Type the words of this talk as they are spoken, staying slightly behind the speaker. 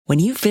When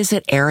you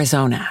visit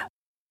Arizona,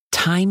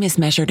 time is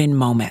measured in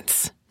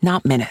moments,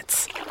 not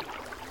minutes.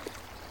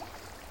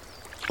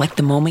 Like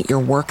the moment your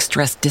work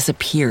stress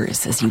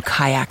disappears as you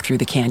kayak through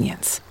the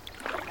canyons.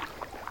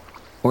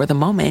 Or the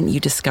moment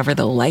you discover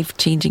the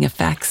life-changing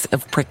effects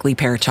of prickly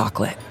pear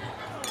chocolate.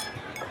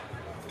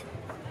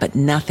 But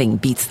nothing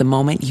beats the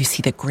moment you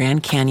see the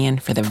Grand Canyon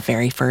for the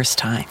very first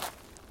time.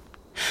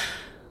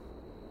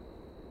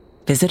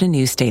 Visit a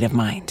new state of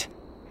mind.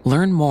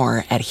 Learn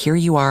more at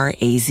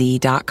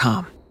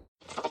hereyouareaz.com.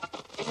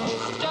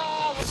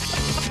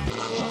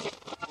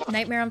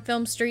 Nightmare on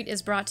Film Street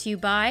is brought to you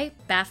by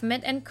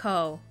Baphomet &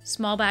 Co.,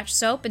 small batch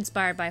soap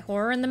inspired by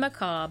horror and the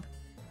macabre.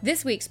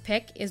 This week's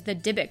pick is the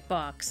Dybbuk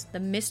Box, the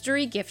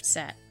mystery gift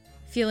set.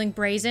 Feeling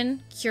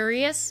brazen,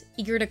 curious,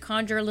 eager to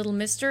conjure a little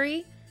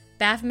mystery?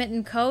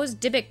 Baphomet & Co.'s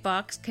Dybbuk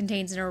Box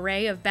contains an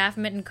array of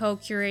Baphomet & Co.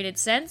 curated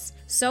scents,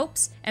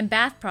 soaps, and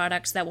bath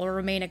products that will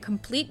remain a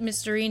complete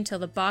mystery until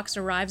the box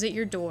arrives at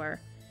your door.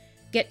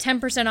 Get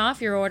 10%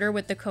 off your order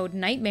with the code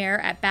NIGHTMARE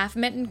at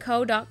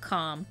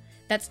baphometandco.com.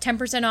 That's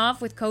 10%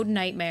 off with code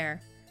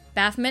NIGHTMARE.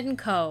 Baphomet &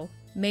 Co.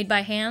 Made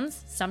by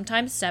hands,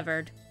 sometimes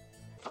severed.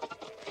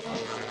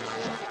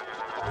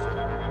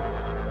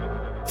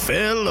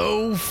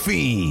 Fellow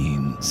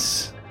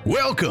fiends,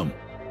 welcome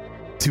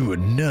to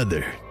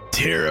another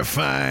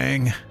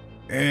terrifying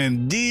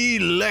and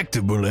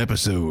delectable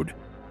episode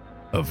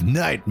of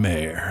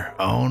Nightmare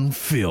on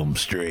Film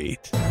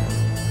Street.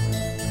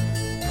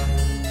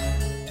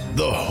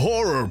 The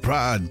horror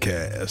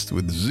podcast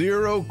with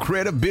zero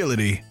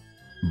credibility,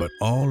 but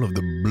all of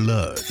the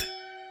blood,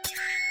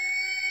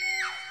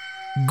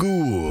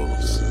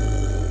 ghouls,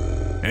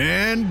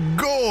 and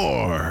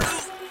gore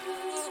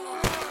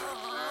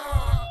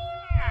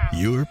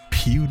your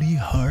puny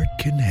heart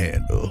can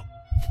handle.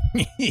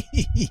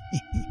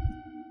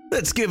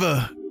 Let's give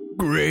a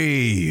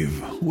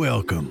grave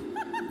welcome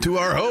to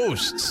our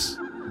hosts,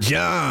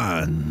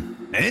 John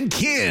and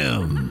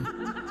Kim.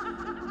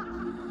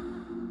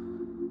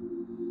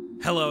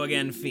 Hello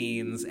again,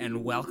 fiends,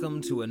 and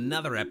welcome to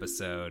another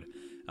episode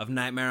of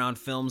Nightmare on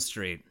Film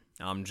Street.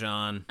 I'm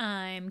John.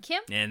 I'm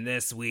Kim. And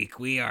this week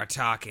we are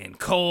talking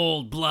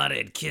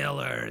cold-blooded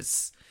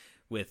killers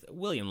with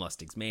William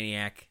Lustig's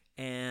Maniac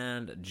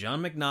and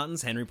John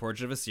McNaughton's Henry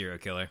Portrait of a Serial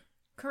Killer.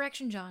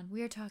 Correction, John.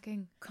 We are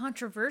talking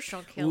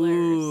controversial killers.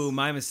 Ooh,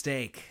 my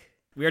mistake.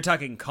 We are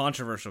talking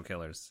controversial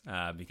killers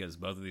because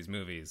both of these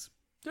movies,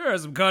 there are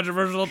some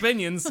controversial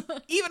opinions,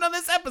 even on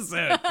this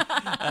episode,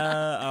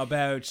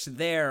 about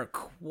their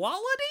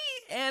quality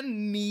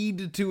and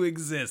need to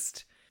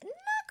exist.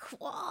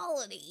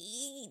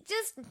 Quality,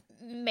 just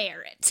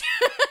merit.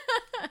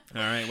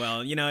 All right,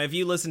 well, if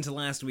you listened to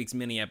last week's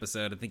mini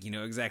episode, I think you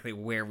know exactly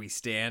where we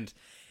stand.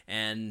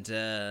 And,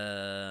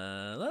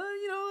 let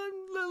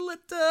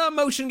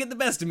emotion get the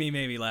best of me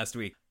maybe last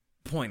week.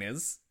 Point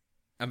is,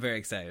 I'm very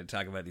excited to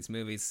talk about these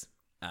movies.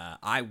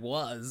 I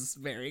was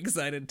very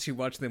excited to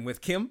watch them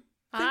with Kim.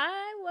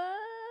 I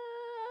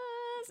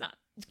was not.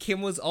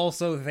 Kim was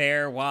also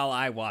there while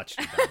I watched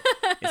them.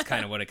 It's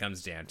kind of what it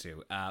comes down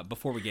to.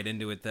 Before we get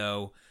into it,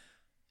 though,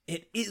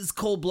 it is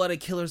Cold-Blooded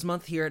Killers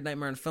Month here at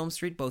Nightmare on Film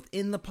Street, both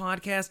in the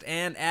podcast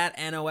and at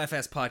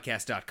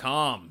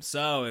nofspodcast.com.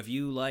 So if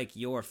you like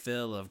your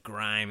fill of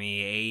grimy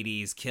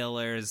 80s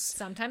killers...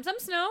 Sometimes some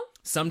snow.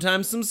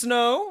 Sometimes some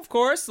snow, of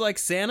course, like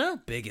Santa,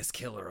 biggest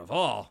killer of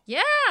all.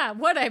 Yeah,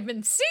 what I've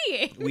been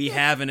seeing. We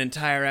have an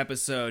entire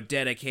episode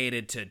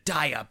dedicated to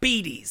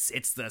diabetes.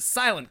 It's the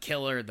silent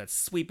killer that's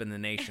sweeping the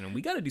nation, and we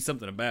gotta do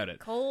something about it.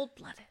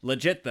 Cold-blooded.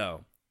 Legit,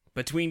 though,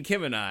 between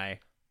Kim and I,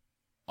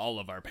 all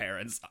of our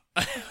parents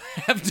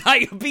have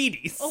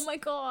diabetes. Oh my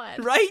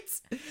god. Right?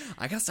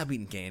 I gotta stop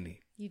eating candy.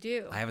 You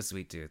do. I have a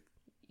sweet tooth.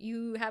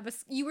 You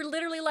were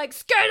literally like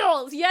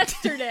Skittles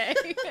yesterday.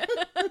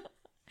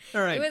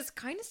 All right. It was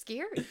kind of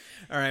scary.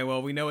 All right,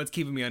 well, we know it's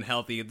keeping me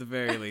unhealthy at the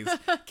very least.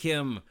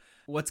 Kim,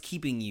 what's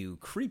keeping you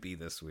creepy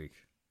this week?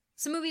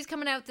 Some movies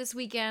coming out this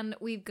weekend.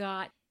 We've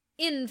got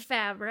In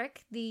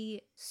Fabric,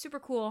 the super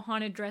cool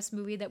haunted dress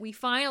movie that we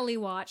finally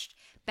watched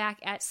back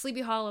at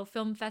Sleepy Hollow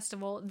Film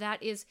Festival.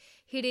 That is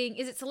hitting,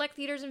 is it select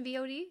theaters and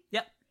VOD?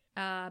 Yep.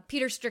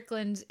 Peter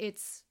Strickland,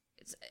 it's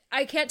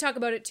I can't talk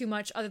about it too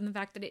much other than the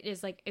fact that it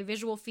is like a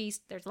visual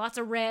feast. There's lots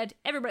of red.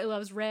 Everybody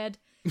loves red.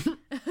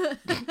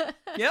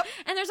 Yep.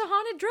 And there's a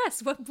haunted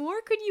dress. What more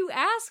could you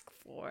ask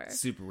for?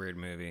 Super weird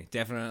movie.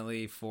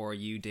 Definitely for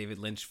you David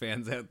Lynch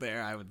fans out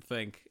there, I would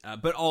think.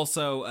 But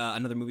also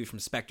another movie from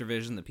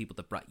Spectrevision, the people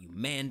that brought you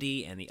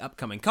Mandy, and the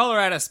upcoming Color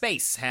Out of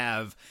Space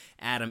have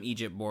Adam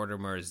Egypt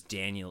Mortimer's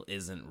Daniel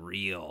Isn't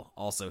Real,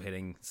 also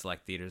hitting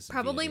select theaters.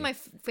 Probably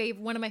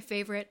one of my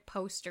favorite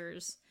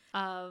posters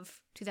of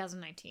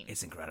 2019.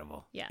 It's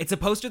incredible. Yeah. It's a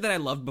poster that I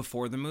loved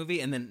before the movie,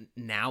 and then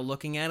now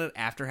looking at it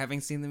after having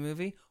seen the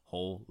movie,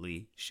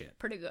 holy shit.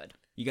 Pretty good.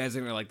 You guys are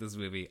going to like this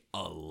movie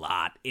a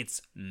lot.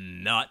 It's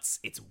nuts.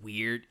 It's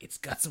weird. It's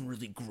got some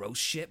really gross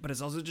shit, but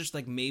it's also just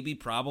like maybe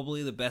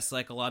probably the best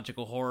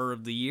psychological horror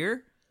of the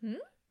year.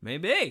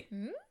 Maybe.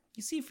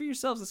 you see for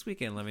yourselves this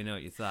weekend. Let me know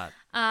what you thought.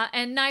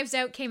 And Knives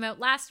Out came out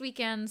last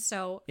weekend,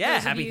 so Yeah, those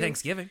of happy you-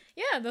 Thanksgiving.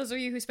 Yeah, those of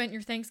you who spent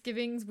your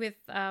Thanksgivings with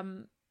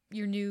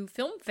your new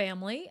film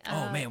family.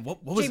 Oh man,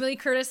 what was Jamie Lee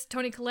Curtis,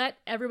 Toni Collette,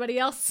 everybody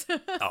else.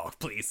 Oh,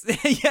 please.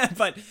 Yeah,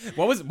 but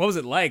what was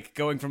it like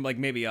going from like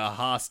maybe a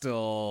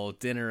hostile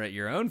dinner at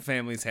your own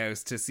family's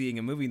house to seeing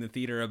a movie in the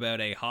theater about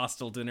a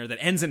hostile dinner that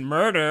ends in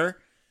murder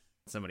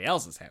at somebody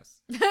else's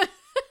house?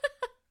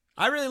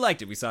 I really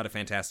liked it. We saw it at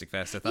Fantastic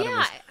Fest. I thought it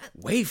was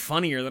way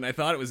funnier than I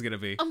thought it was going to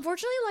be.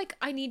 Unfortunately, like,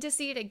 I need to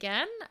see it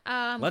again.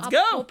 Let's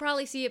go. We'll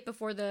probably see it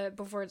before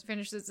it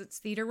finishes its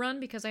theater run,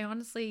 because I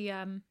honestly,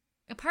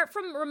 apart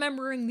from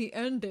remembering the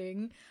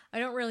ending, I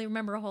don't really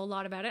remember a whole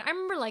lot about it. I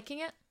remember liking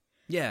it,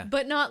 Yeah.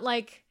 but not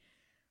like,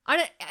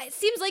 it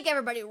seems like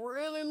everybody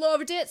really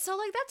loved it, so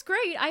like that's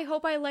great. I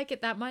hope I like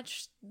it that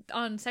much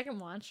on second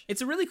watch. It's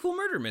a really cool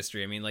murder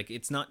mystery. I mean, like,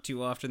 it's not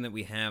too often that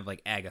we have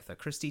like Agatha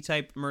Christie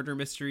type murder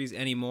mysteries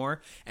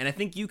anymore. And I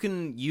think you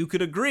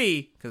could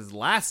agree, because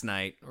last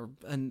night,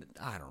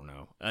 I don't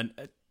know,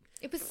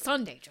 It was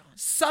Sunday, John.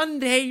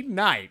 Sunday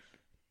night,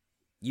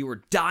 you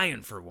were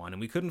dying for one, and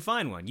we couldn't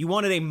find one. You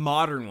wanted a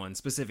modern one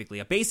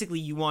specifically.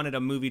 Basically, you wanted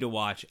a movie to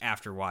watch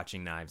after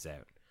watching Knives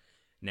Out.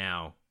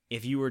 Now,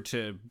 if you were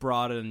to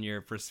broaden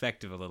your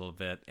perspective a little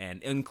bit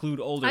and include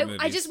older movies...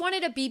 I just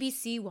wanted a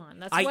BBC one.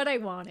 That's what I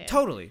wanted.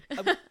 Totally.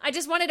 I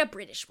just wanted a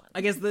British one.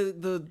 I guess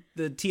the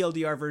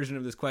TLDR version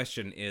of this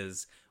question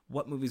is,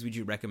 what movies would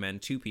you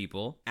recommend to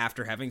people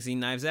after having seen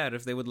Knives Out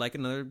if they would like a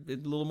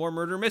little more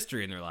murder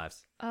mystery in their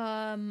lives?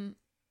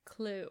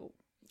 Clue.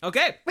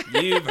 Okay,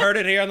 you've heard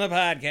it here on the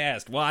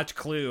podcast. Watch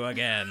Clue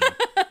again.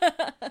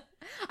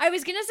 I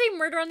was gonna say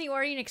Murder on the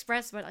Orient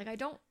Express, but like I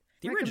don't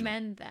The original.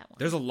 recommend that one.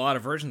 There's a lot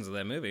of versions of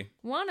that movie.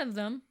 One of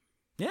them.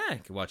 Yeah, you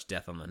could watch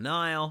Death on the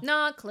Nile.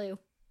 Not Clue.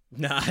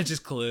 Nah,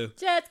 just Clue.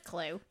 Just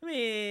Clue. I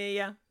mean,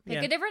 yeah.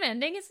 Pick a different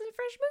ending. It's a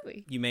fresh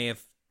movie. You may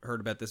have heard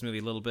about this movie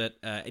a little bit.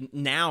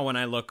 Now when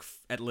I look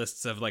at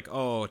lists of like,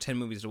 10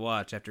 movies to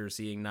watch after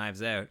seeing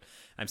Knives Out,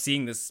 I'm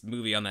seeing this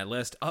movie on that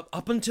list.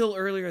 Up until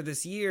earlier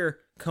this year,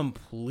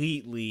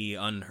 completely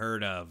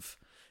unheard of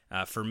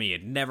for me.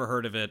 I'd never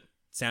heard of it.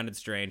 Sounded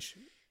strange.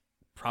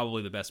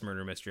 Probably the best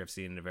murder mystery I've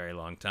seen in a very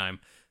long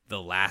time.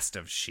 The Last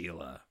of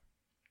Sheila.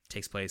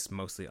 Takes place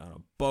mostly on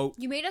a boat.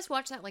 You made us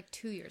watch that like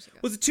 2 years ago.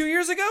 Was it 2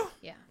 years ago?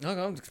 Yeah.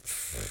 Okay.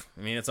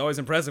 I mean, it's always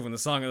impressive when the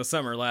song of the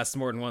summer lasts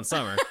more than one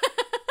summer.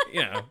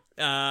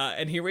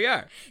 And here we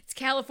are. It's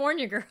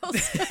California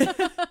Girls.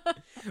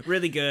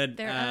 Really good.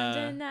 They're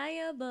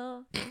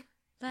undeniable.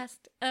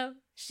 Last of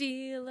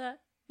Sheila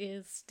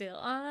is still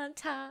on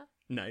top.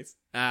 Nice.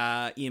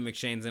 Ian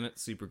McShane's in it.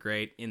 Super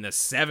great. In the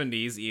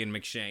 70s, Ian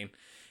McShane.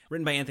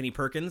 Written by Anthony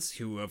Perkins,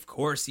 who, of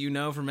course, you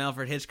know from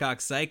Alfred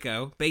Hitchcock's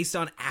Psycho, based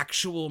on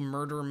actual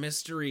murder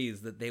mysteries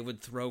that they would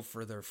throw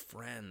for their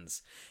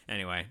friends.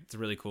 Anyway, it's a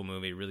really cool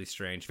movie, really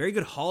strange. Very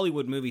good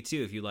Hollywood movie,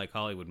 too, if you like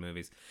Hollywood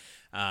movies.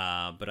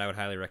 But I would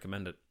highly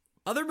recommend it.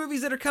 Other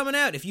movies that are coming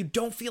out, if you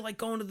don't feel like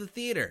going to the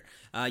theater,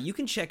 you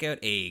can check out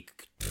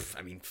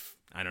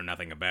I know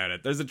nothing about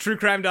it. There's a true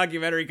crime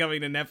documentary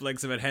coming to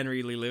Netflix about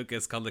Henry Lee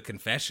Lucas called The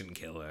Confession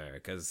Killer,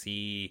 because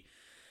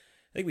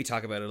I think we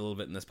talk about it a little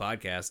bit in this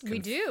podcast. We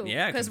do.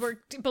 Yeah. Because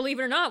believe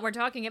it or not, we're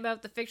talking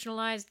about the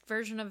fictionalized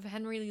version of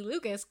Henry Lee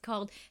Lucas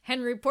called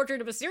Henry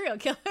Portrait of a Serial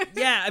Killer.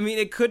 Yeah, I mean,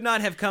 it could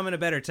not have come in a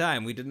better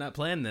time. We did not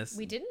plan this.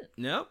 We didn't.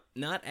 Nope,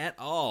 not at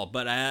all.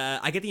 But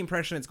I get the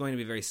impression it's going to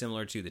be very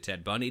similar to the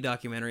Ted Bundy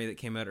documentary that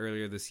came out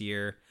earlier this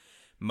year,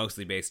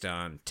 mostly based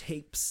on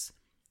tapes.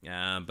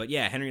 But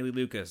yeah, Henry Lee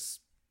Lucas,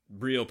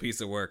 real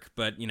piece of work.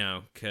 But,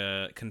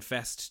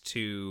 confessed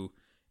to...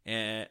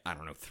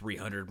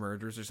 300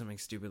 murders or something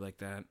stupid like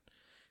that.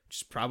 Which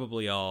is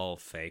probably all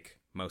fake.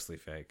 Mostly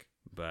fake.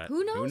 But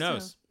Who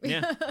knows?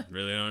 Yeah,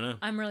 really don't know.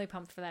 I'm really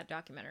pumped for that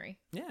documentary.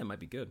 Yeah, it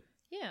might be good.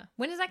 Yeah.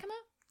 When does that come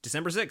out?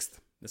 December 6th,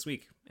 this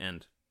week.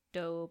 And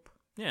Dope.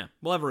 yeah,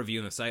 we'll have a review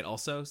on the site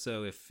also.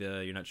 So if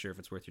you're not sure if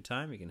it's worth your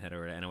time, you can head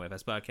over to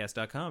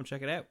nofspodcast.com.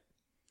 Check it out.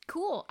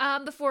 Cool.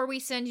 Before we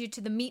send you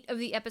to the meat of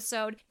the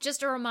episode,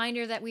 just a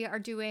reminder that we are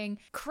doing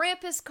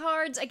Krampus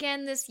cards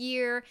again this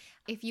year.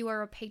 If you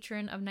are a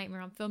patron of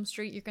Nightmare on Film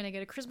Street, you're going to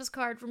get a Christmas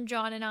card from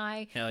John and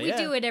I. Hell We yeah.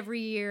 do it every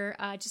year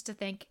just to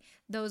thank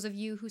those of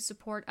you who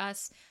support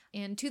us.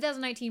 And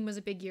 2019 was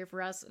a big year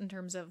for us in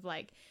terms of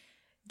like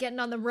getting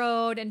on the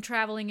road and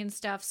traveling and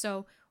stuff.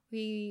 So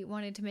we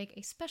wanted to make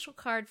a special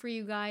card for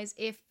you guys.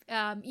 If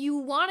you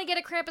want to get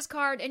a Krampus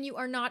card and you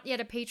are not yet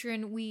a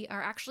patron, we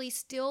are actually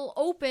still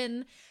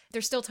open.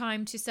 There's still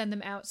time to send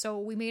them out. So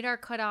we made our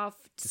cutoff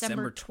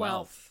December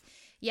 12th.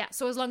 Yeah,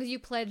 so as long as you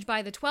pledge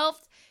by the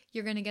 12th,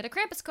 you're going to get a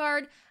Krampus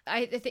card.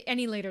 I think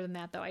any later than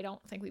that, though, I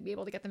don't think we'd be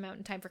able to get them out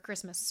in time for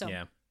Christmas. So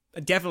Yeah.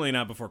 Definitely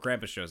not before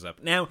Krampus shows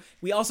up. Now,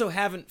 we also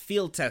haven't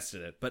field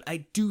tested it, but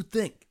I do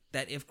think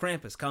that if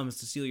Krampus comes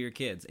to steal your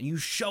kids and you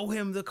show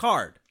him the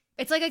card,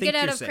 it's like a think get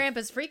out you're of safe.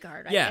 Krampus free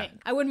card, I Yeah.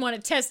 think. I wouldn't want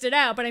to test it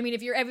out, but I mean,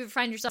 if you ever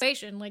find yourself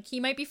patient, like, he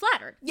might be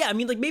flattered. yeah, I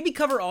mean, like, maybe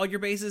cover all your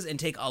bases and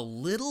take a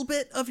little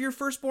bit of your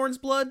firstborn's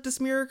blood to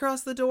smear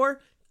across the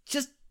door,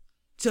 just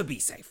to be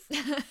safe.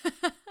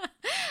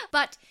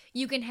 But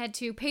you can head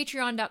to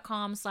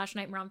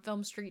patreon.com/Nightmare on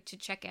Film Street to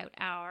check out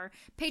our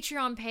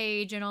Patreon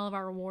page and all of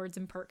our rewards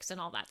and perks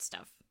and all that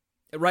stuff.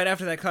 Right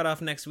after that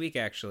cutoff next week,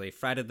 actually,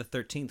 Friday the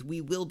 13th, we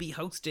will be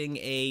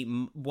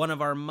hosting one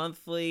of our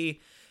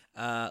monthly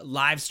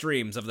live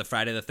streams of the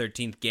Friday the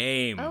 13th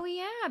game. Oh,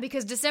 yeah,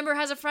 because December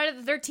has a Friday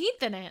the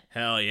 13th in it.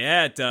 Hell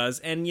yeah, it does.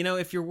 And,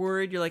 if you're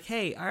worried, you're like,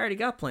 hey, I already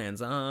got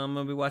plans. I'm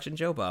going to be watching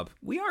Joe Bob.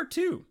 We are,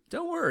 too.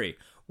 Don't worry.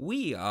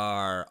 We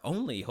are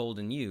only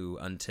holding you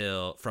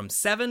until from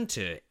 7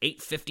 to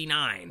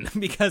 8:59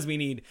 because we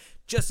need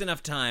just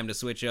enough time to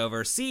switch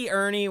over, see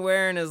Ernie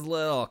wearing his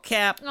little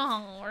cap.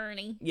 Oh,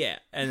 Ernie. Yeah,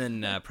 and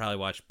then probably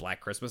watch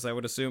Black Christmas, I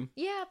would assume.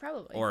 Yeah,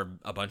 probably. Or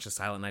a bunch of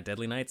Silent Night,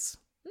 Deadly Nights.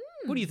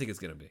 What do you think it's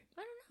going to be?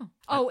 I don't know.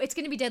 Oh, it's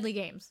going to be Deadly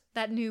Games,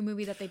 that new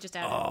movie that they just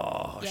added.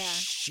 Oh,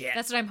 shit.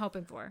 That's what I'm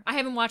hoping for. I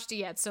haven't watched it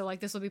yet, so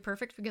this will be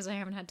perfect because I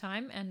haven't had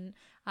time, and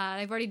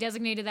I've already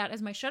designated that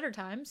as my Shudder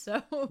time,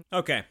 so...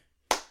 Okay.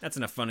 That's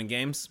enough fun and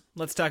games.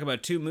 Let's talk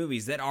about two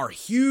movies that are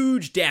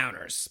huge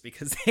downers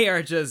because they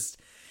are just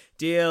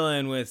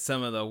dealing with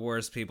some of the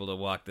worst people to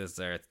walk this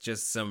earth.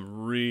 Just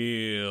some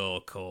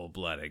real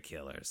cold-blooded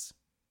killers.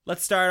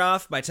 Let's start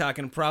off by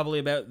talking probably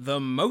about the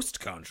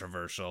most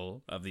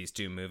controversial of these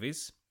two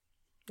movies,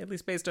 at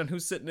least based on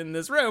who's sitting in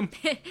this room.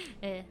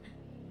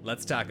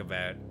 Let's talk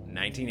about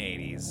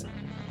 1980's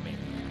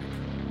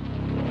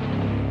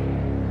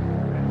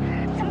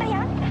Somebody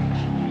out there.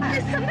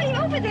 There's somebody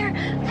over there.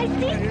 I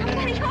see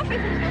somebody over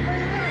there.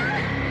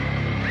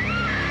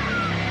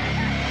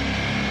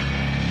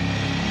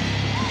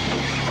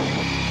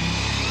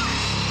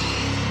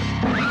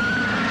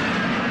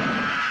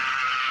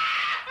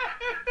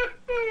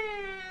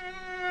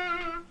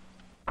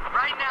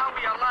 Right now,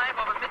 we are live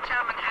over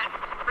Midtown Manhattan,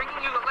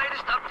 bringing you the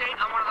latest update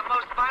on one of the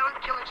most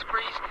violent killing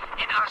sprees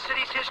in our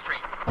city's history.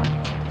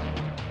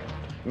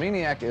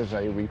 Maniac is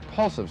a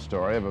repulsive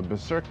story of a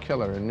berserk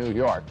killer in New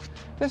York.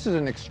 This is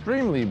an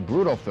extremely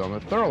brutal film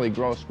that thoroughly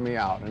grossed me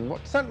out. And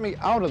what sent me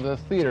out of the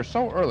theater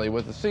so early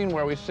was the scene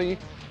where we see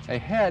a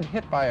head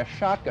hit by a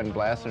shotgun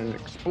blast and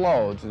it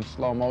explodes in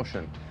slow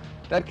motion.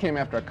 That came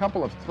after a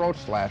couple of throat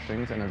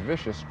slashings and a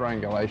vicious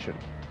strangulation.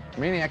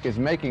 Maniac is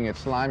making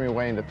its slimy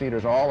way into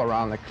theaters all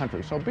around the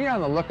country, so be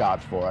on the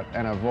lookout for it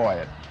and avoid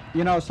it.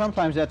 You know,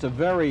 sometimes that's a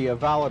very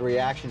valid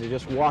reaction to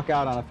just walk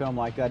out on a film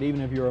like that, even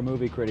if you're a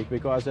movie critic,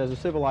 because as a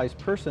civilized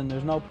person,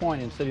 there's no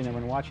point in sitting there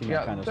and watching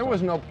that kind of stuff. There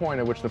was no point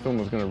at which the film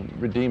was going to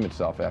redeem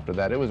itself after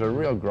that. It was a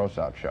real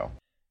gross-out show.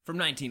 From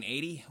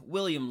 1980,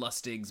 William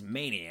Lustig's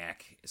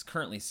Maniac is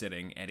currently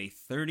sitting at a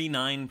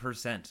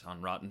 39%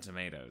 on Rotten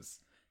Tomatoes,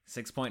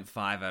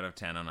 6.5 out of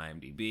 10 on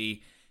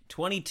IMDb,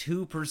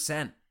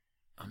 22%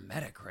 on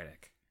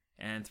Metacritic,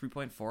 and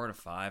 3.4 out of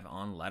 5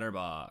 on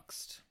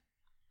Letterboxd.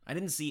 I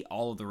didn't see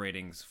all of the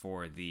ratings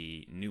for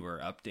the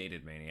newer,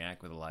 updated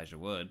Maniac with Elijah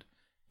Wood,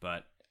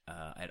 but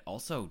it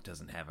also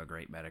doesn't have a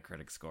great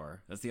Metacritic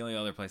score. That's the only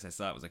other place I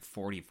saw it was like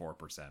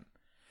 44%.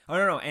 Oh,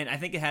 no, and I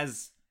think it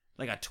has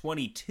like a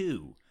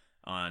 22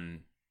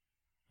 on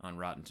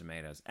Rotten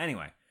Tomatoes.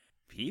 Anyway,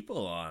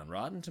 people on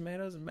Rotten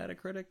Tomatoes and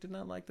Metacritic did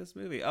not like this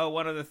movie. Oh,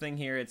 one other thing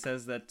here, it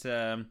says that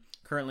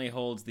currently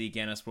holds the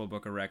Guinness World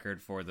Book of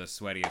Record for the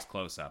sweatiest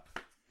close-up.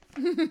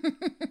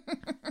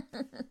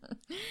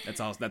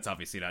 That's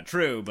obviously not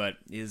true, but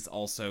is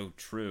also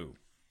true.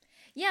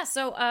 Yeah,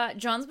 so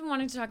John's been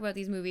wanting to talk about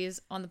these movies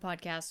on the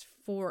podcast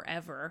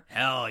forever.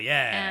 Hell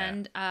yeah!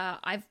 And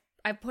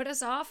I've put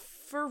us off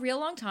for a real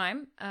long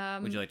time.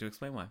 Would you like to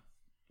explain why?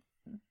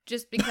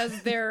 Just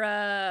because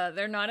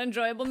they're not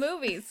enjoyable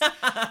movies.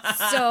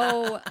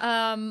 So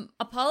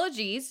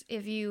apologies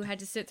if you had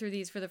to sit through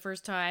these for the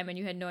first time and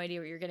you had no idea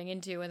what you're getting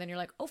into, and then you're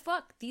like, oh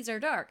fuck, these are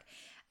dark.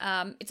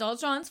 It's all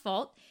John's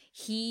fault.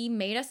 He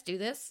made us do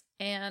this,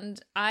 and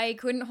I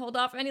couldn't hold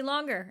off any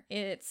longer.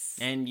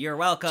 And you're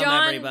welcome,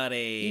 John,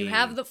 everybody. You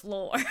have the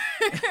floor.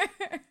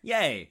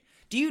 Yay.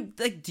 Do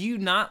you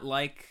not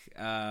like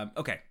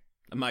okay,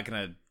 I'm not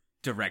gonna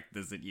direct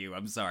this at you.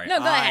 I'm sorry. No,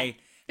 go ahead.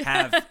 I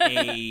have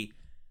a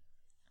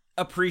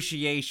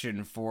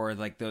appreciation for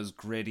like those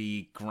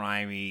gritty,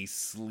 grimy,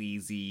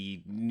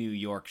 sleazy New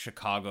York,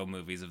 Chicago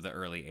movies of the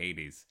early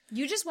 80s.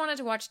 You just wanted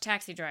to watch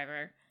Taxi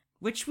Driver.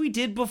 Which we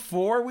did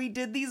before we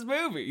did these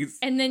movies.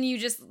 And then you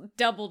just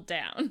doubled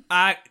down.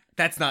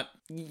 That's not...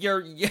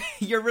 You're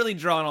really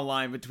drawing a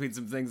line between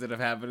some things that have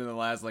happened in the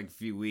last, like,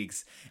 few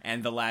weeks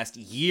and the last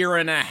year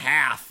and a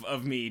half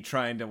of me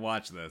trying to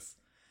watch this.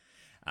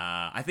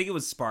 I think it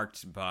was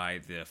sparked by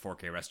the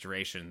 4K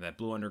restoration that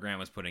Blue Underground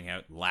was putting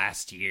out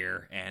last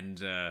year,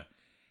 and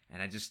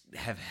I just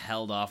have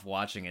held off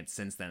watching it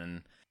since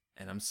then,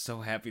 and I'm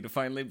so happy to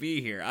finally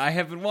be here. I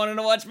have been wanting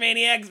to watch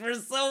Maniacs for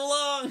so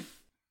long!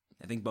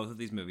 I think both of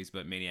these movies,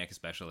 but Maniac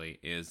especially,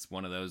 is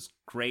one of those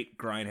great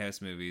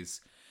grindhouse movies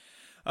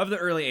of the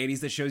early 80s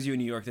that shows you a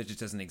New York that just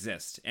doesn't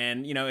exist.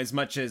 And, as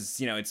much as,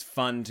 it's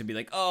fun to be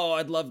like, oh,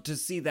 I'd love to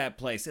see that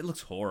place, it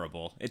looks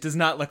horrible. It does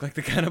not look like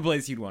the kind of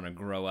place you'd want to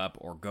grow up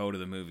or go to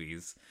the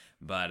movies.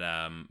 But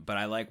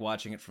I like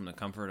watching it from the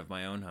comfort of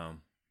my own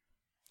home.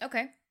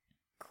 Okay.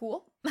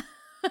 Cool.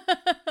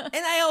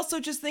 And I also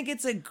just think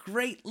it's a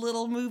great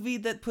little movie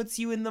that puts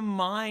you in the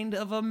mind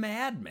of a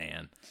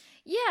madman.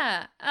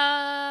 Yeah.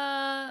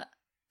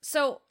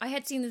 So I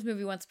had seen this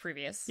movie once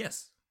previous.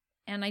 Yes.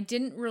 And I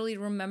didn't really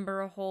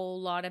remember a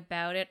whole lot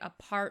about it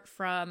apart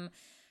from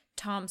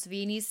Tom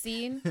Savini's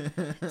scene.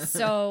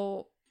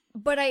 So,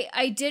 but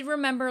I did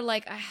remember,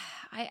 like,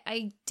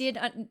 I did,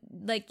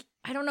 like,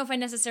 I don't know if I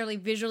necessarily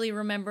visually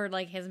remembered,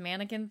 like, his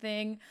mannequin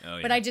thing,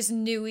 but I just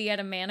knew he had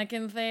a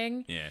mannequin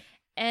thing. Yeah.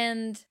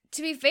 And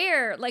to be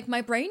fair, like,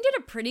 my brain did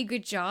a pretty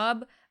good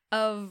job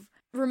of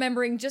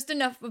remembering just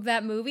enough of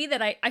that movie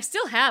that I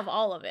still have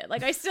all of it.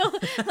 Like, I still,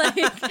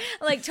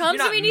 like Tom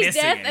Savini's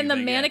death and the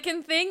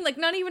mannequin thing, like,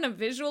 not even a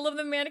visual of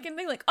the mannequin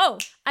thing. Like, oh,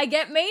 I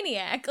get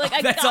Maniac. Like,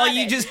 I that's got all it.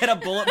 you just had a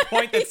bullet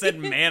point that said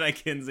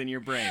mannequins in your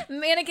brain.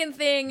 Mannequin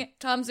thing,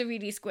 Tom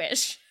Savini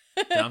squish.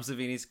 Tom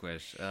Savini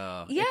squish.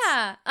 Oh,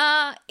 yeah.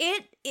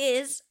 It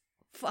is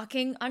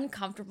fucking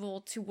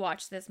uncomfortable to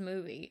watch this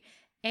movie.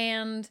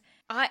 And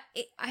I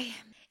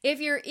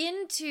if you're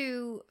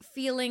into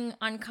feeling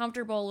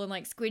uncomfortable and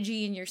like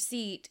squidgy in your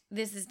seat,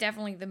 this is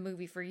definitely the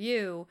movie for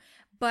you.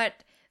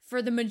 But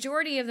for the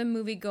majority of the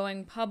movie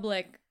going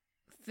public,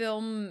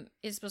 film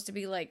is supposed to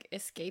be like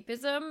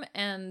escapism,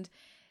 and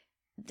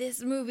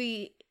this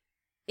movie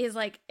is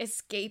like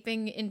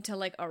escaping into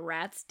like a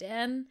rat's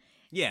den.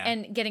 Yeah.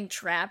 And getting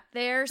trapped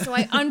there. So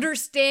I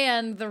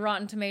understand the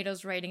Rotten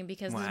Tomatoes rating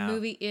because this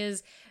movie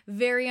is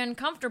very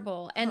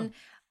uncomfortable. And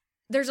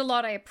there's a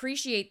lot I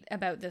appreciate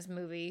about this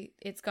movie.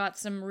 It's got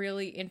some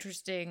really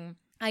interesting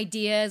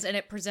ideas, and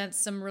it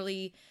presents some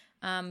really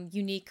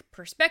unique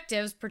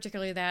perspectives,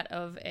 particularly that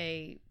of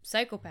a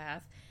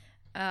psychopath.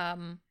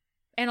 And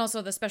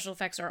also the special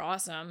effects are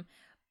awesome.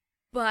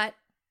 But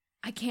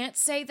I can't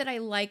say that I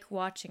like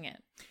watching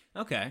it.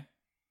 Okay.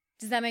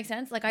 Does that make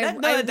sense? Like, I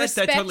that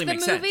respect totally the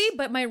makes movie, sense.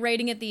 but my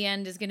rating at the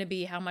end is going to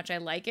be how much I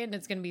like it, and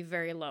it's going to be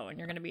very low, and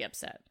you're going to be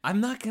upset.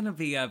 I'm not going to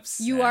be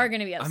upset. You are going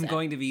to be upset. I'm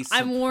going to be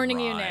surprised. I'm warning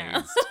you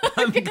now.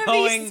 I'm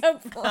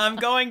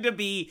going to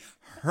be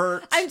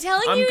hurt. I'm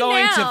telling you I'm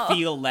going now. to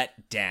feel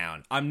let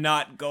down. I'm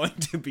not going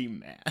to be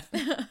mad.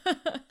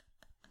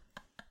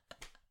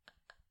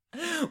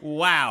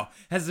 Wow.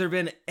 Has there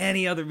been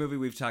any other movie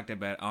we've talked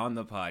about on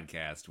the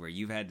podcast where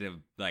you've had to,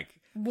 like,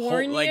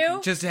 warn you?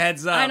 Just a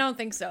heads up. I don't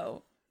think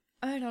so.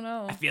 I don't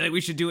know. I feel like we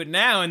should do it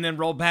now and then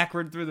roll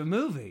backward through the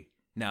movie.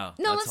 No,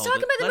 let's talk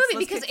about the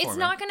movie because it's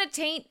not going going to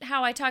taint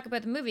how I talk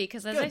about the movie.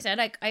 Because as I said,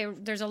 I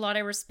there's a lot I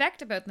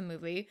respect about the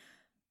movie,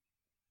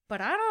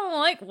 but I don't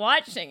like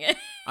watching it.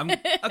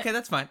 Okay,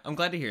 that's fine. I'm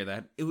glad to hear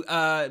that.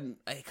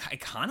 I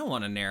kind of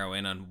want to narrow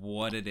in on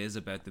what it is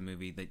about the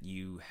movie that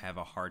you have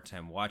a hard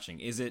time watching.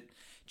 Is it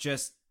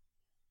just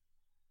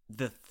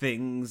the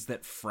things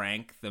that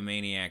Frank the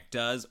Maniac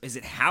does? Is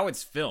it how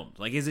it's filmed?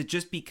 Like, is it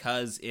just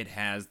because it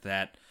has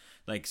that,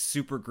 like,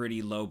 super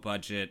gritty, low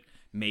budget,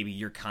 maybe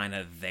you're kind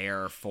of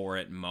there for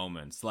it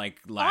moments, like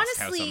Last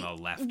House on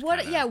the Left?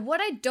 What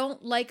I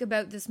don't like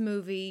about this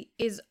movie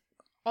is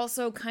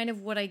also kind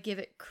of what I give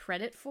it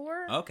credit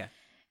for. Okay.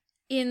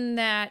 In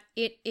that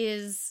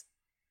it's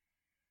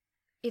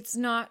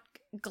not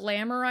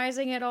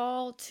glamorizing at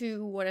all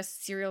to what a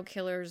serial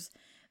killer's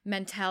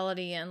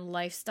mentality and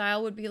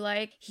lifestyle would be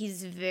like.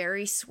 He's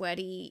very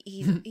sweaty.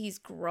 He's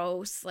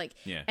gross. Like,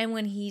 yeah. And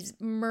when he's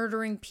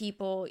murdering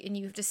people and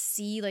you have to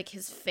see like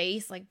his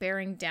face like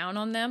bearing down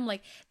on them,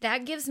 like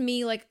that gives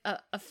me like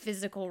a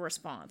physical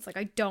response. Like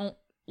I don't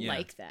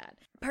like that.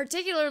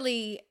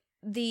 Particularly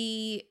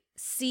the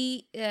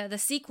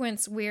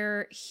sequence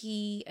where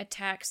he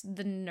attacks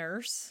the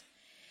nurse.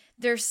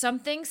 There's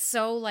something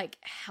so like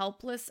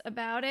helpless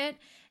about it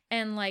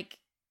and like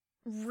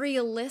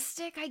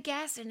realistic, I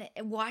guess, and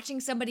watching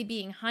somebody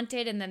being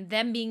hunted and then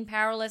them being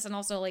powerless, and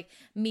also like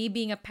me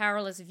being a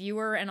powerless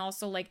viewer and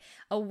also like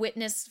a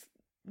witness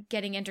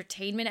getting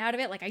entertainment out of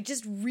it. Like I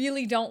just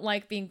really don't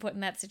like being put in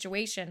that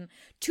situation,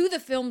 to the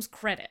film's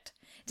credit.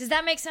 Does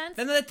that make sense?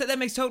 That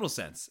makes total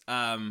sense.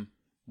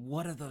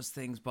 What of those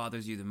things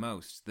bothers you the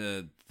most?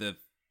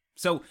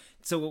 So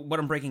what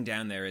I'm breaking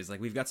down there is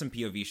like we've got some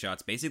POV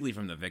shots basically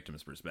from the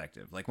victim's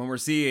perspective. Like when we're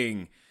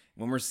seeing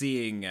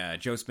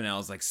Joe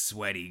Spinell's like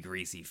sweaty,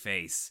 greasy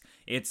face,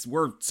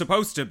 we're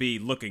supposed to be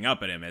looking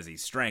up at him as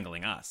he's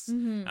strangling us.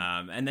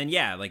 Mm-hmm. And then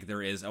like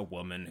there is a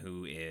woman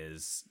who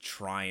is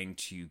trying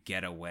to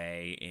get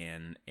away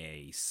in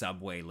a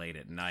subway late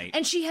at night,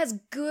 and she has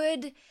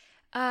good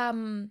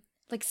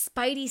like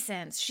spidey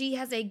sense. She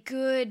has a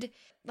good,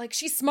 like,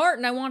 she's smart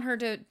and I want her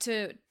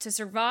to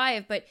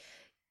survive, but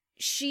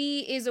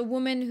she is a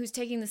woman who's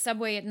taking the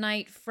subway at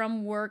night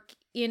from work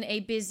in a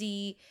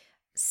busy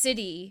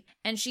city,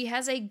 and she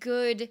has a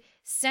good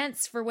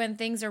sense for when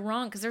things are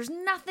wrong, because there's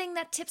nothing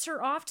that tips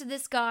her off to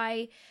this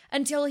guy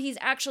until he's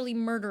actually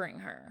murdering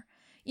her.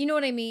 You know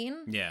what I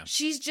mean? Yeah.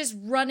 She's just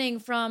running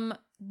from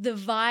the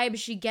vibe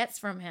she gets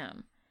from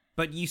him.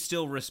 But you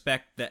still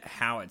respect that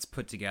how it's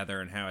put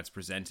together and how it's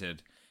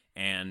presented,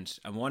 and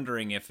I'm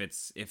wondering if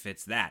it's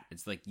that.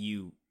 It's like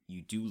you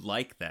do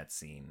like that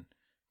scene,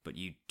 but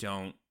you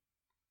don't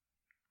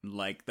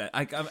like that.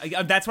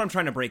 That's what I'm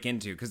trying to break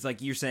into, because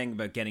like you're saying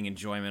about getting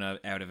enjoyment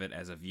out of it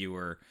as a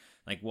viewer.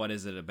 Like, what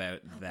is it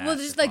about that? Well,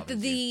 just like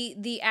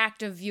the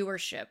act of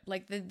viewership,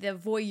 like the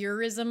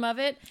voyeurism of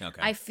it.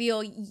 Okay. I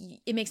feel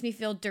it makes me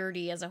feel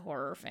dirty as a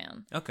horror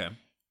fan. Okay.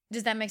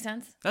 Does that make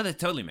sense? Oh, that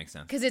totally makes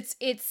sense. Because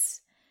it's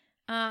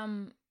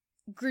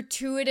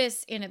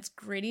gratuitous in its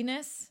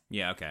grittiness.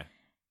 Yeah. Okay.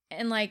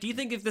 And like, do you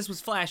think if this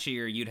was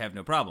flashier, you'd have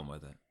no problem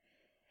with it?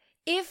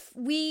 If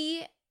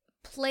we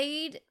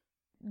played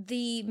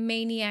the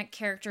maniac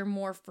character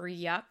more for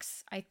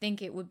yucks, I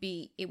think it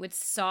would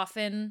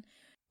soften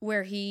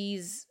where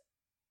he's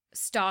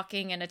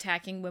stalking and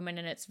attacking women,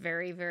 and it's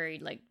very, very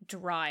like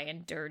dry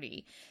and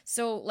dirty.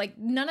 So like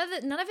none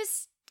of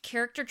his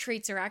character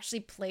traits are actually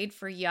played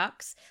for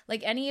yucks.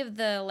 Like any of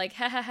the like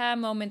ha ha ha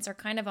moments are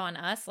kind of on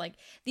us. Like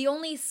the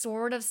only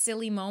sort of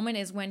silly moment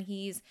is when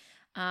he's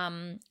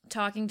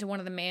talking to one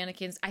of the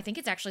mannequins. I think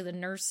it's actually the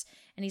nurse,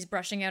 and he's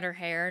brushing out her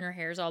hair, and her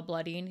hair's all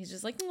bloody, and he's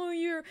just like, "Oh,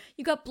 you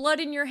got blood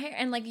in your hair,"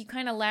 and like you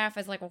kind of laugh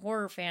as like a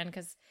horror fan,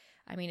 because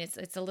I mean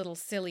it's a little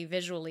silly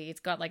visually. It's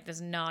got like this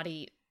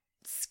naughty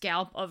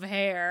scalp of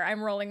hair.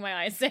 I'm rolling my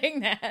eyes saying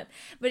that,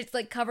 but it's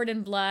like covered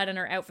in blood, and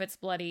her outfit's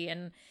bloody,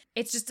 and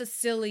it's just a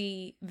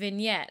silly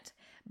vignette.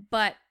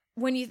 But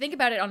when you think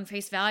about it on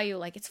face value,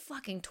 like it's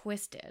fucking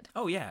twisted.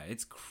 Oh yeah,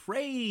 it's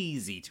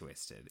crazy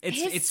twisted.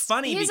 It's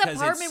funny his because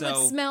apartment it's so...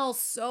 would smell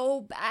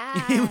so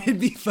bad. It would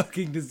be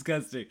fucking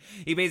disgusting.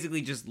 He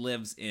basically just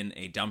lives in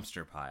a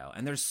dumpster pile,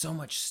 and there's so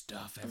much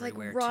stuff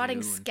everywhere, like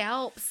rotting too,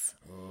 scalps.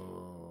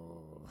 Oh.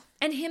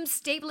 And him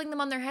stapling them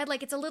on their head,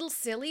 like it's a little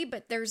silly,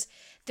 but there's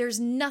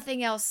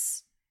nothing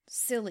else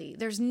silly.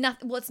 There's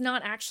nothing. Well, it's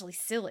not actually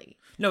silly.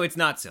 No, it's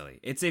not silly.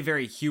 It's a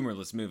very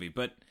humorless movie,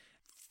 but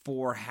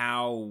for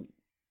how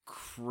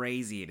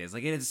crazy it is,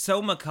 like it is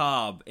so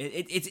macabre.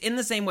 It's in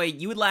the same way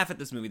you would laugh at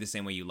this movie the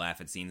same way you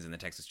laugh at scenes in the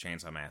Texas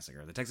Chainsaw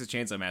Massacre. The Texas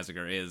Chainsaw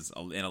Massacre is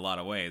in a lot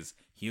of ways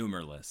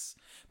humorless,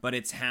 but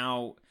it's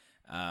how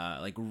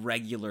like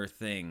regular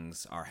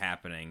things are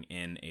happening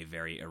in a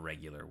very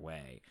irregular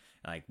way.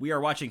 Like we are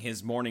watching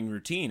his morning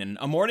routine, and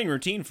a morning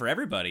routine for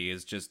everybody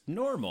is just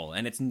normal,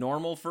 and it's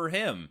normal for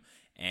him,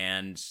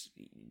 and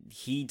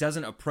he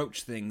doesn't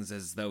approach things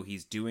as though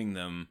he's doing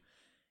them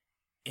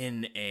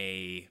in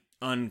a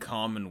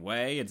uncommon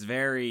way. It's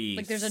very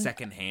like there's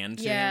secondhand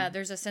to him.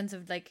 There's a sense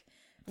of like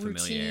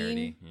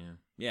familiarity. Routine.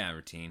 Yeah,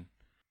 routine.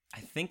 I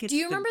think it's. Do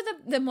you remember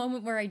the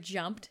moment where I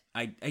jumped?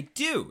 I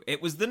do.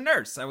 It was the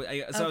nurse. I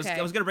was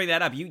going to bring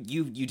that up.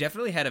 You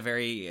definitely had a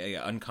very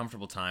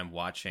uncomfortable time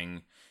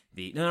watching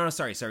the. No,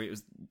 sorry. It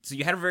was so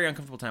you had a very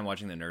uncomfortable time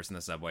watching the nurse in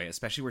the subway,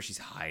 especially where she's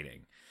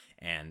hiding,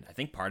 and I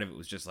think part of it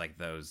was just like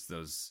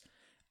those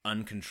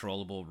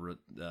uncontrollable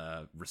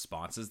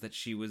responses that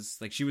she was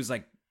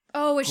like.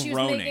 Oh, when she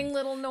was making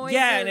little noises.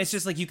 Yeah, and it's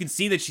just like you can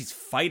see that she's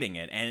fighting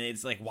it, and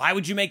it's like, why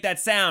would you make that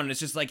sound? And it's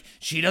just like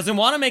she doesn't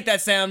want to make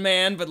that sound,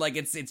 man, but like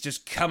it's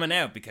just coming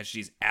out because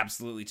she's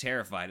absolutely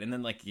terrified. And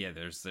then like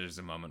there's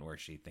a moment where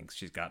she thinks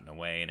she's gotten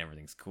away and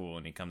everything's cool,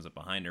 and he comes up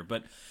behind her.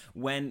 But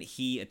when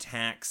he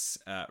attacks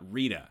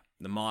Rita,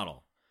 the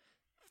model,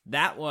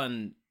 that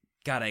one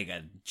got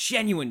a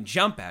genuine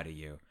jump out of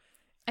you.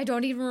 I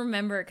don't even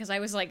remember because I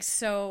was like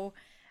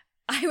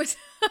I was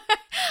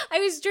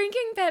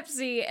drinking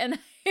Pepsi and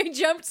I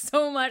jumped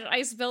so much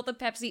I spilled the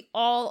Pepsi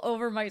all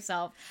over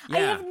myself. Yeah. I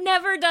have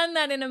never done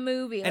that in a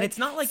movie. And it's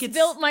not like it's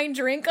spilled my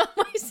drink on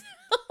myself.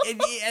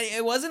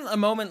 It wasn't a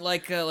moment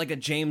like a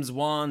James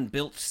Wan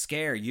built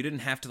scare. You didn't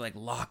have to like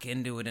lock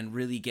into it and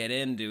really get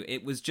into it.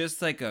 It was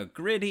just like a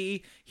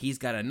gritty. He's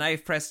got a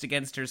knife pressed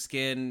against her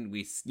skin.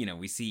 We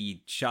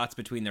see shots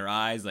between their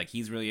eyes. Like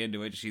he's really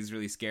into it. She's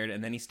really scared,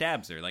 and then he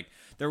stabs her. Like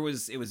it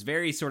was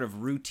very sort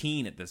of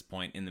routine at this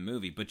point in the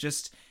movie, but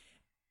just.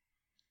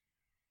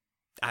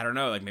 I don't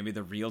know, like maybe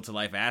the real to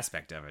life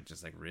aspect of it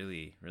just like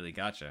really, really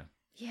gotcha.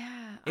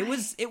 Yeah. It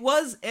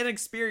was an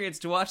experience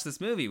to watch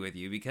this movie with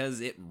you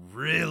because it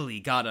really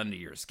got under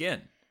your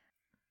skin.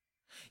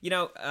 You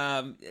know,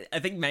 I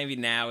think maybe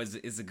now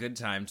is a good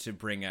time to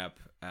bring up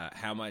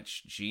how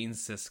much Gene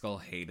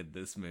Siskel hated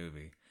this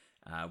movie.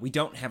 We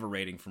don't have a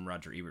rating from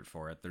Roger Ebert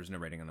for it. There's no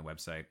rating on the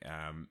website.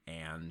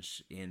 And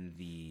in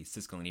the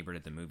Siskel and Ebert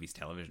at the Movies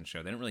television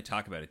show, they don't really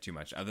talk about it too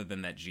much other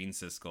than that Gene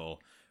Siskel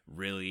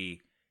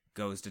really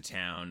goes to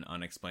town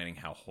on explaining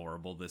how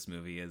horrible this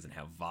movie is and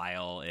how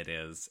vile it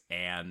is.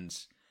 And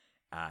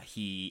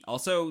he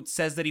also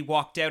says that he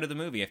walked out of the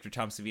movie after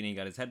Tom Savini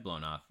got his head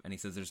blown off. And he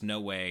says there's no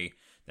way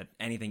that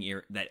anything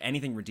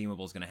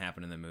redeemable is going to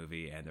happen in the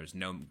movie, and there's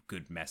no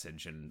good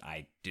message, and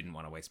I didn't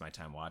want to waste my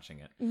time watching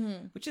it.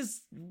 Mm-hmm. Which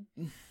is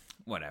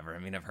whatever. I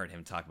mean, I've heard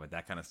him talk about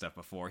that kind of stuff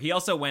before. He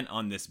also went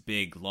on this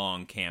big,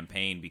 long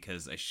campaign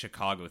because a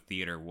Chicago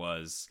theater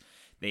was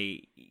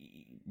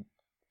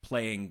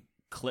playing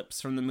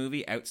clips from the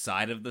movie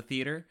outside of the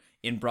theater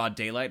in broad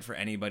daylight for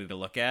anybody to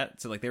look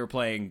at. So like they were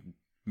playing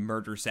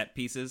murder set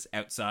pieces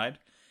outside.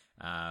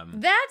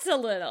 That's a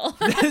little.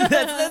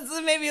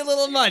 that's maybe a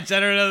little much. I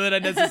don't know that I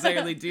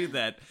necessarily do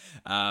that.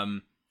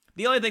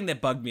 The only thing that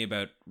bugged me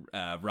about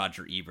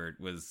Roger Ebert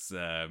was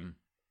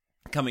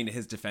coming to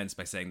his defense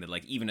by saying that,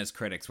 like, even as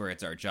critics, where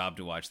it's our job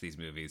to watch these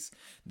movies,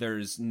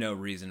 there's no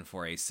reason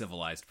for a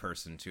civilized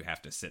person to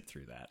have to sit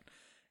through that.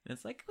 And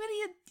it's like, what do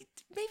you,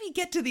 maybe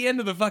get to the end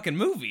of the fucking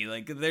movie?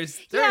 Like, there's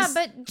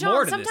but John,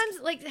 more to sometimes,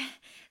 this. like,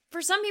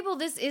 for some people,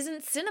 this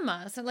isn't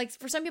cinema. So, like,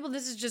 for some people,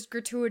 this is just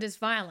gratuitous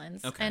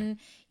violence. Okay. And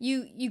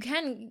you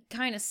can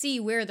kind of see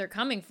where they're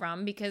coming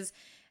from, because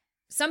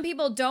some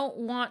people don't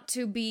want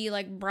to be,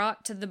 like,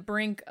 brought to the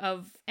brink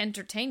of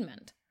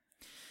entertainment.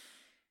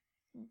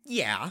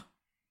 Yeah,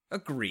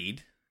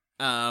 agreed.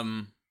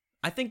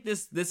 I think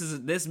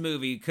this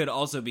movie could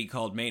also be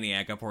called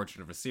Maniac: A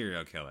Portrait of a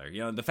Serial Killer.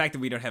 You know, the fact that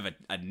we don't have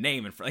a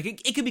name in front,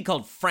 like, it could be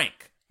called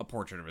Frank: A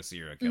Portrait of a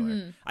Serial Killer.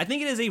 Mm-hmm. I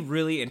think it is a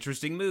really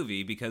interesting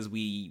movie because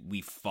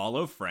we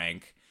follow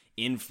Frank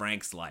in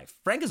Frank's life.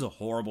 Frank is a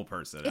horrible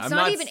person.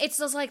 It's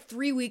just like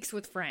 3 weeks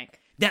with Frank.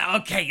 Yeah,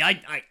 okay,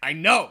 I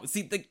know.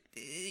 See,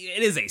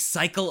 it is a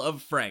cycle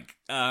of Frank.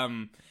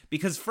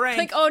 Because Frank...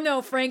 Like, oh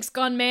no, Frank's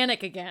gone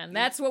manic again.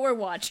 That's what we're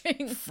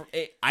watching.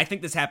 I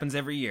think this happens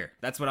every year.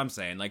 That's what I'm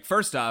saying. Like,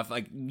 first off,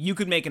 like, you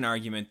could make an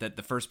argument that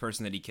the first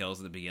person that he kills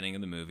at the beginning of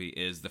the movie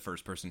is the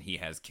first person he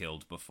has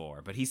killed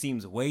before. But he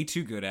seems way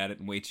too good at it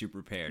and way too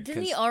prepared.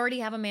 Didn't he already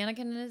have a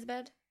mannequin in his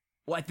bed?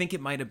 Well, I think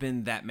it might have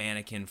been that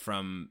mannequin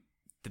from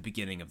the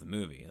beginning of the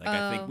movie. Like,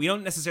 I think we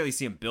don't necessarily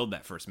see him build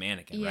that first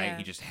mannequin, right?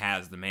 He just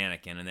has the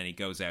mannequin, and then he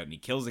goes out and he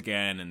kills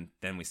again, and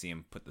then we see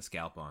him put the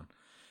scalp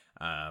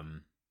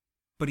on.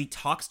 But he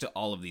talks to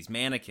all of these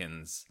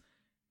mannequins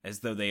as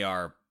though they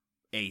are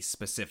a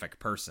specific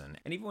person.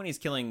 And even when he's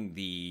killing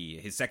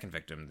his second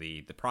victim,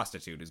 the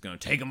prostitute who's going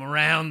to take him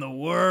around the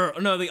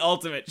world. No, the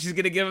ultimate. She's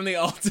going to give him the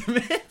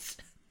ultimate.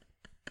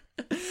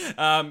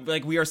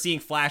 Like, we are seeing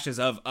flashes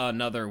of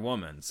another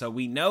woman. So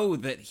we know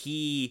that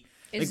he...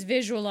 Is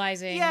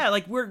visualizing. Yeah,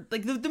 like, we're...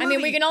 like the movie, I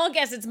mean, we can all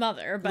guess it's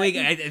mother, but...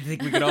 I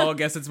think we could all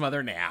guess it's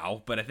mother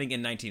now, but I think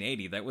in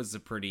 1980, that was a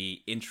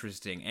pretty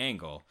interesting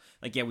angle.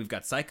 Like, yeah, we've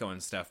got Psycho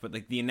and stuff, but,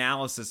 like, the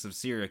analysis of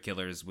serial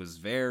killers was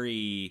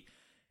very...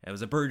 It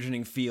was a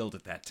burgeoning field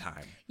at that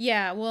time.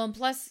 Yeah, well, and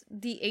plus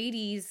the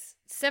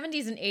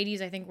 70s and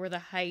 80s, I think, were the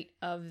height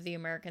of the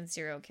American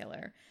serial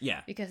killer.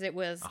 Yeah. Because it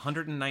was...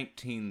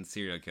 119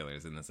 serial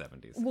killers in the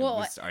 70s.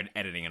 Well, we started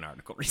editing an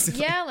article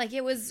recently. Yeah, like,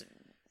 it was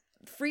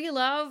free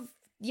love.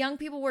 Young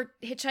people were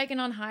hitchhiking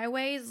on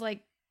highways,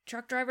 like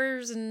truck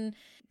drivers and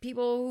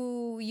people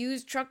who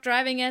used truck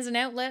driving as an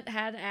outlet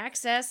had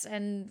access,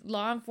 and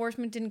law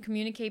enforcement didn't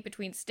communicate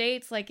between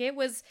states. Like, it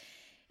was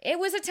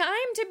a time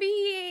to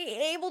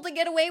be able to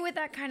get away with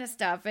that kind of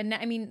stuff. And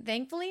I mean,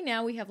 thankfully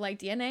now we have like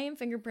DNA and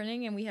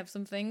fingerprinting, and we have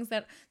some things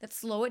that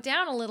slow it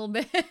down a little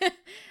bit.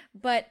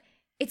 But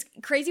it's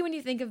crazy when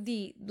you think of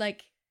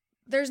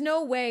there's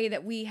no way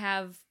that we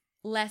have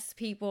less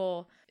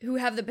people who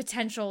have the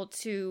potential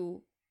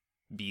to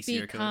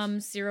become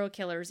serial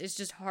killers. It's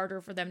just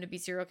harder for them to be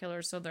serial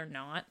killers, so they're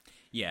not.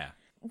 Yeah.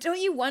 Don't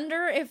you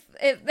wonder if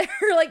there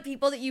are like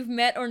people that you've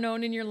met or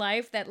known in your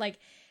life that like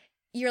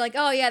you're like,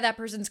 oh yeah, that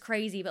person's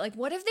crazy, but like,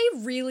 what if they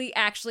really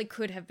actually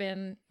could have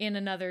been in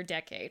another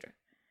decade?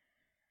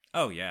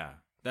 Oh yeah,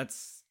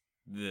 that's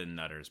the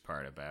nutters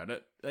part about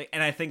it. Like,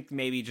 and I think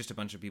maybe just a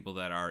bunch of people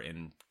that are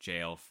in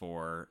jail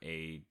for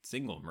a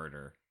single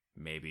murder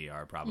maybe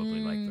are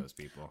probably like those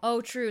people. Oh,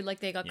 true. Like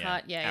they got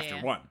caught. After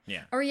one.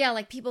 Yeah. Or yeah,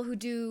 like people who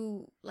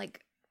do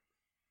like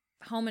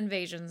home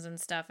invasions and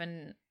stuff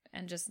and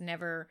just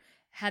never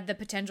had the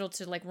potential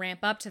to like ramp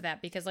up to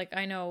that, because like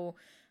I know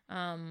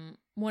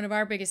one of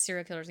our biggest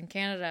serial killers in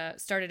Canada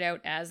started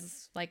out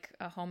as like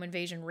a home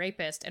invasion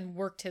rapist and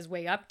worked his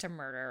way up to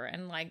murder,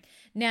 and like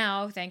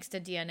now thanks to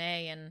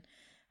DNA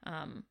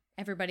and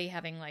everybody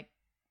having like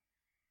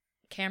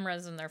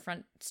cameras in their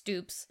front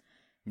stoops,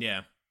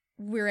 yeah,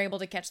 we're able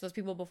to catch those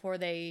people before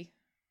they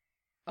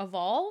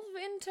evolve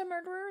into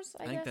murderers.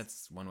 I guess think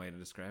that's one way to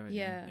describe it.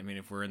 Yeah. I mean,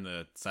 if we're in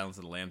the Silence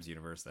of the Lambs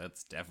universe,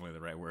 that's definitely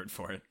the right word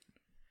for it.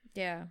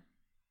 Yeah.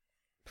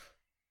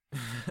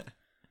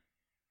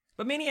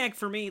 But Maniac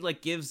for me,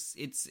 like, gives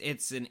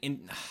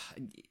I'm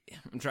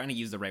trying to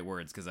use the right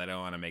words because I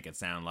don't want to make it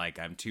sound like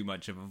I'm too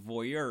much of a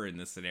voyeur in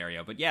this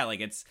scenario. But yeah, like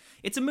it's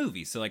a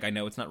movie, so like I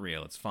know it's not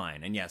real, it's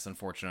fine. And yes,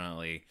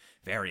 unfortunately,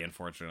 very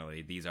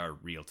unfortunately, these are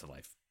real to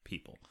life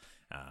people.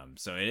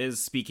 So it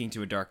is speaking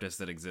to a darkness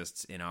that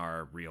exists in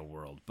our real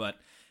world. But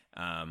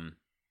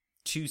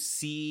to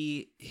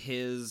see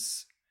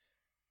his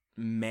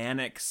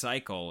manic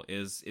cycle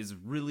is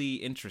really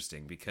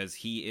interesting because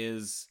he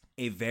is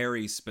a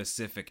very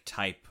specific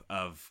type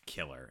of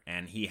killer,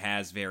 and he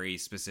has very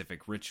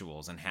specific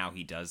rituals and how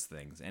he does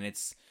things, and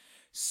it's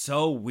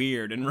so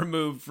weird and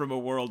removed from a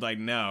world I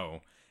know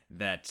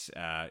that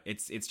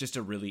it's just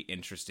a really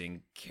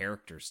interesting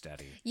character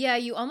study. Yeah,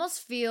 you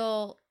almost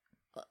feel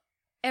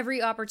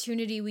every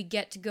opportunity we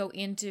get to go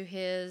into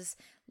his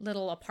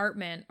little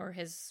apartment or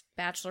his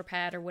bachelor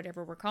pad or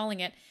whatever we're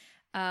calling it,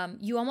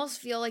 you almost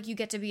feel like you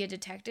get to be a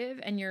detective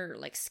and you're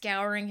like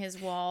scouring his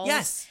walls.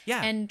 Yes,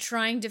 yeah. And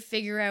trying to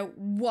figure out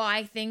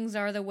why things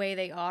are the way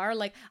they are.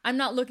 Like, I'm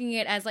not looking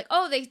at it as like,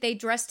 oh, they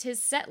dressed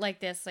his set like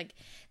this. Like,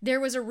 there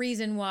was a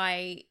reason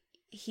why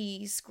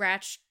he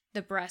scratched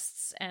the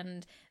breasts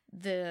and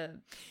the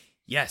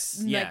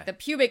Yes, like the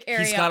pubic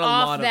area got a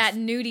off lot of- that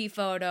nudie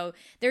photo.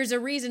 There's a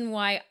reason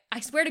why, I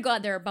swear to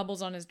God, there are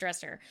bubbles on his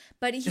dresser.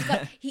 But he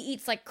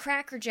eats like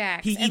Cracker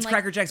Jacks. He and, eats like,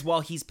 Cracker Jacks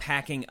while he's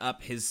packing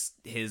up his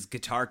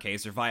guitar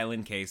case or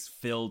violin case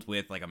filled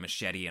with like a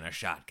machete and a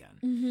shotgun.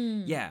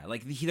 Mm-hmm. Yeah,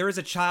 like there is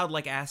a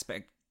childlike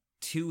aspect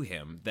to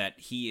him that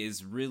he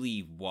is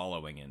really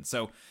wallowing in.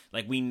 So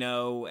like we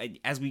know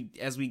as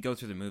we go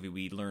through the movie,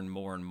 we learn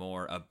more and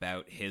more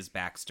about his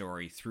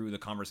backstory through the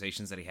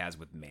conversations that he has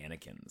with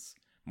mannequins.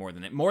 More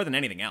than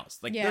anything else.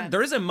 Like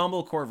there is a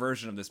mumblecore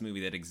version of this movie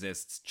that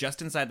exists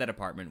just inside that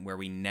apartment where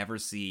we never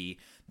see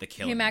the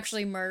killing. him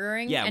actually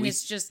murdering. Yeah, and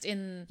it's just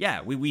in.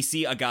 Yeah, we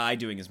see a guy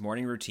doing his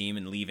morning routine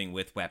and leaving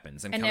with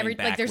weapons and coming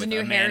back like there's with a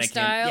new mannequin.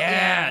 hairstyle.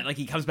 Yeah, like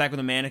he comes back with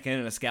a mannequin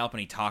and a scalp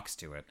and he talks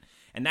to it.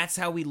 And that's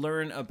how we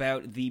learn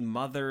about the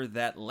mother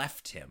that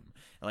left him.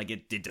 Like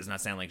it does not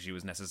sound like she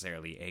was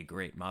necessarily a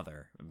great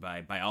mother.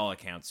 By all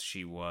accounts,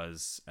 she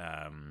was.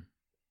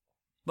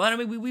 But I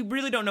mean, we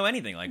really don't know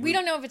anything. Like We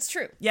don't know if it's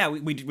true. Yeah,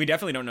 we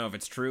definitely don't know if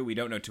it's true. We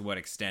don't know to what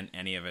extent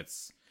any of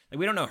it's. Like,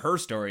 we don't know her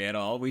story at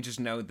all. We just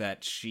know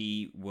that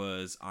she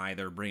was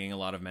either bringing a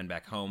lot of men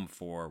back home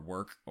for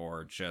work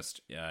or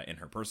just in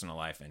her personal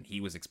life, and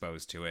he was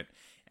exposed to it.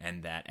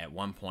 And that at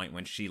one point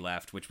when she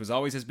left, which was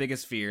always his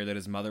biggest fear, that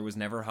his mother was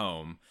never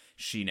home,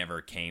 she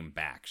never came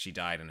back. She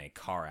died in a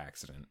car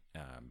accident.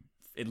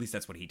 At least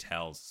that's what he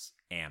tells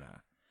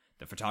Anna,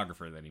 the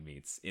photographer that he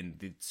meets in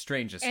the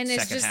strangest And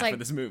it's second just half like- of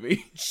this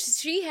movie.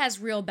 She has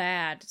real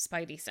bad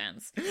Spidey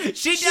sense. She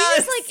She's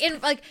does!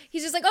 just like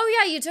he's just like, oh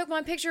yeah, you took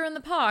my picture in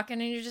the park,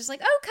 and then you're just like,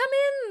 oh, come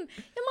in,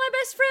 you're my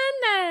best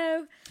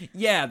friend now.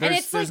 Yeah, And there's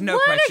it's like, no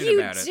what question are you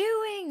about it.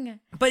 doing?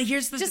 But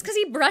here's the Just because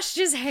he brushed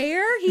his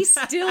hair, he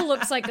still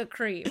looks like a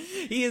creep.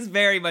 He is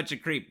very much a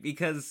creep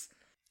because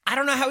I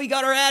don't know how he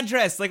got her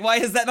address. Like, why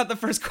is that not the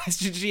first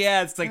question she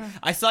asks? Like,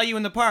 I saw you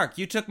in the park.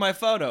 You took my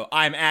photo.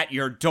 I'm at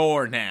your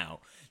door now.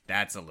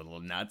 That's a little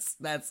nuts.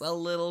 That's a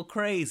little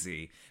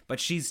crazy. But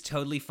she's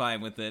totally fine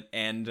with it.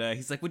 And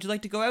he's like, would you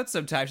like to go out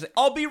sometime? She's like,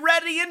 I'll be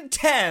ready in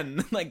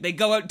 10. Like, they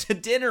go out to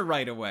dinner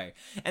right away.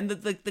 And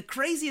the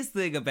craziest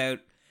thing about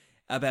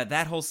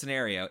that whole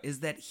scenario is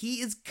that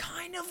he is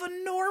kind of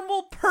a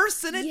normal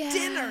person at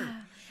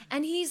dinner.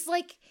 And he's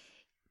like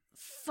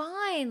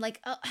fine.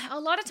 Like a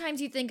lot of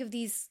times you think of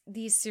these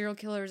serial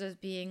killers as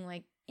being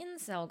like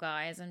incel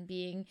guys and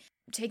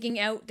taking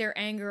out their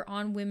anger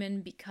on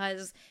women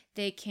because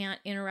they can't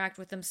interact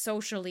with them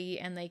socially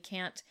and they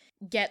can't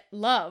get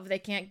love. They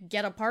can't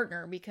get a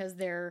partner because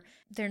they're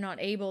not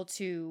able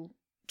to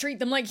treat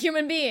them like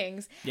human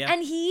beings. Yeah.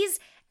 And he's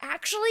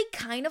actually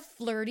kind of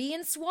flirty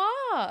and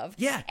suave.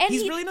 Yeah, and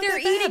he's really not they're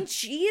that bad. eating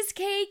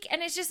cheesecake,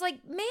 and it's just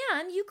like,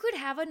 man, you could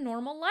have a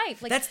normal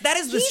life. Like that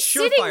is the he's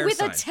surefire sitting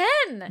with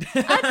sign.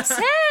 a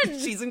 10.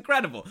 She's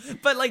incredible.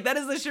 But like that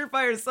is the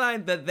surefire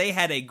sign that they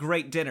had a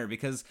great dinner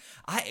because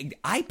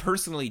I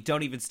personally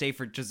don't even stay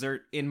for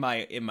dessert in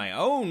my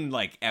own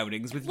like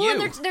outings with Well,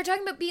 you. and they're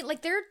talking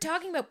about they're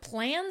talking about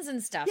plans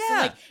and stuff. Yeah, So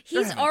like they're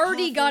he's having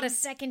already coffee. got a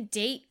second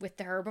date with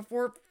her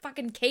before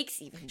fucking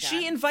cake's even done.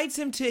 She invites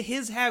him to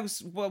his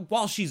house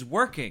while she's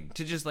working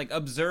to just like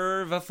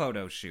observe a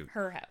photo shoot.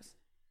 Her house.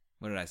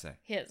 What did I say?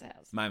 His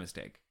house. My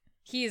mistake.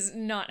 He's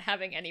not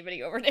having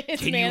anybody over to his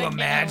Can you mannequin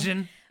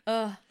imagine?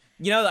 home.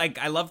 You know,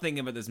 I love thinking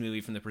about this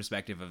movie from the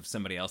perspective of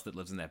somebody else that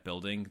lives in that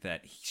building,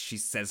 that she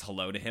says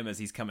hello to him as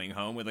he's coming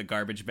home with a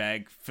garbage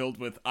bag filled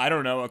with, I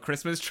don't know, a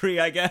Christmas tree,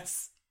 I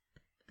guess.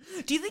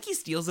 Do you think he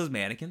steals those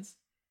mannequins?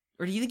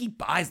 Or do you think he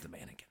buys the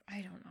mannequin?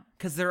 I don't know.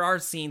 Because there are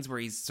scenes where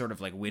he's sort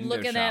of like window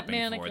Looking at shopping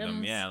for them.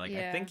 mannequins. Yeah, like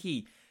Yeah. I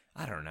think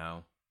I don't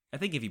know. I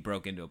think if he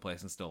broke into a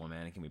place and stole a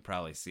mannequin, we'd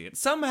probably see it.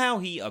 Somehow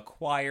he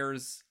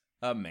acquires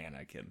a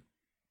mannequin.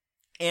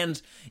 And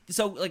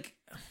so, like,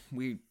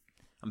 I'm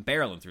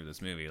barreling through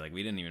this movie. Like,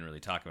 we didn't even really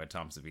talk about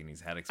Tom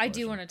Savini's head I explosion.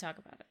 do want to talk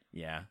about it.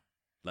 Yeah.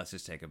 Let's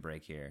just take a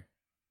break here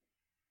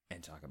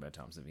and talk about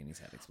Tom Savini's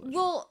head explosion.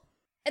 Well,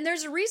 and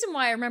there's a reason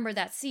why I remember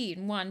that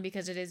scene. One,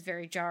 because it is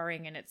very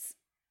jarring and it's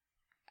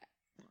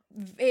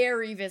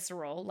very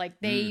visceral.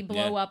 Like, they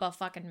blow up a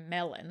fucking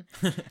melon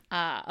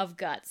of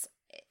guts.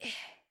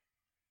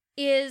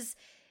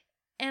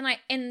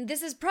 And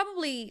this is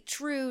probably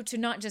true to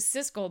not just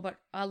Siskel, but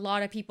a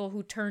lot of people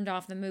who turned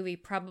off the movie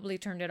probably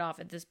turned it off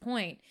at this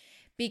point,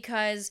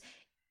 because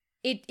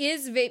it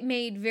is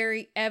made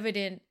very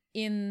evident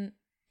in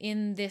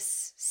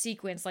this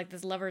sequence, like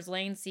this Lover's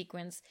Lane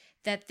sequence,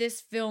 that this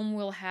film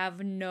will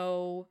have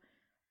no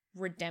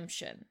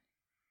redemption.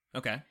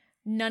 Okay.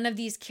 None of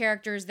these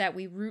characters that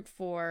we root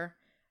for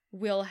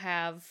will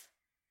have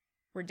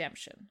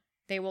redemption.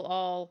 They will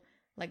all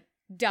like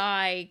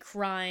die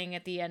crying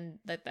at the end,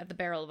 at the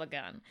barrel of a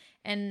gun.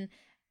 And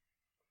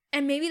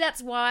maybe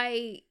that's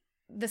why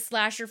the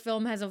slasher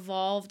film has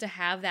evolved to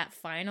have that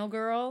final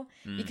girl,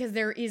 because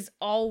there is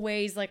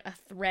always like a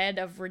thread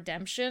of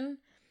redemption.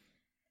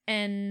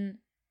 And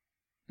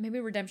maybe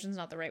redemption's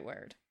not the right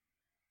word.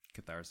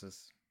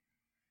 Catharsis.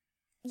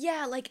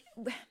 Yeah, like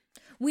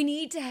we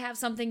need to have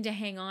something to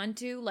hang on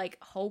to, like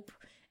hope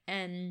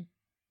and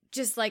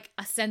just like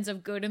a sense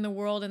of good in the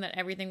world and that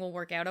everything will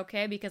work out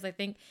okay, because I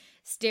think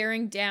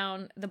staring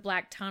down the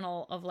black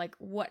tunnel of like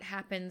what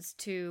happens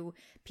to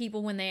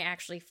people when they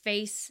actually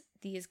face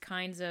these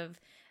kinds of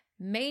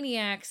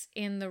maniacs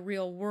in the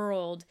real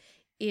world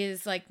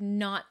is like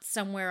not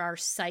somewhere our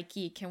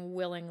psyche can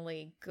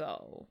willingly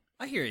go.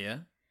 I hear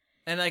you.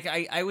 And like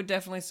I would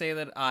definitely say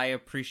that I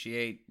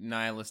appreciate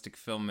nihilistic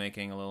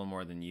filmmaking a little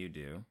more than you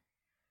do.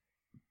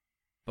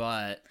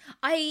 But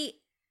I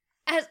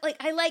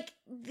like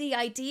the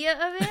idea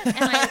of it, and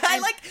I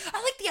like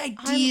the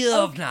idea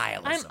of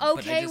nihilism. I'm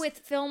okay with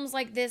films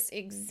like this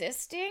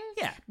existing.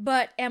 Yeah.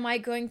 But am I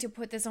going to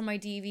put this on my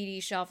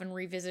DVD shelf and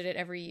revisit it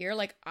every year?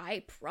 Like,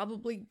 I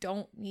probably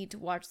don't need to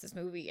watch this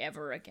movie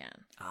ever again.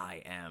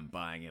 I am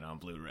buying it on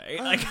Blu-ray.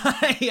 Like,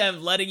 I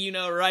am letting you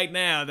know right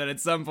now that at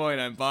some point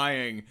I'm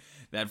buying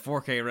that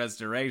 4K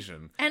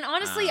restoration. And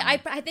honestly, I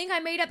think I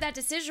made up that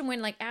decision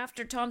when, like,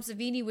 after Tom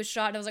Savini was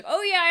shot, I was like,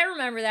 oh yeah, I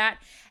remember that.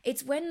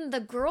 It's when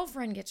the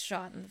girlfriend gets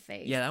shot in the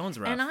face. Yeah, that one's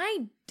rough. And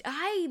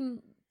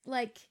I'm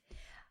like,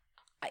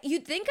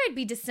 you'd think I'd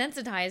be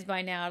desensitized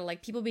by now to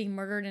like people being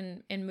murdered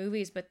in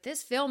movies, but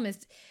this film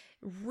is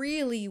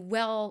really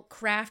well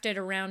crafted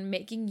around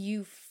making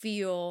you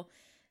feel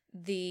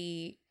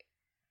the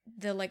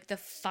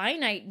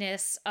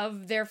finiteness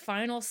of their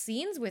final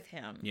scenes with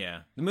him.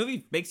 Yeah, the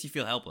movie makes you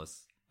feel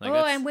helpless. Like,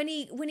 and when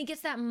he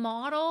gets that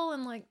model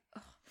and like,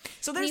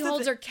 so he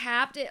holds her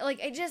capped, Yeah,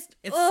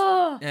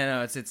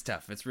 no, it's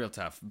tough. It's real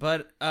tough.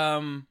 But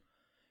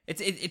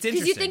it's interesting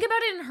because you think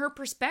about it in her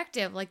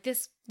perspective. Like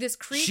this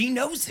creep, she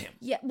knows him.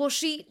 Yeah, well,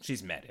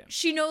 she's met him.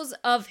 She knows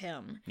of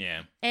him.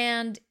 Yeah,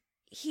 and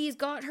he's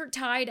got her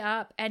tied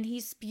up, and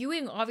he's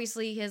spewing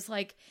obviously his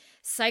like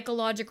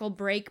psychological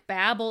break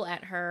babble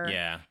at her.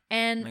 Yeah.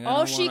 And like,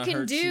 all she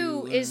can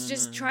do is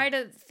just try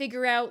to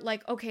figure out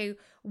like, okay,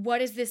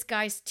 what is this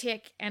guy's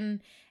tick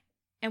and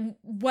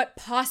what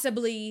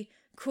possibly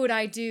could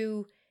I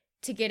do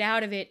to get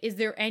out of it? Is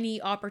there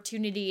any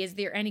opportunity? Is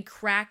there any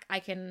crack I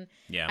can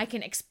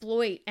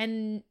exploit?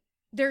 And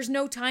there's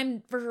no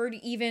time for her to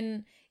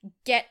even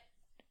get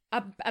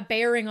a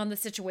bearing on the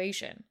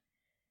situation.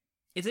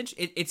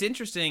 It's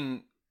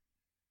interesting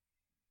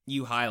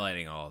you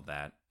highlighting all of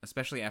that,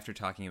 especially after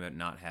talking about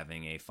not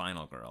having a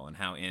final girl and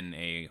how in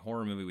a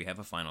horror movie we have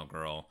a final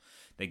girl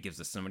that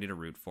gives us somebody to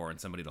root for and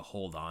somebody to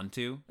hold on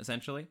to,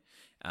 essentially.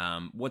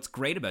 What's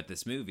great about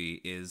this movie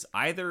is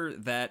either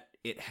that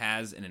it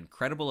has an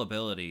incredible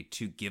ability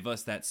to give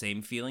us that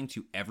same feeling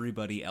to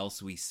everybody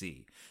else we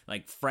see.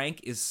 Like, Frank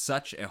is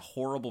such a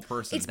horrible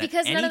person. It's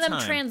because none of them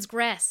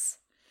transgress.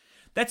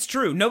 That's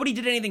true. Nobody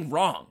did anything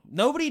wrong.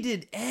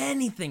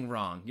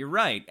 You're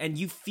right. And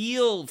you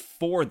feel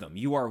for them.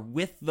 You are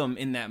with them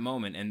in that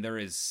moment, and there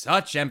is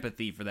such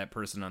empathy for that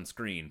person on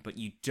screen, but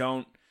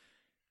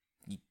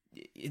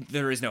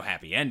there is no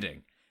happy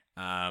ending.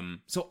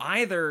 So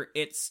either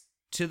it's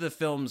to the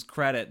film's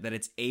credit that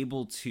it's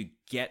able to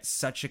get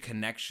such a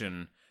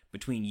connection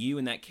between you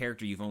and that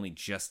character you've only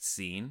just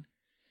seen,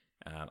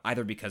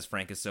 either because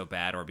Frank is so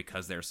bad or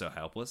because they're so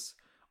helpless.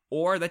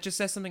 Or that just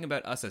says something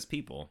about us as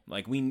people.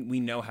 Like, we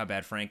know how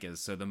bad Frank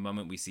is, so the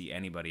moment we see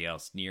anybody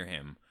else near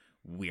him,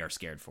 we are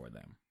scared for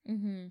them.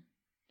 Mm-hmm.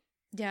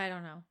 Yeah, I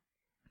don't know.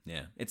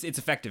 Yeah, it's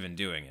effective in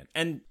doing it.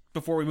 And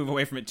before we move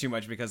away from it too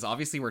much, because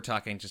obviously we're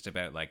talking just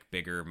about, like,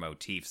 bigger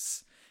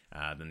motifs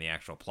than the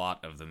actual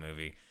plot of the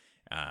movie.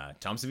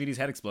 Tom Savini's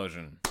head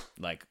explosion.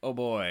 Like, oh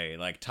boy,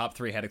 like, top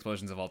 3 head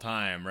explosions of all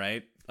time,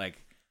 right?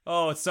 Like,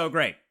 oh, it's so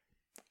great.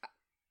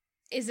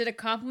 Is it a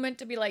compliment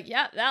to be like,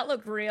 yeah, that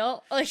looked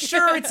real? Like,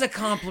 sure, it's a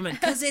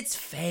compliment, because it's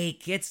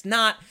fake. It's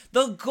not.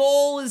 The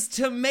goal is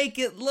to make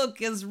it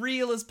look as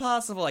real as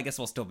possible, I guess,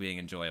 while still being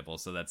enjoyable,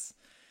 so that's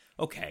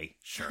okay.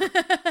 Sure.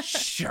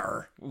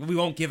 Sure. We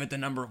won't give it the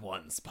number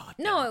 1 spot.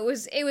 No, it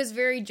was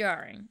very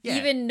jarring. Yeah.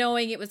 Even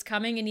knowing it was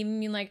coming and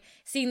even like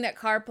seeing that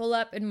car pull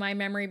up in my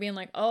memory being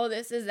like, oh,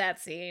 this is that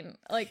scene.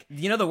 Like,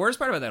 you know, the worst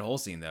part about that whole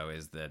scene, though,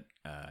 is that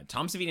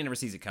Tom Savini never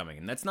sees it coming,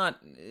 and it's not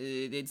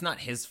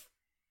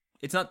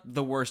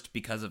the worst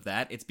because of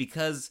that. It's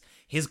because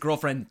his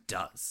girlfriend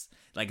does.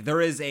 Like, there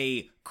is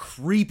a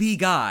creepy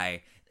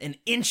guy an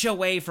inch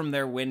away from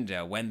their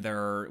window when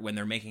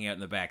they're making out in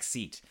the back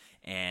seat,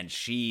 and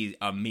she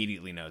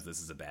immediately knows this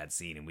is a bad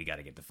scene and we got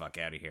to get the fuck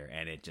out of here.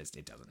 And it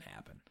doesn't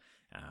happen.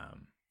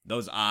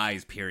 Those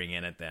eyes peering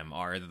in at them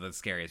are the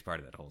scariest part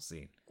of that whole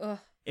scene. Ugh.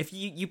 If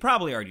you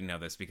probably already know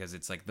this because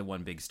it's like the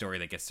one big story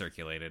that gets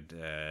circulated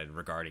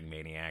regarding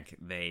Maniac.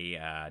 They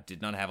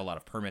did not have a lot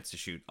of permits to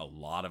shoot a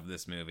lot of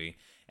this movie,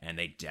 and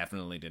they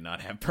definitely did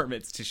not have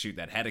permits to shoot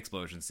that head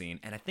explosion scene.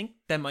 And I think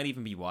that might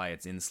even be why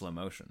it's in slow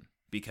motion,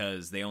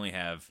 because they only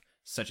have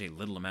such a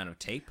little amount of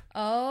tape,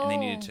 and they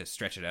needed to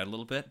stretch it out a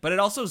little bit. But it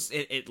also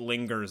it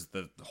lingers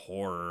the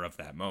horror of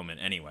that moment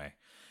anyway.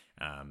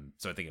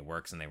 So I think it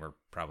works, and they were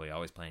probably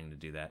always planning to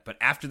do that. But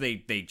after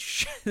they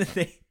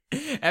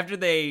After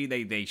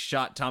they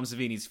shot Tom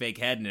Savini's fake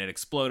head and it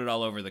exploded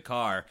all over the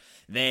car,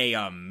 they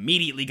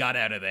immediately got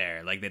out of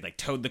there. Like, they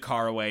towed the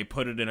car away,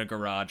 put it in a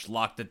garage,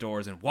 locked the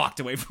doors, and walked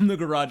away from the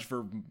garage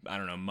for, I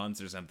don't know,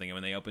 months or something. And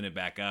when they opened it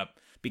back up,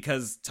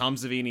 because Tom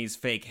Savini's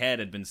fake head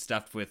had been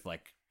stuffed with,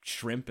 like,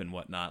 shrimp and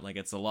whatnot, like,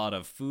 it's a lot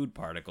of food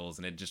particles,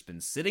 and it had just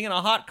been sitting in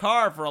a hot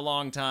car for a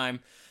long time.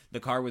 The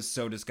car was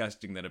so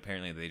disgusting that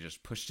apparently they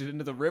just pushed it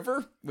into the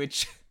river,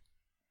 which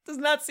does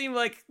not seem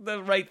like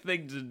the right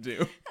thing to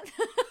do.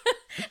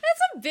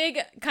 That's a big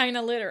kind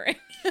of littering.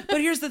 But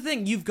here's the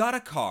thing. You've got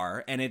a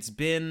car, and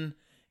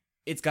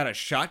it's got a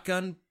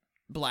shotgun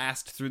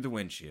blast through the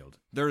windshield.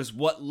 There's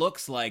what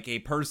looks like a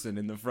person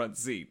in the front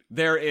seat.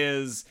 There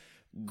is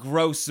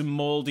gross,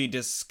 moldy,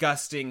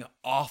 disgusting,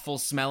 awful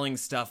smelling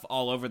stuff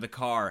all over the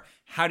car.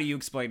 How do you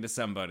explain to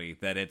somebody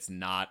that it's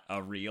not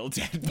a real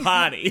dead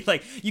body?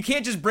 Like, you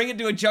can't just bring it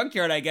to a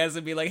junkyard, I guess,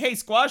 and be like, hey,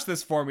 squash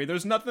this for me.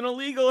 There's nothing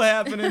illegal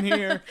happening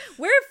here.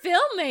 We're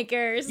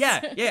filmmakers.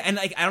 Yeah, and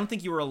like, I don't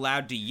think you were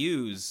allowed to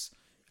use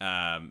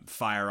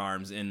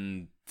firearms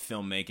in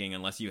filmmaking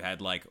unless you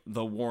had, like,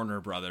 the Warner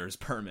Brothers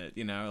permit,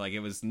 you know? Like,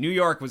 New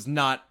York was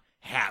not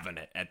having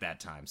it at that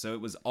time, so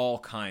it was all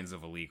kinds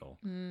of illegal.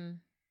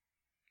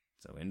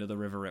 So into the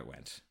river it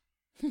went.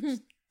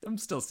 I'm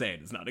still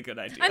saying it's not a good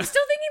idea. I'm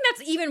still thinking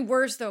that's even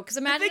worse, though, because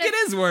imagine it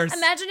is worse.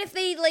 Imagine if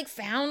they, like,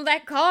 found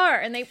that car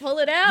and they pull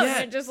it out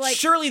and it just, like...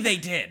 Surely they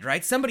did,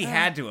 right? Somebody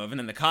had to have, and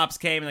then the cops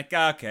came and like,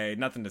 okay,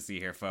 nothing to see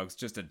here, folks.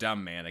 Just a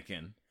dumb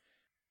mannequin.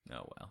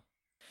 Oh, well.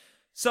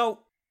 So,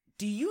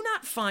 do you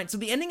not find... So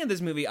the ending of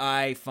this movie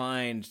I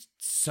find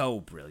so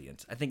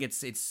brilliant. I think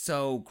it's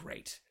so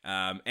great.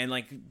 And,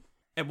 like...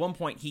 At one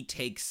point, he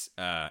takes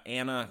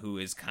Anna, who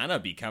is kind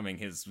of becoming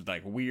his,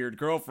 like, weird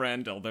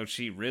girlfriend, although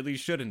she really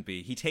shouldn't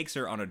be. He takes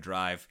her on a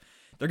drive.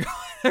 They're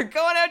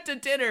going out to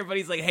dinner, but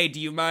he's like, hey, do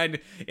you mind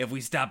if we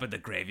stop at the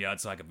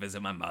graveyard so I can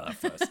visit my mother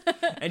first?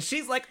 And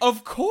she's like,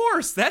 of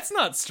course, that's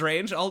not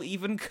strange. I'll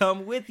even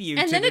come with you.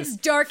 And then it's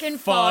dark and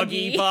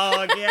foggy.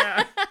 Fog,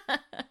 yeah.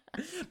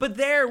 But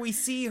there we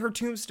see her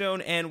tombstone,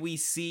 and we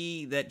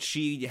see that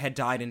she had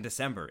died in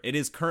December. It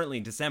is currently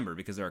December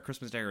because there are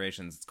Christmas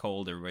decorations. It's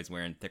cold. Everybody's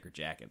wearing thicker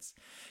jackets.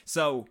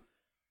 So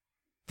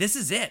this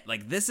is it.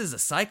 Like, this is a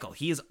cycle.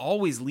 He is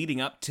always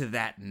leading up to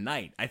that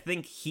night. I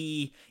think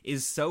he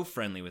is so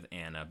friendly with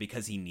Anna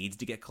because he needs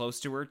to get close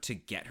to her to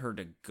get her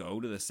to go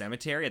to the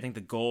cemetery. I think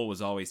the goal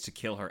was always to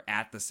kill her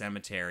at the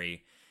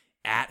cemetery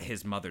at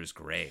his mother's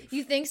grave.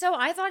 You think so?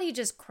 I thought he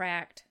just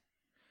cracked.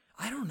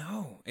 I don't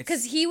know.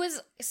 Because he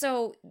was...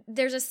 So,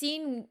 there's a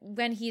scene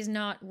when he's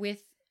not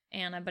with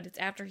Anna, but it's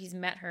after he's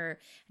met her,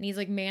 and he's,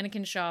 like,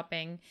 mannequin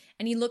shopping,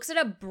 and he looks at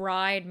a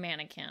bride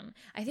mannequin.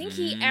 I think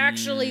he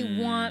actually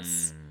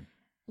wants,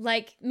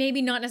 like,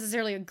 maybe not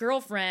necessarily a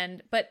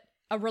girlfriend, but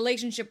a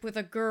relationship with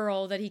a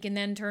girl that he can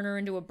then turn her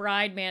into a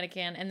bride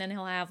mannequin, and then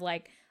he'll have,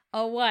 like,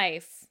 a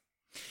wife.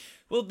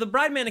 Well, the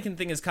bride mannequin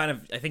thing is kind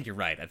of... I think you're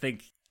right. I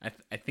think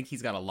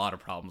he's got a lot of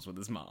problems with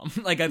his mom.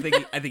 Like, I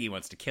think he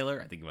wants to kill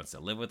her. I think he wants to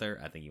live with her.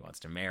 I think he wants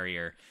to marry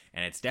her.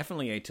 And it's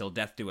definitely a till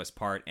death do us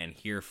part and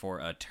here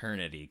for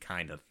eternity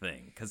kind of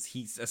thing. Because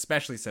he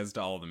especially says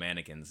to all the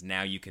mannequins,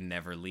 now you can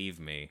never leave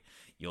me.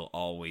 You'll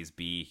always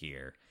be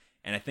here.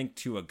 And I think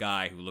to a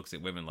guy who looks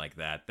at women like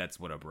that, that's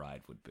what a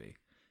bride would be,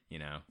 you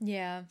know?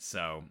 Yeah.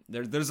 So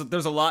there's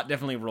a lot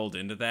definitely rolled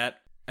into that.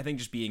 I think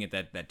just being at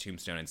that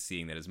tombstone and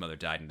seeing that his mother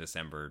died in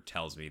December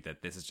tells me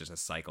that this is just a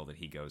cycle that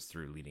he goes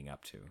through leading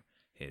up to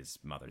his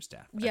mother's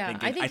death. Yeah,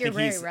 I think you're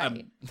very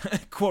right. A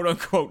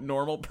quote-unquote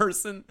normal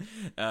person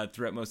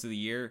throughout most of the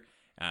year.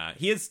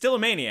 He is still a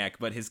maniac,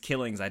 but his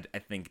killings, I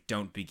think,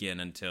 don't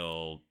begin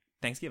until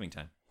Thanksgiving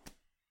time.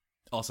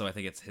 Also, I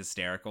think it's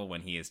hysterical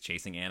when he is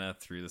chasing Anna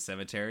through the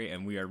cemetery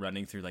and we are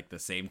running through like the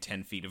same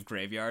 10 feet of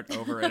graveyard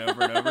over and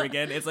over and over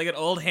again. It's like an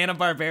old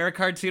Hanna-Barbera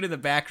cartoon in the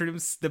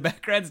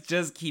backgrounds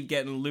just keep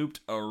getting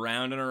looped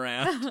around and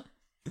around.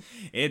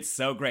 It's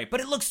so great, but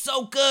it looks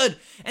so good.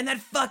 And that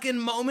fucking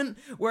moment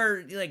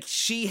where like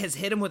she has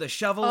hit him with a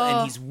shovel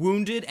and he's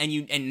wounded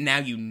and now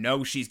you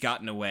know she's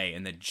gotten away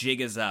and the jig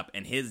is up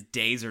and his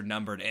days are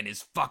numbered and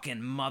his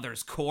fucking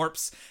mother's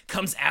corpse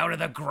comes out of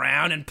the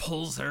ground and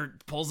pulls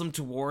him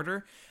toward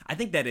her. I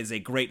think that is a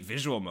great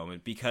visual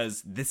moment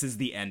because this is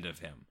the end of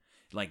him.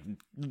 Like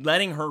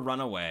letting her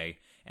run away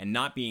and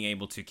not being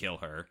able to kill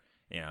her,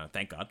 you know,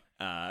 thank God,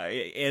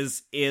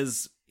 is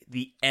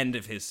the end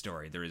of his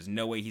story. There is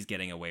no way he's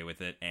getting away with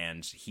it,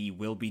 and he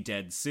will be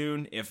dead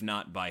soon, if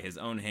not by his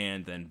own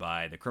hand, then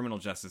by the criminal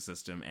justice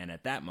system. And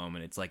at that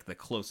moment, it's like the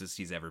closest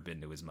he's ever been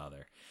to his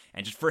mother.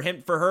 And just for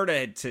her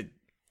to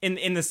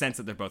in the sense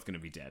that they're both going to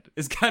be dead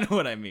is kind of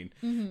what I mean.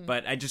 Mm-hmm.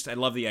 But I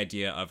love the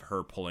idea of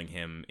her pulling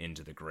him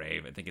into the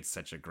grave. I think it's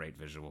such a great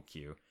visual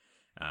cue.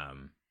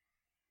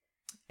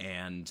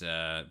 And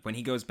when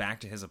he goes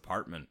back to his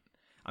apartment,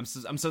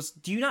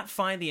 do you not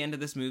find the end of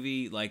this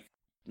movie like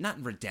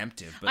not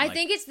redemptive, but I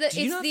think it's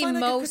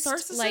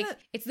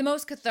the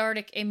most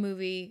cathartic a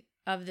movie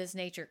of this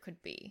nature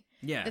could be.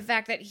 Yeah. The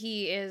fact that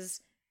he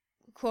is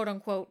quote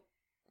unquote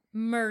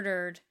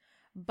murdered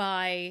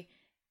by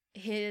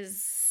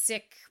his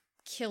sick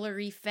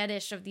killery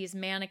fetish of these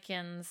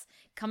mannequins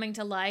coming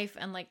to life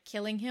and like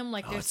killing him.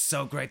 Like, Oh, it's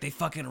so great. They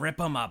fucking rip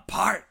him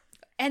apart.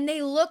 and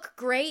they look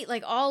great.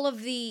 Like all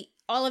of the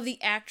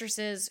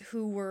actresses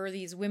who were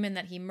these women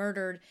that he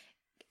murdered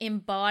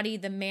embody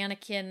the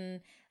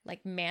mannequin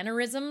like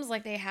mannerisms.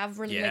 Like they have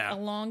really like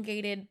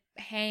elongated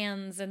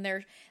hands, and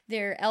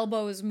their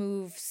elbows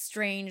move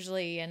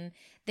strangely, and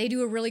they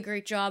do a really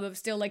great job of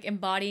still like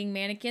embodying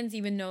mannequins,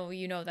 even though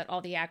you know that all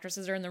the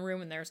actresses are in the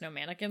room and there's no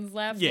mannequins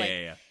left.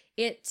 Yeah.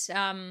 It's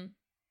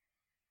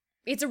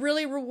a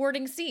really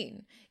rewarding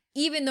scene,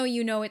 even though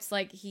you know it's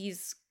like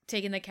he's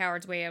taken the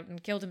coward's way out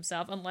and killed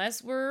himself,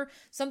 unless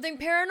something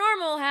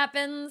paranormal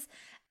happens.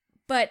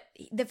 But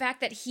the fact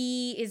that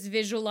he is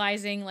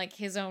visualizing like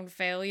his own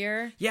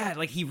failure. Yeah,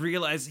 like he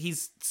realized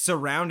he's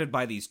surrounded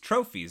by these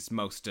trophies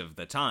most of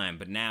the time,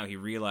 but now he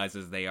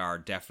realizes they are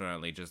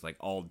definitely just like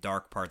all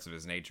dark parts of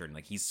his nature, and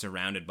like he's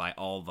surrounded by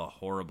all the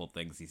horrible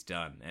things he's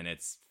done, and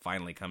it's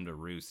finally come to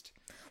roost.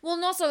 Well,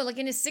 and also like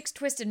in his sick,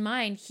 twisted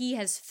mind, he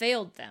has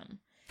failed them.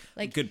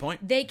 Like, good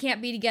point. They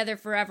can't be together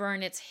forever,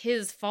 and it's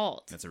his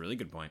fault. That's a really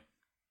good point.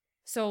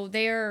 So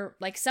they're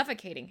like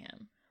suffocating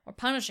him or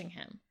punishing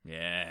him.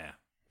 Yeah.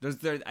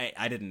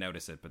 I didn't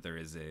notice it, but there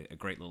is a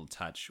great little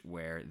touch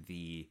where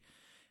the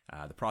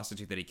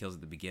prostitute that he kills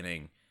at the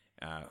beginning,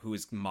 who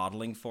is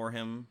modeling for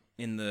him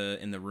in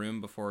the room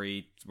before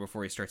he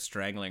starts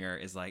strangling her,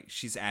 is like,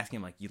 she's asking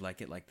him like, you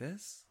like it like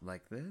this,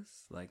 like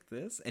this, like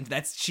this, and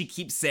she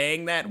keeps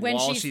saying that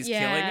while she's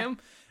killing him.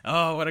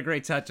 Oh, what a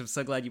great touch! I'm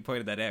so glad you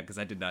pointed that out because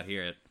I did not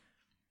hear it.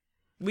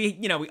 We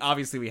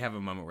obviously have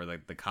a moment where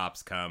like the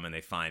cops come and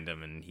they find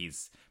him, and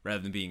he's, rather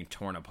than being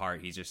torn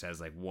apart, he just has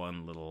like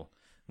one little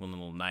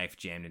knife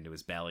jammed into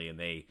his belly, and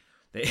they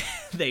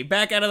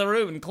back out of the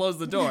room and close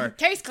the door.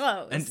 Case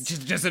closed. And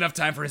just enough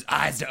time for his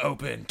eyes to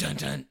open. Dun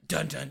dun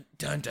dun dun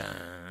dun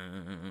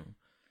dun.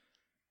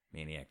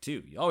 Maniac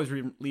 2. You always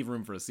leave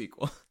room for a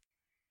sequel.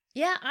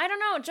 Yeah, I don't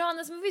know, John.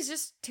 This movie's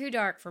just too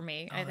dark for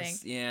me. I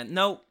think. Yeah.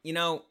 No.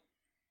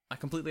 I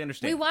completely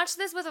understand. We watched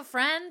this with a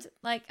friend.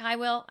 Like, hi,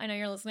 Will. I know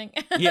you're listening.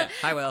 Yeah.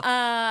 Hi, Will.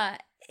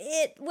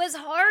 It was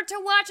hard to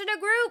watch in a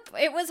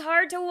group. It was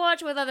hard to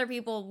watch with other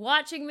people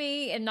watching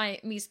me and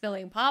me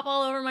spilling pop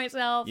all over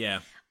myself.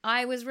 Yeah.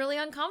 I was really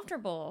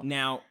uncomfortable.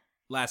 Now,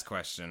 last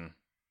question.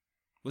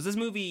 Was this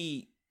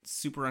movie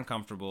super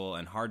uncomfortable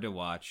and hard to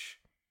watch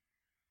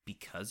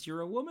because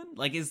you're a woman?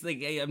 Like,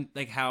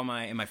 how am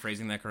I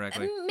phrasing that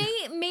correctly?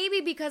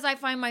 Maybe because I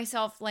find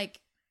myself,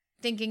 like,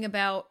 thinking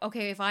about,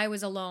 okay, if I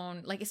was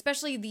alone, like,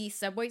 especially the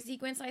subway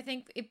sequence, I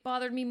think it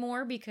bothered me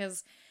more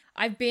because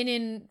I've been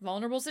in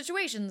vulnerable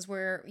situations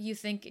where you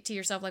think to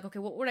yourself, like, okay,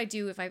 what would I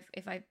do if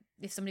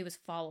somebody was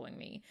following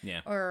me? Yeah.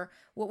 Or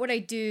what would I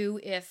do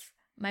if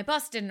my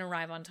bus didn't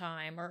arrive on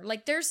time? Or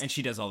like And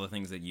she does all the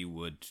things that you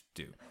would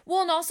do.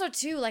 Well, and also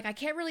too, like, I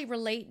can't really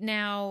relate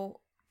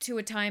now to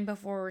a time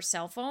before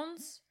cell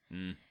phones.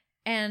 Mm.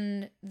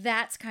 And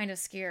that's kind of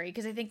scary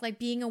because I think like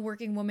being a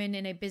working woman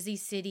in a busy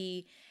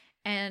city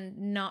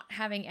and not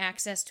having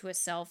access to a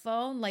cell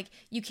phone, like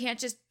you can't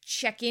just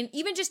check in,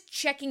 even just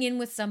checking in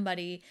with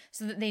somebody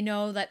so that they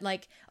know that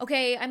like,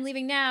 okay, I'm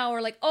leaving now, or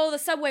like, oh, the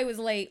subway was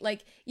late.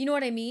 Like, you know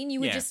what I mean?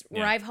 You would just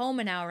arrive home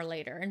an hour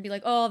later and be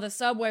like, oh, the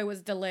subway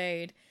was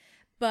delayed.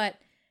 But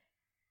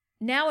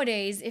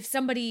nowadays, if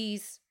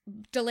somebody's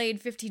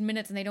delayed 15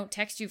 minutes and they don't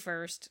text you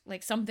first,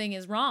 like something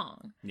is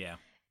wrong. Yeah.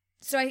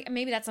 So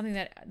maybe that's something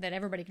that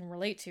everybody can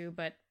relate to,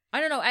 but I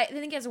don't know. I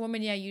think as a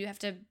woman, yeah, you have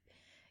to,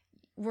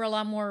 we're a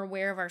lot more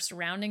aware of our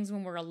surroundings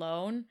when we're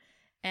alone.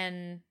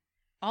 And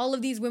all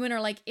of these women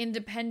are like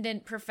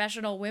independent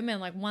professional women.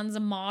 Like one's a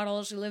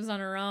model, she lives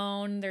on her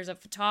own. There's a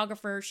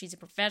photographer, she's a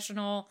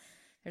professional.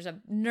 There's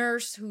a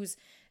nurse who's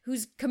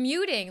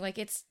commuting. Like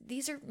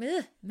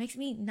makes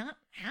me not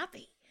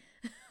happy.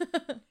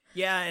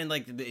 Yeah, and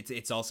like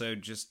it's also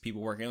just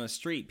people working on the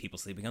street, people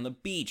sleeping on the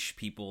beach,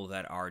 people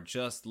that are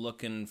just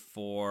looking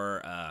for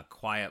a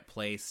quiet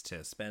place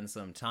to spend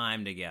some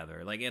time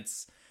together. Like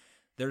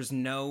there's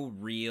no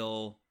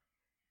real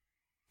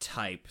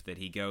type that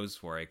he goes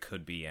for. It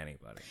could be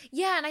anybody.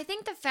 Yeah, and I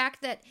think the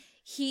fact that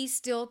he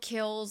still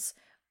kills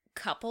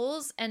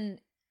couples and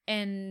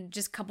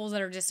just couples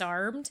that are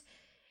disarmed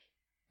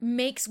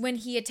makes when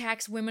he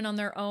attacks women on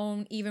their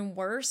own even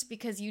worse,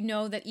 because you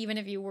know that even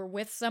if you were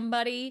with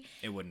somebody,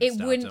 it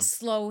wouldn't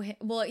slow him.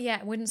 Well, yeah,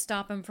 it wouldn't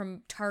stop him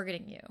from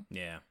targeting you.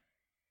 Yeah.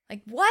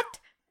 Like, what?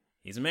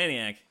 He's a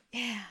maniac.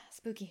 Yeah,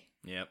 spooky.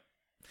 Yep.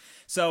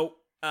 So,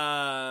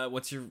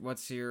 what's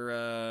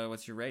your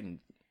rating?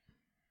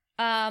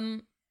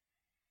 I'm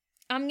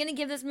gonna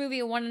give this movie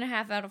a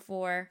 1.5 out of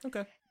 4.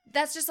 Okay.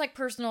 That's just like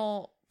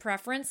personal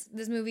preference.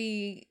 This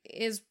movie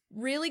is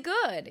really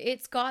good.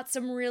 It's got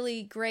some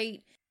really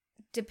great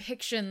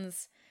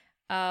depictions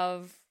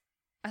of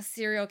a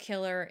serial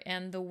killer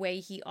and the way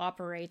he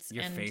operates.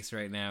 Your face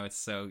right now, it's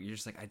so, you're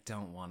just like, I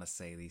don't want to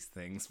say these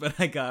things, but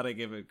I gotta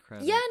give it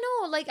credit. Yeah,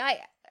 no, like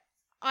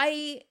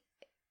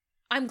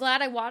I'm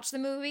glad I watched the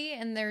movie,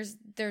 and there's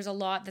a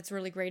lot that's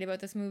really great about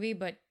this movie,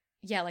 but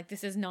yeah, like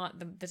this is not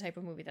the type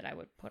of movie that I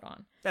would put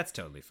on. That's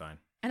totally fine.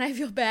 And I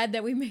feel bad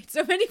that we made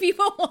so many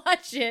people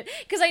watch it,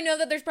 because I know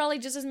that there's probably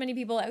just as many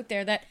people out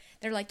there that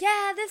they're like,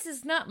 yeah, this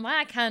is not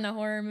my kind of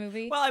horror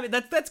movie. Well, I mean,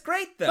 that's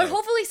great, though. But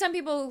hopefully some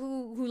people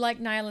who like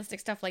nihilistic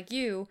stuff like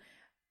you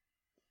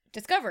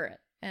discover it.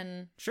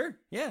 And Sure,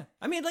 yeah.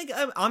 I mean, like,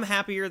 I'm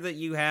happier that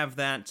you have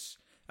that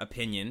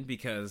opinion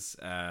because,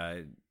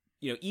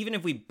 even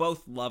if we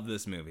both love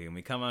this movie and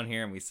we come on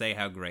here and we say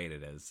how great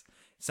it is,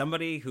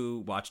 somebody who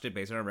watched it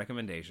based on a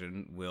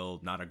recommendation will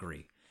not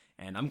agree.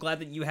 And I'm glad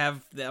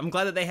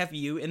that they have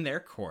you in their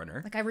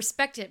corner. Like, I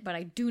respect it, but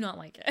I do not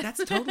like it.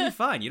 That's totally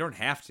fine. You don't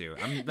have to.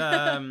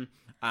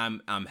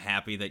 I'm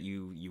happy that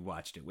you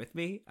watched it with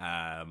me,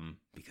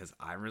 because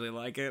I really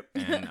like it,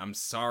 and I'm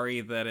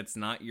sorry that it's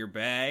not your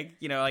bag.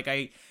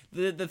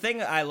 The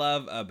thing I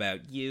love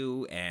about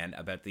you and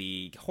about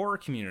the horror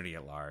community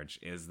at large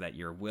is that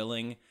you're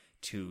willing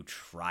to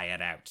try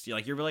it out.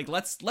 You're like,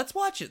 let's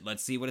watch it.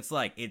 Let's see what it's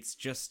like. It's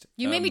just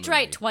you made me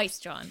try it twice,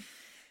 John.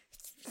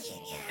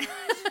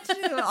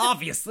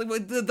 Obviously,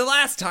 the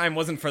last time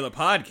wasn't for the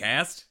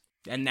podcast,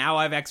 and now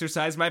I've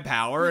exercised my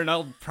power, and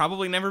I'll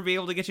probably never be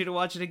able to get you to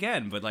watch it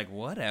again. But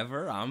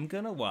whatever, I'm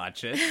gonna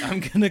watch it. I'm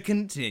gonna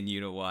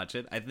continue to watch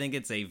it. I think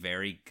it's a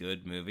very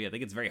good movie. I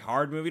think it's a very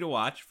hard movie to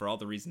watch for all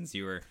the reasons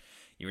you were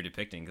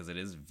depicting, because it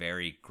is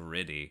very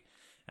gritty.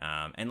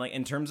 And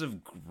in terms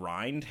of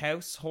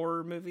grindhouse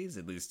horror movies,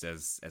 at least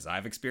as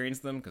I've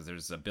experienced them, because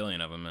there's a billion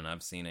of them, and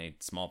I've seen a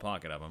small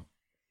pocket of them.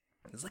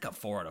 It's like a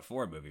 4 out of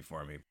 4 movie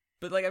for me.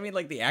 But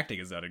the acting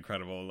is not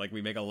incredible.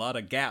 We make a lot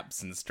of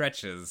gaps and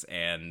stretches,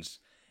 and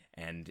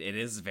it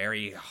is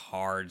very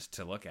hard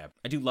to look at.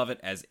 I do love it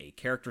as a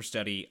character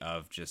study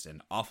of just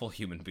an awful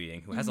human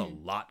being who has a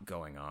lot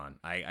going on.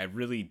 I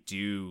really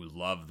do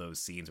love those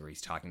scenes where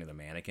he's talking to the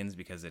mannequins,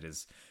 because it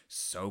is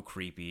so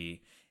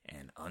creepy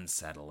and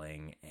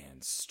unsettling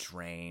and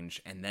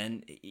strange, and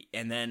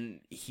then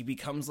he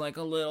becomes like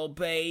a little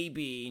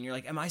baby, and you're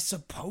like, am I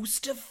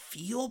supposed to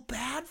feel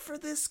bad for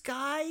this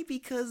guy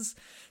because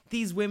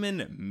these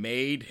women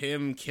made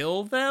him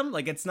kill them?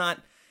 It's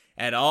not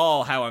at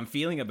all how I'm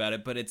feeling about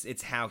it, but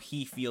it's how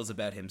he feels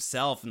about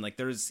himself, and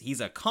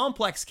he's a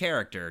complex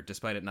character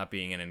despite it not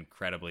being an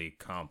incredibly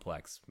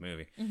complex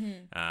movie.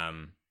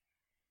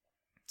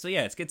 So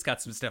yeah, it's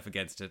got some stuff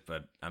against it,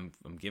 but I'm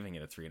giving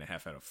it a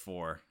 3.5 out of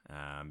 4,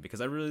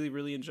 because I really,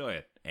 really enjoy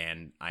it,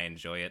 and I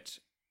enjoy it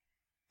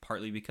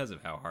partly because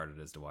of how hard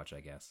it is to watch, I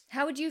guess.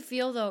 How would you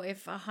feel though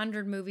if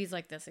 100 movies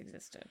like this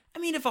existed? I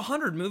mean, if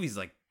 100 movies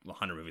like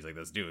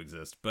this do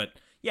exist, but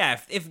yeah,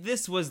 if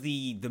this was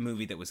the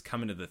movie that was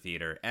coming to the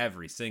theater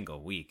every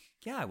single week,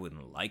 yeah, I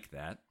wouldn't like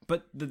that.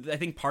 But I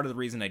think part of the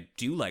reason I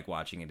do like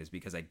watching it is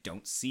because I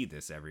don't see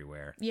this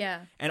everywhere.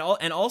 Yeah, and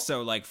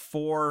also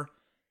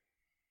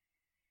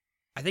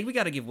I think we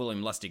got to give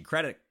William Lustig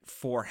credit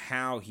for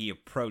how he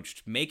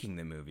approached making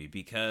the movie,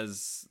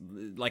 because,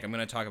 I'm going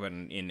to talk about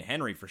in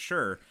Henry for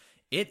sure,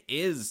 it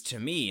is, to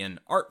me, an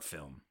art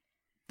film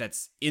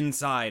that's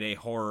inside a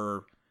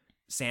horror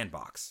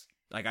sandbox.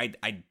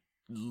 I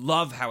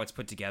love how it's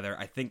put together.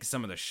 I think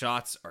some of the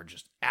shots are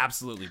just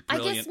absolutely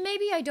brilliant. I guess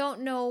maybe I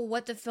don't know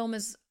what the film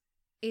is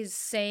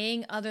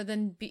saying other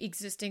than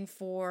existing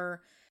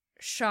for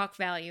shock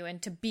value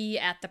and to be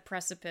at the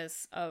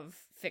precipice of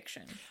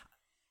fiction.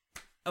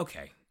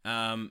 Okay.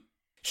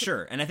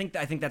 Sure. And I think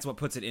that's what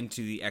puts it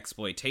into the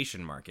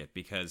exploitation market,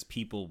 because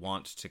people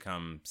want to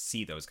come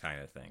see those kind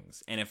of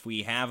things. And if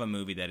we have a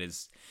movie it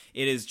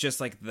is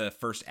just like the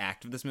first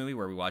act of this movie,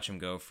 where we watch him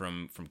go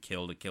from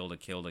kill to kill to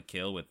kill to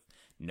kill with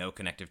no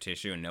connective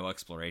tissue and no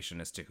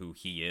exploration as to who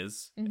he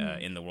is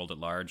in the world at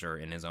large, or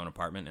in his own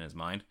apartment in his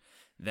mind,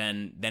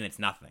 then it's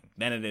nothing.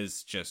 Then it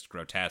is just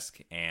grotesque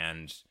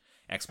and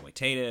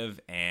exploitative,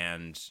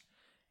 and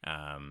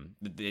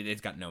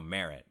it's got no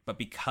merit. But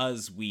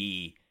because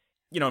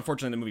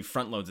unfortunately the movie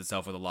front loads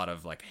itself with a lot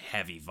of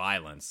heavy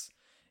violence,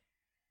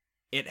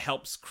 it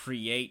helps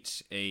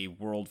create a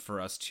world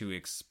for us to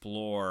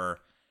explore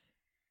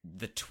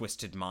the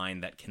twisted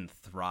mind that can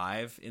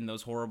thrive in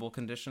those horrible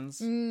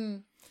conditions.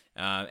 And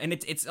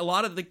it's a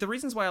lot of the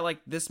reasons why I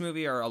like this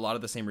movie are a lot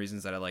of the same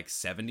reasons that I like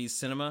 70s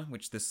cinema,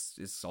 which this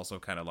is also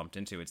kind of lumped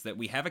into. It's that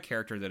we have a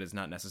character that is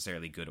not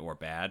necessarily good or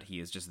bad. He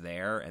is just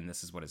there, and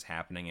this is what is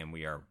happening, and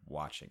we are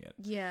watching it.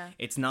 Yeah.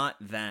 It's not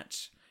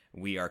that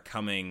we are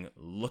coming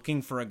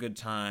looking for a good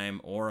time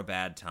or a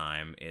bad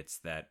time. It's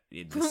that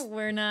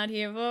we're not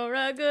here for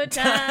a good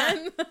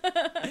time.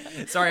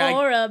 Sorry,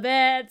 or a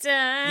bad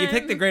time. You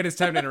picked the greatest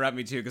time to interrupt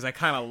me too, because I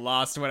kind of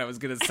lost what I was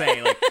gonna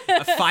say.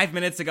 5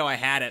 minutes ago, I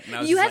had it, and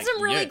I was. You had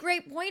some really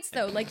great points,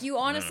 though. You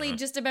honestly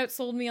just about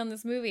sold me on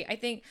this movie. I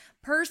think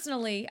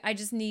personally, I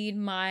just need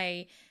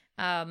my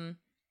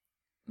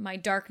my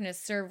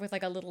darkness served with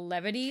a little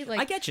levity.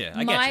 I get you.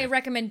 My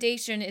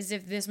recommendation is,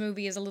 if this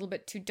movie is a little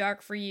bit too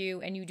dark for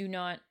you, and you do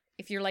not,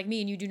 if you're like me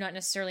and you do not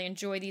necessarily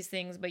enjoy these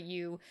things, but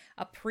you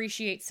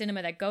appreciate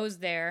cinema that goes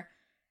there,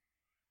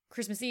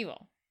 Christmas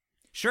Evil.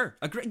 Sure.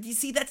 You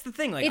see, that's the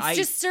thing. It's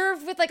just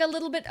served with a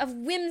little bit of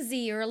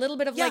whimsy, or a little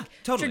bit of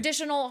totally.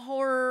 traditional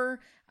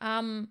horror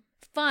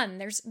fun.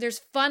 There's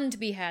fun to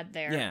be had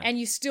there. Yeah. And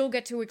you still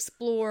get to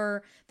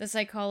explore the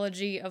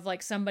psychology of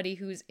like somebody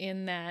who's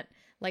in that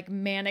like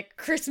manic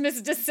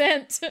Christmas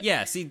descent.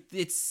 Yeah, see,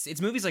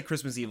 it's movies like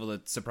Christmas Evil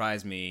that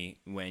surprise me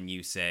when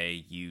you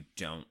say you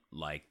don't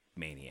like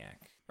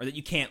Maniac. Or that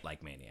you can't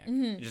like Maniac.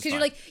 Because you're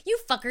like, you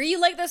fucker,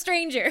 you like The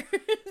Stranger.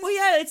 Well,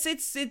 yeah,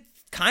 it's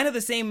kind of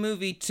the same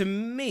movie to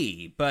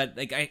me, but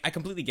like I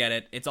completely get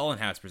it. It's all in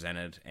how it's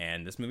presented,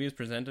 and this movie is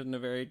presented in a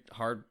very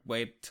hard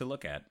way to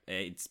look at.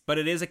 But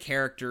it is a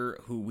character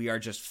who we are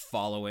just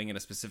following at a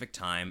specific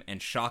time,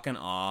 and shock and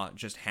awe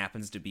just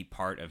happens to be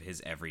part of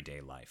his everyday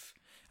life.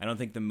 I don't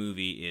think the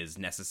movie is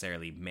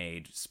necessarily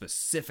made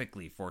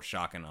specifically for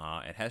shock and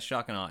awe. It has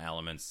shock and awe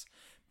elements,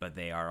 but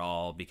they are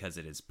all because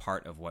it is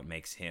part of what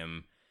makes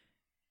him,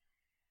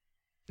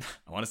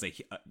 I want to say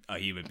a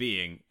human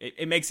being.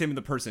 It makes him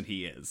the person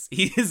he is.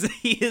 He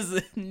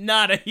is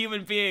not a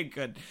human being.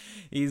 Good,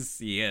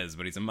 he is,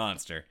 but he's a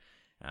monster.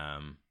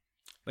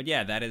 But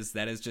yeah, that is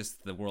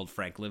just the world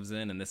Frank lives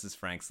in, and this is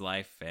Frank's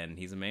life, and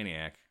he's a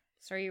maniac.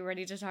 So are you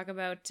ready to talk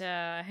about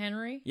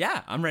Henry?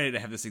 Yeah, I'm ready to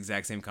have this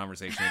exact same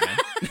conversation again.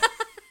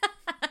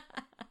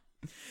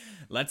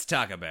 Let's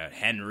talk about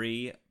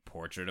Henry,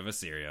 Portrait of a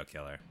Serial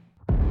Killer.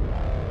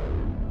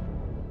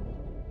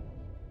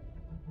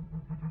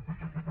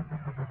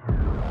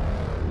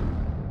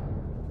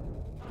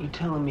 You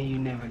telling me you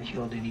never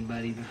killed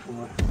anybody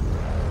before?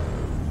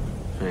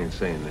 I ain't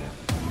saying that.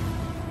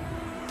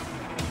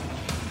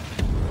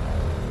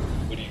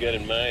 What do you got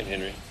in mind,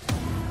 Henry?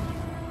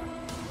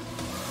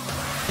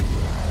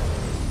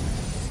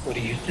 What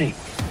do you think?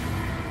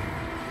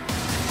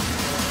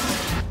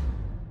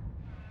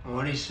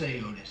 What do you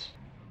say, Otis?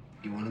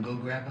 You want to go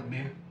grab a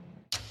beer?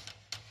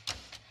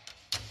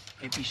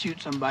 If you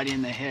shoot somebody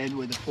in the head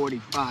with a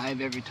 .45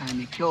 every time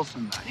you kill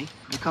somebody,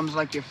 it becomes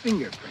like your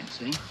fingerprint,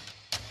 see?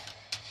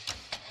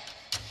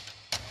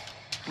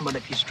 But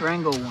if you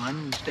strangle one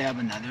and stab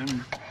another,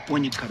 and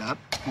when you cut up,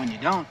 when you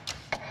don't,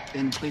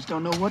 then the police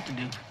don't know what to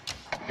do. You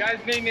guys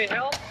need any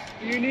help?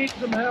 Do you need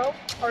some help,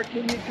 or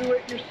can you do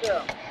it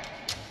yourself?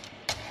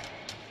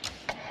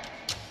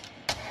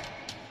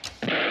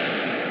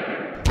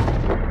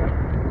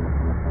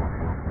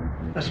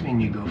 Must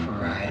mean you go for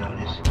a ride,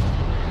 Otis.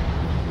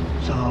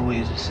 It's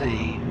always the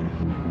same,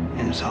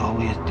 and it's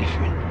always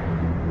different.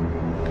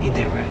 Ain't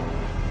that right?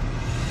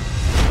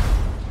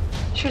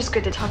 Sure, it's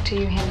good to talk to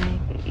you, Henry.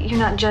 You're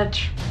not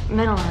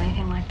judgmental or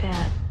anything like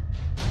that.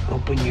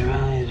 Open your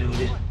eyes,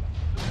 Otis.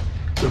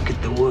 Look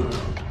at the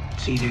world.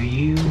 It's either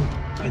you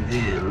or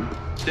them.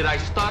 Did I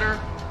stutter?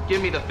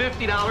 Give me the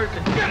 $50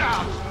 and get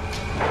out!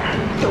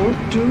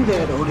 Don't do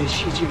that, Otis.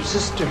 She's your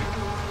sister.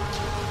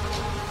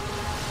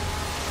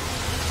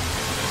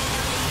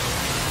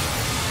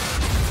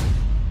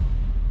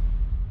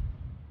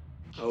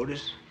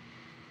 Otis,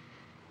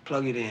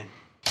 plug it in.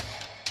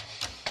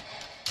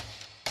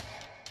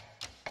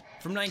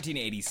 From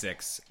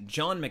 1986,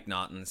 John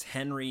McNaughton's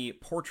Henry,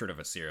 Portrait of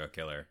a Serial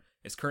Killer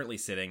is currently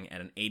sitting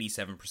at an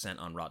 87%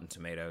 on Rotten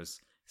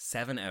Tomatoes,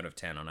 7 out of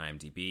 10 on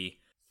IMDb,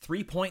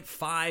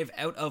 3.5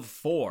 out of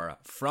 4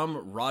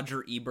 from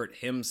Roger Ebert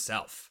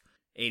himself,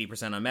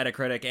 80% on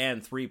Metacritic,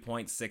 and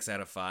 3.6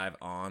 out of 5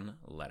 on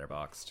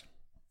Letterboxd.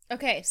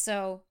 Okay,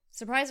 so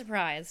surprise,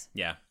 surprise.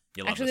 Yeah,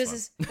 you love actually,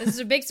 this one. This is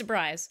a big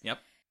surprise. Yep.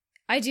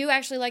 I do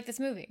actually like this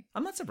movie.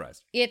 I'm not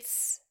surprised. It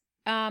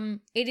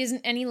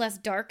isn't any less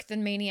dark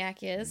than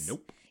Maniac is.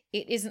 Nope.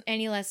 It isn't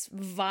any less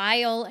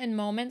vile in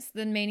moments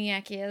than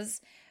Maniac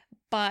is,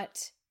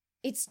 but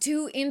it's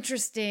too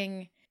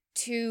interesting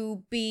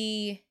to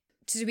be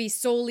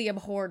solely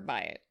abhorred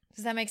by it.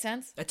 Does that make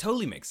sense? That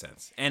totally makes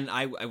sense. And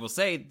I will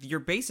say,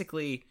 you're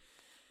basically...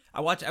 I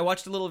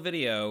watched a little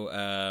video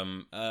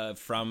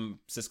from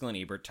Siskel and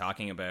Ebert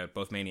talking about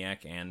both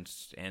Maniac and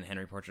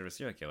Henry, Portrait of a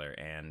Serial Killer,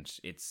 and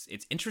it's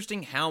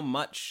interesting how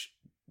much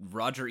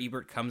Roger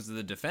Ebert comes to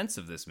the defense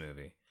of this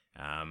movie.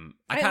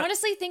 I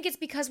honestly think it's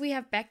because we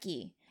have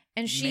Becky,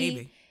 and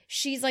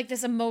she's like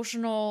this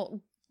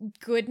emotional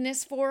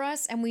goodness for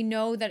us, and we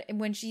know that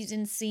when she's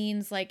in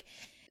scenes, like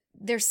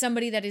there's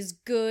somebody that is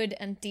good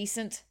and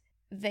decent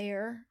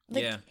there.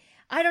 Like, yeah.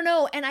 I don't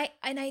know, and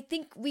I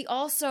think we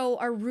also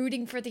are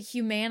rooting for the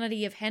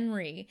humanity of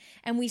Henry,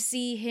 and we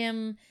see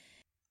him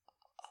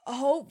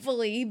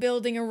hopefully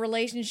building a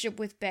relationship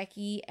with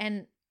Becky,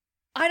 and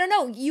I don't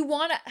know,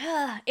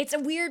 it's a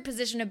weird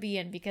position to be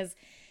in because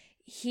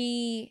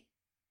he's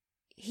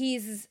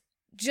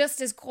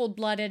just as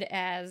cold-blooded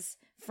as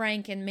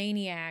Frank and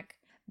Maniac,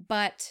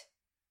 but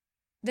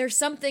there's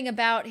something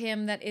about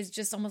him that is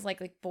just almost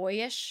like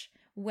boyish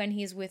when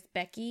he's with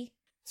Becky.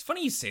 It's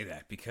funny you say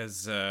that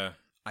because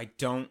I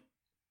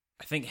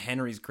think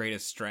Henry's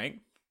greatest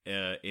strength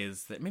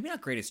is that, maybe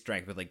not greatest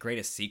strength, but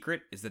greatest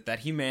secret is that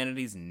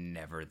humanity's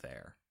never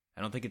there.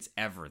 I don't think it's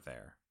ever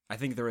there. I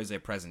think there is a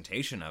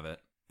presentation of it,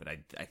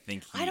 but I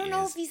think I don't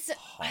know if he's...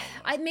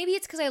 maybe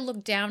it's because I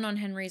look down on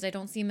Henry's. I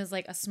don't see him as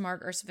like a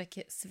smart or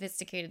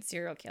sophisticated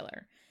serial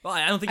killer. Well,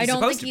 I don't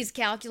think he's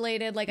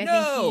calculated. Like, I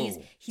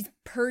think he's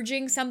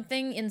purging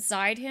something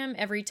inside him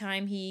every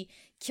time he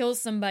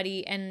kills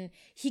somebody, and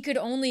he could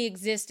only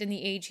exist in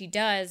the age he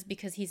does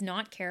because he's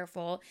not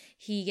careful.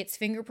 He gets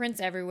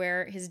fingerprints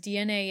everywhere. His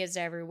DNA is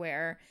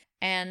everywhere.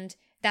 And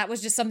that was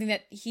just something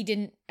that he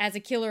didn't, as a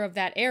killer of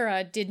that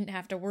era, didn't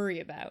have to worry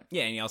about.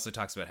 Yeah, and he also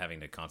talks about having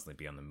to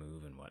constantly be on the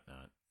move and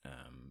whatnot.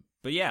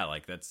 But yeah,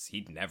 like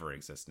he'd never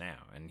exist now.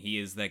 And he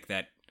is like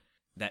that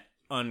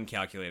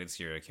uncalculated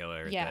serial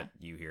killer that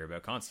you hear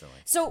about constantly.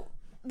 So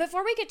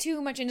before we get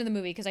too much into the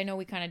movie, because I know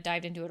we kind of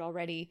dived into it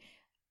already,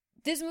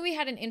 this movie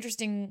had an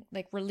interesting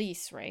like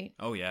release, right?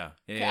 Oh yeah.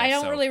 I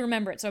don't really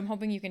remember it, so I'm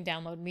hoping you can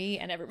download me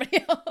and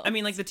everybody else. I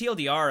mean, like the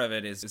TLDR of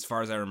it is, as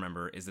far as I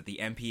remember, is that the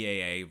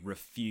MPAA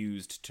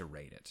refused to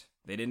rate it.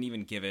 They didn't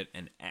even give it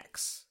an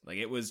X. Like,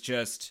 it was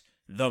just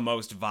the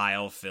most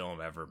vile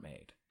film ever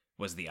made,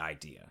 was the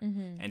idea.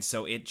 Mm-hmm. And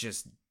so it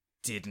just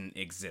didn't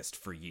exist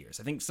for years.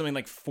 I think something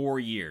like 4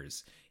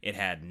 years it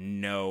had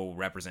no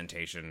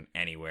representation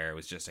anywhere. It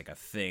was just like a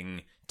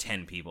thing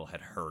 10 people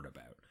had heard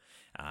about.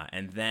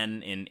 And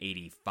then in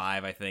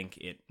 85, I think,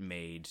 it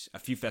made a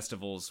few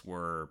festivals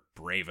were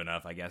brave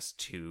enough, I guess,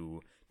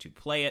 to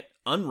play it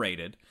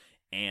unrated,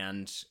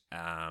 and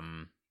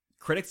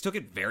critics took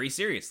it very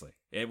seriously.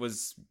 It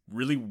was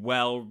really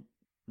well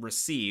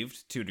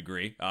received to a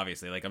degree,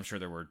 obviously. Like, I'm sure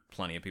there were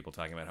plenty of people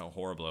talking about how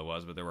horrible it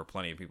was, but there were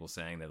plenty of people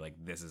saying that, like,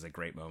 this is a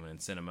great moment in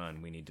cinema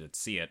and we need to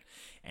see it.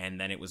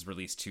 And then it was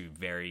released to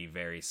very,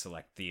 very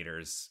select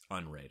theaters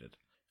unrated.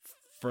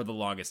 For the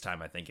longest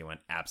time, I think it went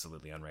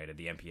absolutely unrated.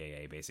 The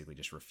MPAA basically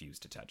just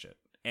refused to touch it.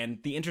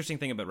 And the interesting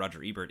thing about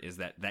Roger Ebert is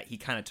that he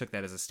kind of took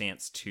that as a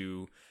stance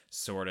to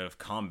sort of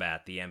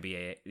combat the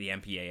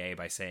MPAA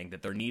by saying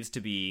that there needs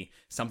to be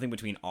something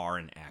between R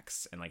and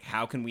X. And, like,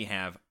 how can we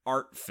have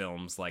art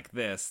films like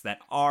this that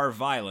are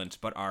violent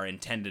but are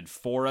intended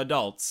for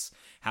adults?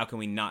 How can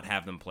we not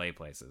have them play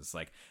places?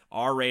 Like,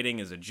 R rating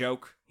is a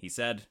joke, he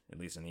said, at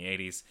least in the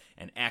 80s,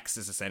 and X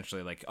is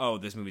essentially like, oh,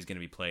 this movie's going to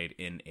be played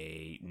in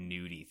a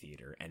nudie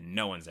theater, and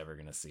no one's ever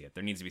going to see it.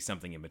 There needs to be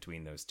something in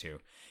between those two.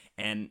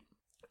 And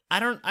I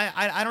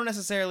don't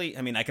necessarily,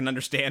 I mean, I can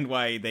understand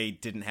why they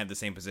didn't have the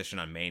same position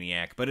on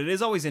Maniac, but it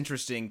is always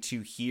interesting to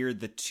hear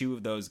the two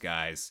of those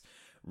guys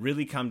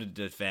really come to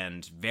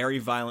defend very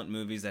violent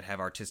movies that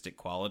have artistic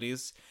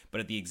qualities, but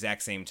at the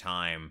exact same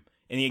time,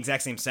 in the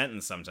exact same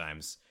sentence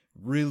sometimes,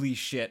 really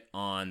shit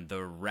on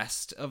the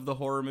rest of the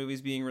horror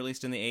movies being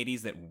released in the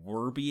 80s that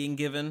were being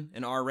given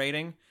an R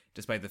rating,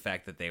 despite the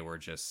fact that they were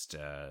just,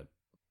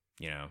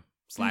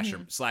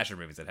 slasher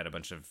movies that had a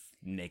bunch of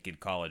naked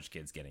college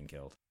kids getting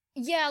killed.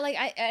 Yeah, like,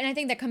 I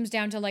think that comes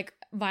down to, like,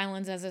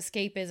 violence as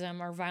escapism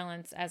or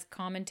violence as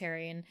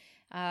commentary.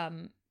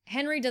 And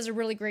Henry does a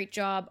really great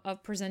job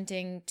of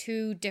presenting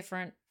two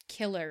different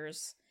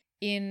killers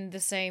in the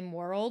same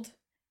world.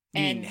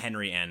 You mean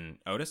Henry and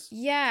Otis?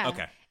 Yeah.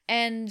 Okay.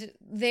 And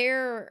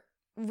their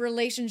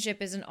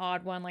relationship is an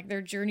odd one. Like,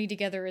 their journey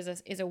together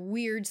is a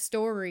weird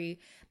story,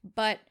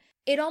 but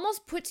it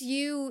almost puts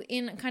you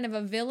in kind of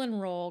a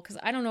villain role, because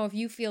I don't know if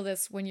you feel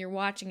this when you're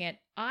watching it.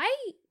 I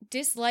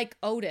dislike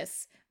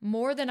Otis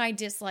more than I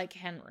dislike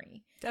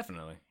Henry.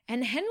 Definitely.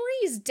 And Henry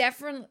is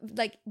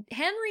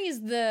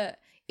the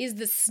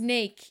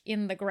snake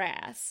in the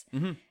grass.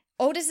 Mm-hmm.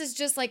 Otis is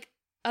just like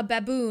a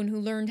baboon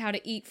who learned how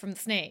to eat from the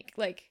snake.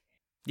 Like,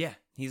 yeah,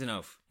 he's an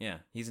oaf. Yeah,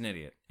 he's an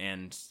idiot.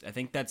 And I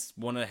think that's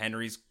one of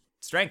Henry's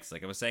strengths,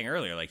 like I was saying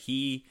earlier. Like,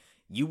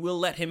 you will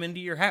let him into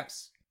your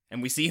house.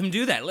 And we see him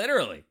do that,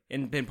 literally,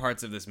 in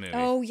parts of this movie.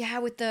 Oh, yeah,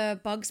 with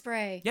the bug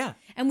spray. Yeah.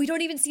 And we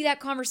don't even see that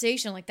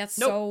conversation. Like, that's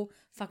so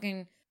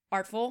fucking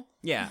artful.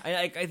 Yeah,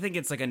 I think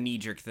it's like a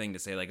knee-jerk thing to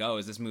say, like, oh,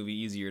 is this movie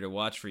easier to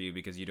watch for you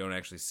because you don't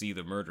actually see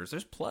the murders?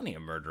 There's plenty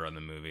of murder on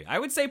the movie. I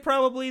would say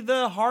probably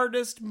the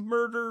hardest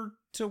murder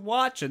to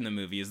watch in the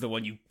movie is the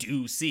one you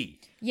do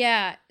see.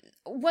 Yeah.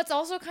 What's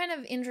also kind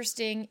of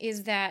interesting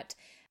is that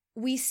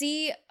we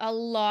see a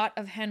lot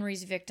of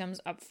Henry's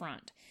victims up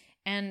front.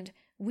 And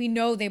we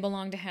know they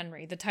belong to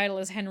Henry. The title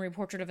is Henry,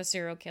 Portrait of a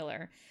Serial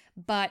Killer.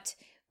 But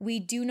we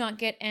do not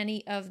get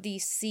any of the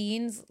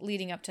scenes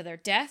leading up to their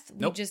death.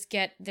 Nope. We just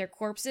get their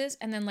corpses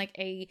and then, like,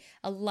 a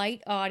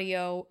light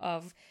audio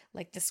of,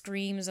 like, the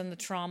screams and the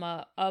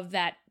trauma of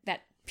that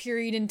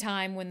period in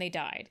time when they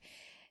died.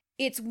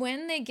 It's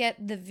when they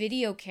get the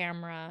video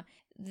camera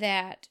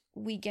that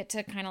we get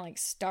to kind of, like,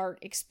 start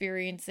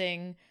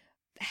experiencing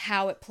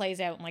how it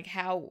plays out, and, like,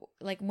 how,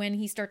 like, when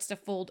he starts to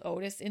fold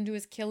Otis into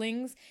his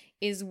killings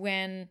is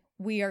when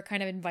we are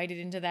kind of invited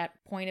into that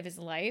point of his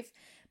life.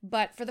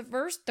 But for the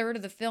first third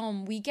of the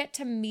film, we get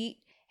to meet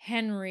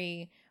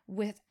Henry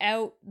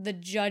without the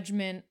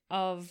judgment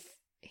of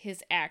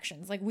his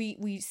actions. Like,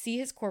 we see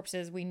his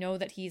corpses, we know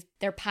that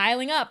they're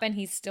piling up and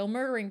he's still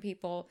murdering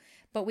people,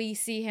 but we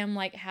see him,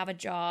 like, have a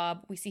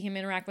job, we see him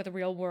interact with the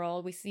real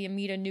world, we see him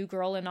meet a new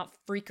girl and not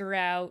freak her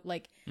out.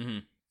 Like,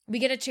 we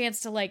get a chance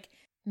to, like,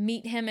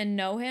 meet him and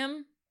know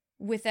him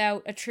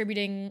without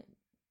attributing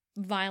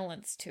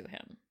violence to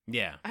him.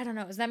 Yeah. I don't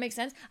know. Does that make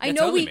sense? That I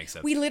know totally makes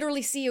sense. we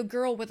literally see a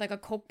girl with like a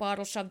Coke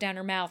bottle shoved down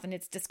her mouth and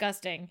it's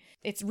disgusting.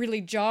 It's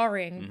really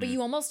jarring. But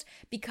you almost,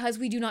 because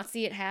we do not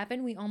see it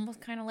happen, we almost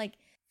kind of like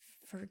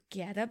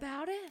forget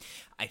about it.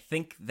 I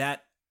think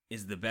that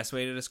is the best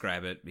way to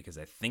describe it, because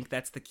I think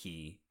that's the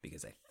key,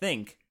 because I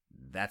think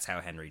that's how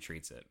Henry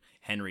treats it.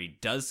 Henry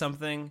does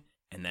something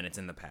and then it's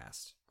in the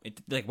past.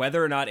 Like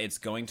whether or not it's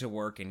going to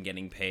work and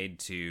getting paid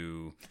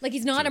to... Like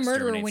he's not a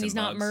murderer when he's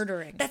not bugs.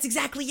 murdering. That's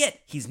exactly it.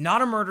 He's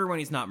not a murderer when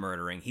he's not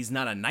murdering. He's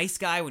not a nice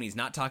guy when he's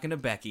not talking to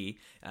Becky.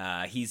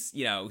 He's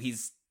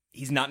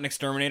not an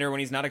exterminator when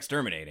he's not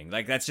exterminating.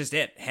 Like that's just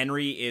it.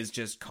 Henry is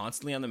just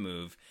constantly on the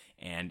move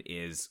and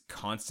is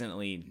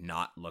constantly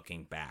not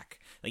looking back.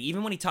 Like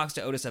even when he talks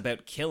to Otis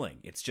about killing,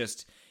 it's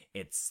just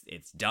it's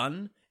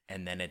done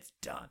and then it's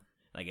done.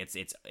 Like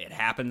it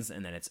happens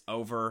and then it's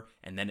over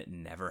and then it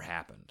never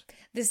happened.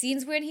 The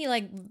scenes when he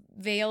like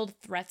veiled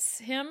threats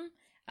him,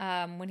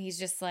 when he's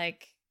just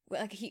like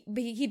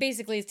he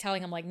basically is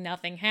telling him like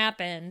nothing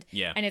happened,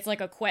 yeah, and it's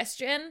like a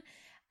question,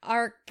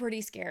 are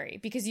pretty scary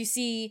because you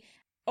see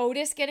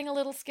Otis getting a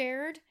little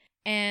scared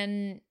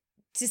and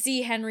to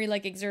see Henry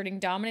like exerting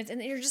dominance,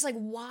 and you're just like,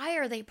 why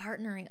are they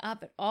partnering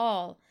up at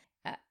all?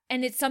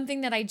 And it's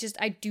something that I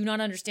do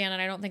not understand,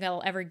 and I don't think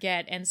I'll ever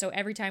get. And so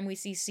every time we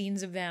see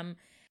scenes of them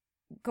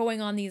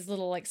going on these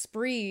little like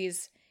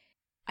sprees,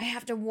 I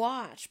have to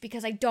watch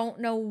because I don't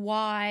know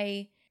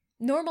why.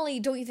 Normally,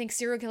 don't you think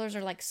serial killers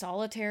are like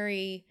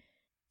solitary?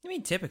 I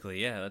mean,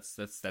 typically, yeah.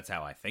 That's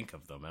how I think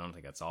of them. I don't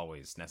think that's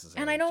always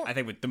necessary. And I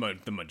think with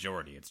the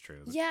majority, it's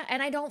true. Yeah,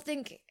 and I don't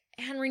think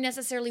Henry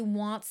necessarily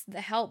wants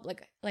the help.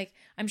 Like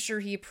I'm sure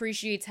he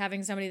appreciates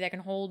having somebody that can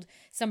hold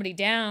somebody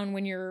down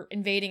when you're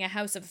invading a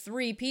house of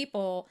 3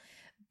 people,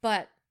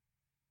 but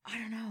I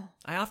don't know.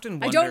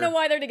 I don't know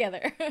why they're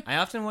together. I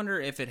often wonder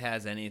if it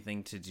has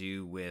anything to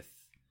do with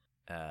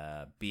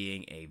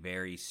being a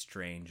very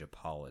strange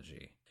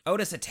apology.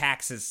 Otis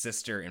attacks his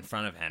sister in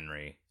front of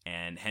Henry,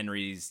 and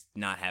Henry's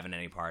not having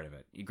any part of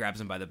it. He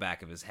grabs him by the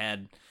back of his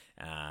head.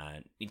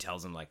 He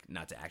tells him like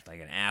not to act like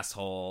an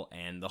asshole,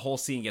 and the whole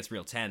scene gets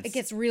real tense. It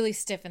gets really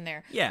stiff in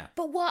there. Yeah.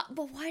 But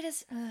why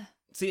does...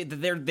 See,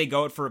 they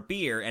go out for a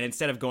beer, and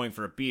instead of going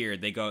for a beer,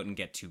 they go out and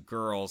get 2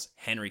 girls.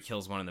 Henry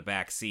kills one in the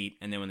back seat,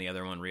 and then when the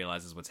other one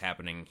realizes what's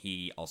happening,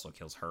 he also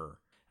kills her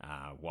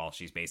while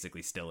she's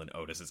basically still in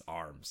Otis's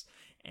arms.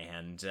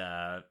 And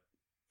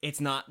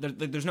it's not...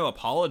 There's no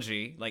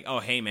apology. Like, oh,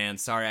 hey, man,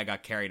 sorry I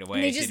got carried away.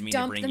 And they just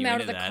dump them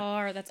out of the that.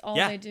 car. That's all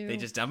yeah, they do. They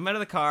just dump him out of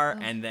the car,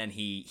 and then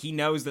he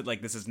knows that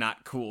like this is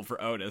not cool for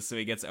Otis, so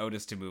he gets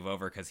Otis to move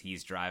over because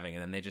he's driving,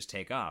 and then they just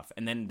take off.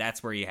 And then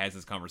that's where he has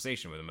this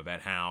conversation with him about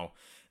how...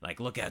 Like,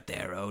 look out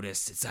there,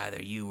 Otis. It's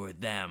either you or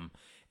them.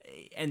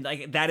 And,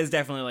 like, that is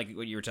definitely, like,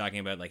 what you were talking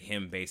about, like,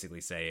 him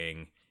basically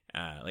saying,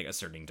 like,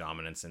 asserting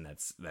dominance in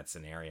that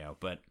scenario.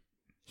 But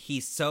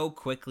he so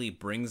quickly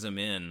brings him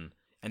in,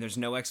 and there's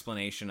no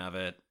explanation of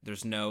it.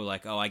 There's no,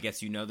 like, oh, I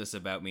guess you know this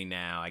about me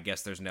now. I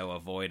guess there's no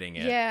avoiding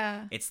it.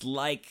 Yeah. It's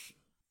like,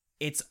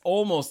 it's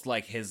almost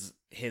like his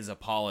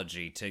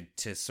apology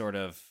to sort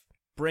of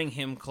bring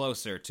him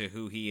closer to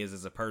who he is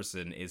as a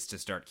person is to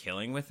start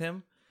killing with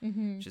him.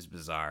 Mm-hmm. Which is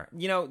bizarre.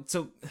 You know,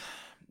 so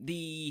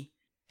the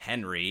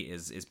Henry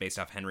is based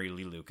off Henry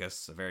Lee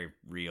Lucas, a very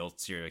real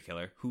serial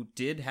killer who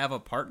did have a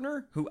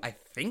partner who I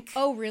think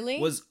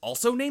was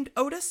also named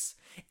Otis.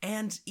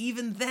 And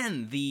even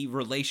then, the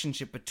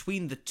relationship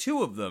between the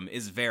two of them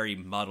is very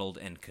muddled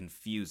and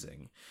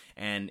confusing.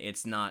 And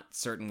it's not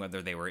certain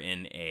whether they were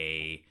in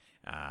a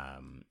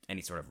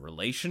any sort of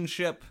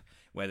relationship,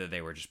 whether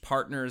they were just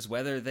partners,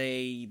 whether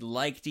they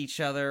liked each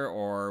other,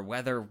 or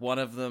whether one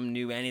of them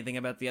knew anything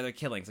about the other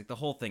killings. Like, the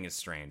whole thing is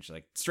strange.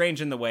 Like,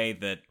 strange in the way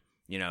that,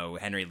 you know,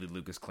 Henry Lee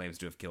Lucas claims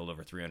to have killed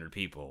over 300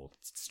 people.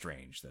 It's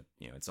strange that,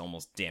 you know, it's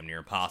almost damn near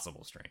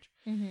impossible strange.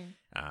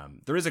 Mm-hmm.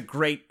 There is a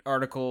great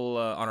article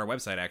on our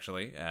website,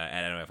 actually,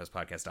 at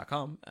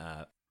nofspodcast.com.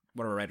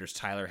 One of our writers,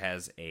 Tyler,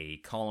 has a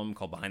column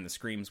called Behind the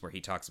Screams where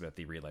he talks about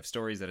the real-life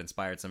stories that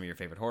inspired some of your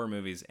favorite horror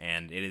movies,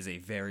 and it is a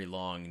very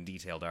long and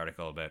detailed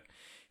article about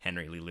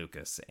Henry Lee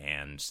Lucas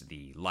and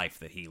the life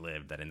that he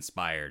lived that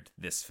inspired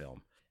this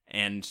film.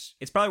 And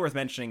it's probably worth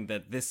mentioning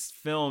that this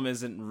film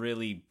isn't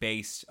really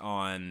based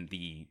on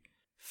the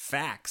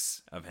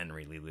facts of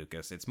Henry Lee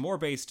Lucas. It's more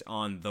based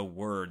on the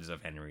words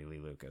of Henry Lee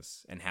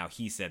Lucas and how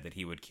he said that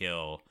he would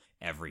kill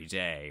every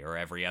day or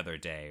every other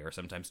day or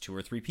sometimes 2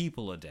 or 3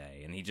 people a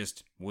day. And he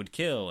just would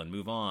kill and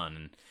move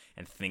on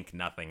and think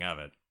nothing of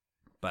it.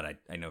 But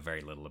I know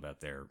very little about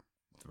the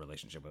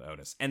relationship with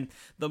Otis. And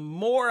the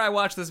more I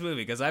watch this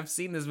movie, because I've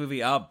seen this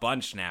movie a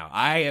bunch now,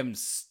 I am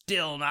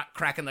still not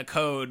cracking the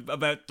code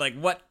about like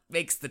what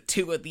makes the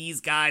 2 of these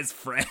guys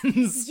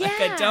friends. Yeah.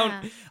 Like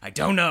I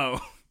don't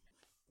know.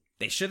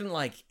 They shouldn't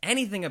like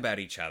anything about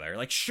each other.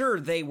 Like, sure,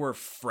 they were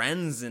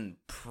friends in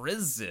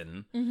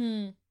prison.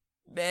 Mm-hmm.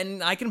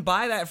 And I can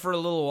buy that for a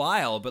little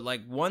while, but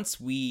like once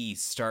we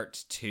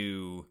start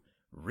to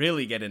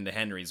really get into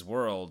Henry's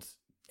world,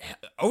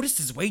 Otis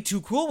is way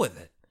too cool with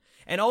it.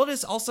 And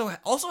Otis also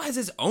has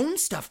his own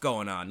stuff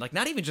going on. Like,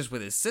 not even just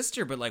with his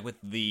sister, but like with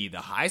the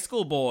high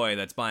school boy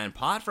that's buying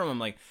pot from him.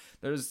 Like,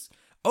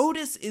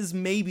 Otis is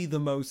maybe the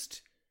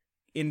most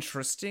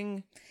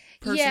interesting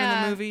person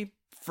in the movie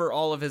for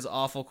all of his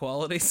awful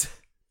qualities.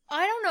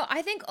 I don't know.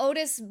 I think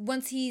Otis,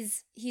 once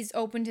he's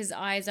opened his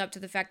eyes up to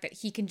the fact that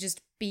he can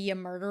just be a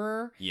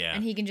murderer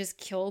and he can just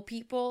kill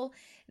people,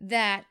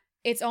 that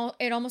it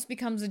almost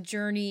becomes a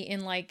journey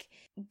in like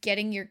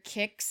getting your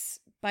kicks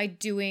by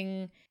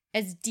doing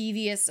as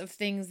devious of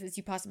things as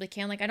you possibly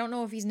can. Like, I don't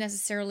know if he's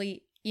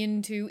necessarily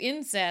into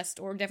incest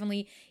or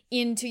definitely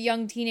into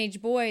young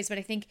teenage boys, but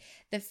I think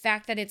the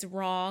fact that it's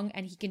wrong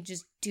and he can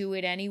just do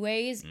it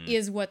anyways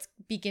is what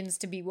begins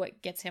to be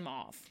what gets him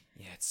off.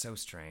 Yeah, it's so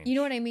strange. You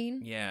know what I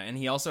mean? Yeah, and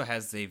he also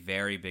has a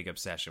very big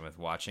obsession with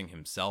watching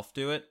himself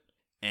do it.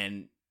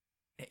 And,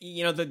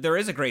 you know, there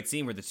is a great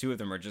scene where the two of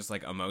them are just,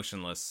 like,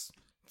 emotionless,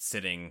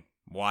 sitting,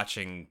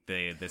 watching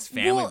this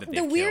family that they've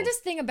killed. The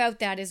weirdest thing about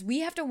that is we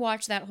have to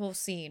watch that whole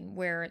scene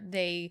where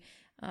they,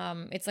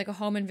 it's like a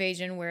home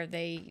invasion where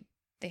they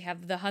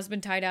have the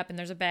husband tied up and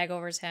there's a bag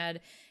over his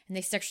head and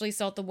they sexually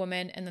assault the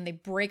woman and then they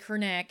break her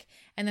neck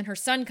and then her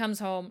son comes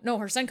home. No,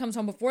 her son comes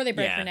home before they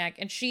break her neck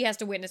and she has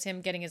to witness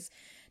him getting his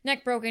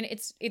neck broken.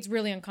 It's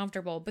really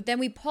uncomfortable. But then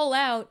we pull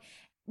out,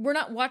 we're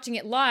not watching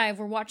it live,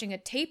 we're watching a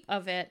tape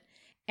of it,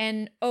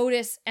 and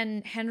Otis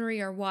and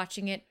Henry are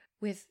watching it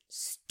with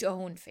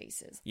stone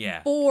faces.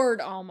 Yeah. Bored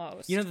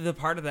almost. You know, the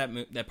part of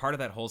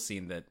that whole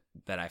scene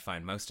that I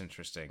find most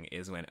interesting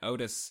is when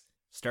Otis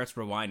starts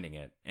rewinding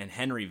it and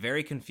Henry,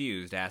 very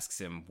confused, asks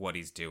him what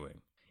he's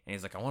doing. And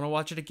he's like, I want to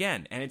watch it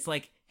again. And it's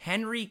like,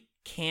 Henry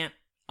can't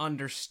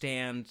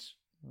understand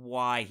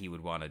why he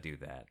would want to do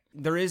that.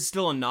 There is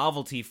still a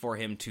novelty for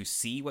him to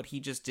see what he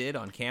just did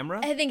on camera.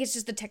 I think it's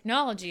just the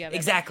technology of it.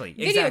 Exactly.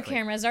 Video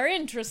cameras are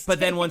interesting.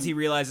 But then once he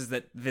realizes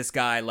that this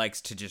guy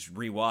likes to just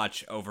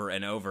rewatch over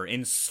and over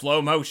in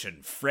slow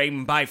motion,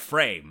 frame by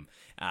frame,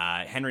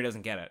 Henry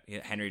doesn't get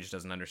it. Henry just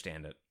doesn't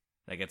understand it.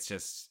 Like, it's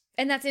just...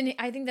 And I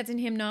think that's in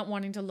him not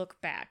wanting to look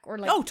back or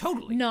like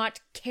totally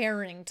not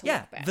caring to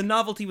look back. The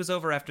novelty was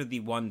over after the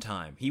one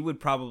time. He would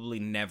probably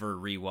never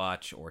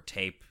rewatch or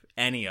tape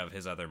any of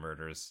his other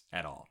murders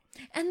at all.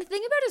 And the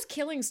thing about his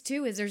killings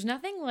too is there's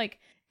nothing like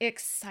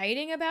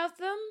exciting about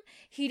them.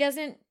 He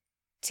doesn't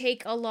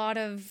take a lot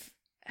of,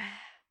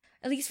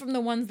 at least from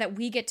the ones that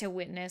we get to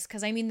witness,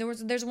 because I mean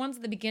there's ones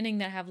at the beginning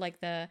that have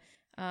like the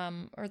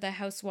or the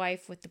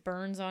housewife with the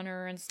burns on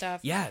her and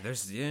stuff. Yeah,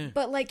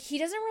 But like he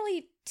doesn't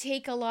really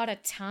take a lot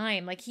of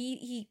time. Like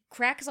he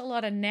cracks a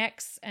lot of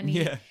necks and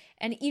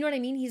and you know what I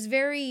mean? He's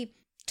very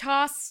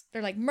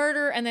they're like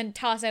murder and then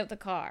toss out the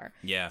car.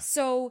 Yeah.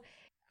 So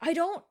I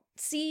don't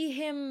see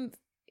him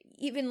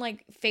even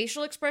like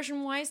facial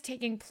expression wise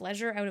taking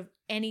pleasure out of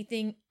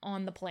anything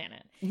on the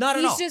planet. Not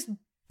at all. He's just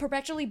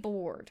perpetually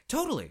bored.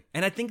 Totally.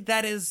 And I think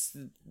that is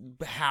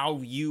how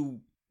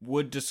you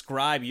would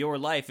describe your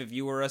life if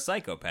you were a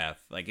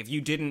psychopath. Like, if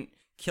you didn't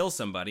kill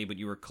somebody, but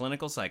you were a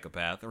clinical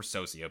psychopath or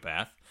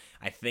sociopath,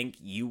 I think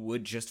you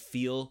would just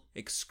feel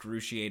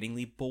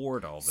excruciatingly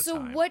bored all the time. So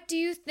what do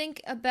you think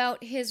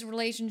about his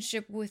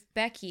relationship with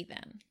Becky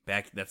then?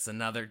 This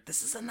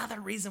is another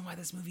reason why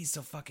this movie's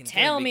so fucking good.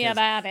 Tell me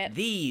about it.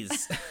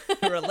 These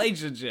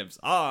relationships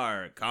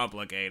are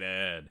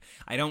complicated.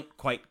 I don't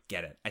quite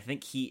get it. I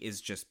think he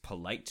is just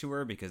polite to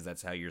her because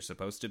that's how you're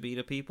supposed to be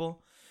to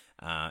people.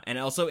 And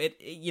also,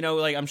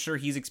 I'm sure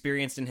he's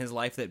experienced in his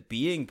life that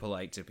being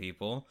polite to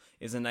people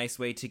is a nice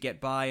way to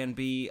get by and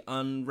be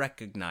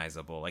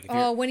unrecognizable. Like,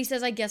 when he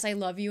says, I guess I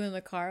love you in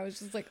the car, I was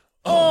just like,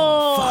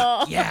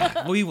 fuck,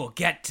 yeah, we will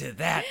get to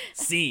that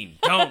scene.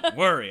 Don't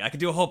worry. I could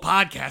do a whole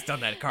podcast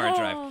on that car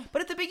drive.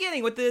 But at the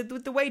beginning, with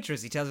the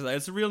waitress, he tells her,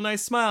 it's a real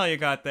nice smile you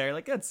got there.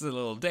 Like, that's a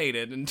little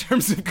dated in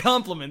terms of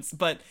compliments.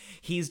 But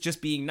he's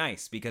just being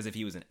nice, because if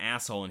he was an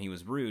asshole and he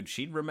was rude,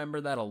 she'd remember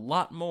that a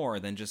lot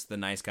more than just the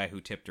nice guy who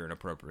tipped her an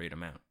appropriate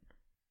amount.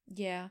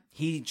 Yeah.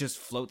 He just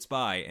floats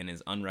by and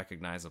is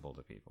unrecognizable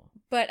to people.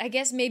 But I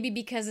guess maybe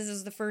because this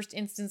is the first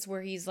instance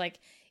where he's, like,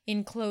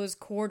 in close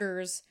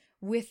quarters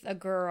with a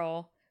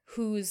girl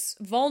who's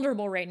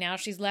vulnerable right now.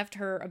 She's left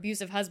her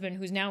abusive husband,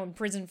 who's now in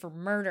prison for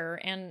murder,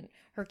 and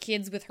her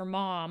kids with her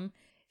mom.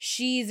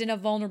 She's in a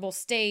vulnerable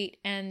state,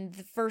 and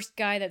the first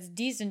guy that's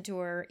decent to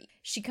her,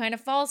 she kind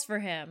of falls for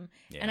him.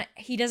 Yeah. And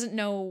he doesn't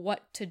know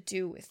what to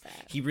do with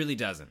that. He really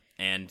doesn't.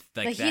 And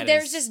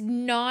there's just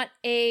not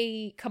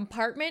a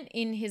compartment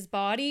in his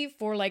body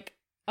for like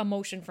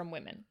emotion from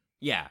women.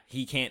 Yeah,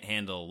 he can't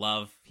handle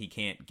love. He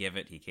can't give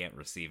it. He can't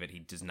receive it. He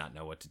does not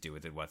know what to do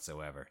with it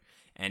whatsoever.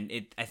 And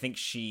I think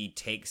she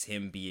takes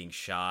him being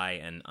shy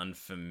and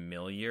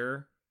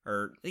unfamiliar,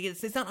 or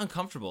it's not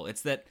uncomfortable.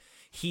 It's that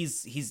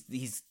he's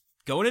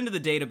going into the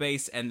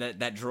database and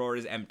that drawer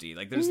is empty.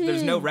 Like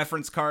there's no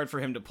reference card for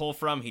him to pull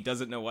from. He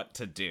doesn't know what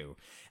to do.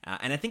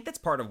 And I think that's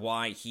part of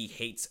why he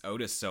hates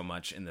Otis so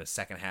much in the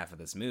second half of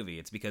this movie.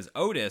 It's because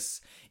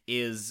Otis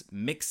is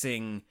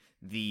mixing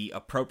the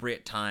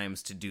appropriate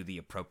times to do the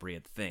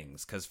appropriate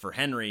things. Because for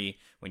Henry,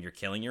 when you're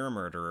killing, you're a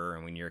murderer,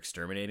 and when you're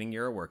exterminating,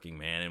 you're a working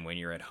man, and when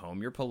you're at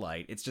home, you're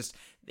polite.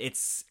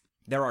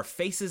 There are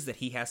faces that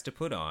he has to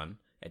put on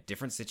at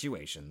different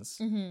situations,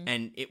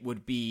 and it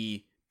would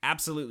be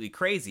absolutely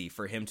crazy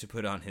for him to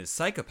put on his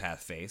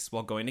psychopath face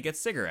while going to get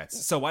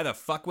cigarettes. So why the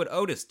fuck would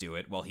Otis do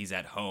it while he's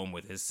at home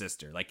with his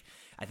sister? Like,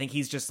 I think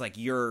he's just like,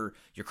 you're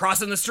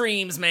crossing the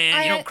streams,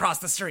 man. You don't cross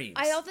the streams.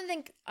 I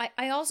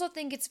also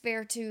think it's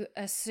fair to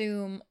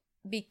assume,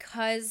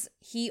 because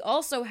he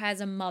also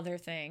has a mother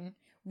thing,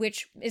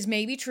 which is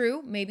maybe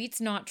true, maybe it's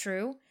not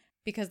true,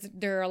 because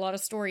there are a lot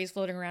of stories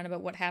floating around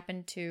about what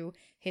happened to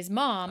his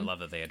mom. I love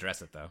that they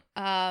address it, though.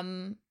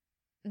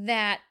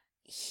 That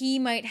he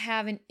might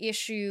have an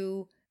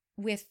issue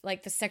with,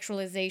 like, the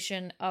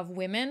sexualization of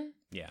women.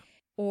 Yeah.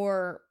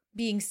 Or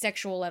being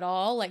sexual at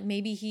all. Like,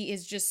 maybe he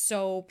is just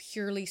so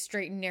purely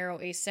straight and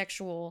narrow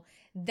asexual.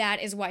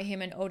 That is why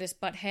him and Otis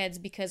butt heads,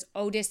 because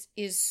Otis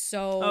is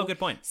so good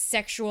point.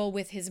 sexual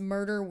with his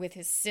murder with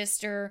his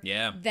sister.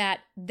 Yeah.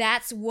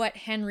 That's what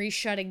Henry's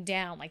shutting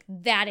down. Like,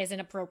 that is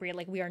inappropriate.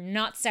 Like, we are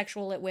not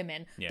sexual at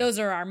women. Yeah. Those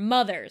are our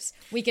mothers.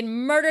 We can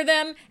murder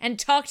them and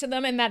talk to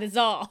them, and that is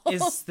all.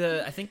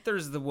 I think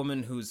there's the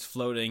woman who's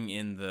floating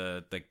in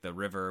the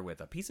river with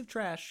a piece of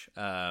trash.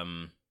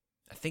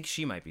 I think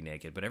she might be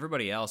naked, but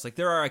everybody else, like,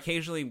 there are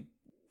occasionally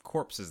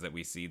corpses that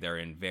we see they're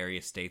in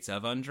various states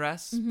of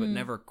undress, but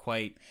never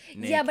quite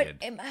naked. Yeah,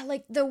 but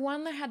like the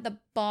one that had the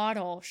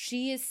bottle,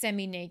 she is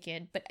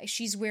semi-naked, but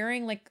she's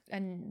wearing like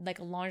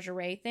a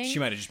lingerie thing. She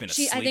might have just been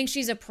asleep. I think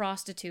she's a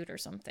prostitute or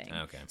something.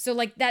 Okay. So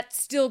like that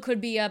still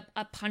could be a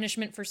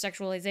punishment for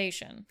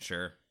sexualization.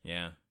 Sure.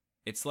 Yeah.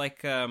 It's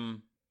like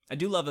I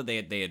do love that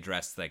they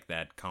address like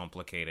that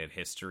complicated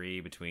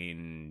history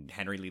between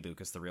Henry Lee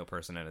Lucas, the real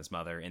person, and his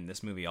mother in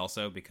this movie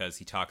also, because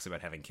he talks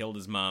about having killed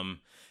his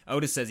mom.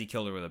 Otis says he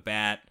killed her with a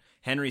bat.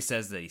 Henry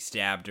says that he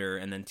stabbed her,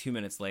 and then 2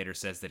 minutes later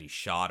says that he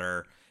shot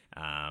her.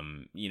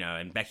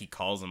 And Becky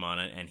calls him on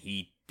it, and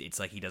it's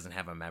like he doesn't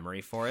have a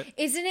memory for it.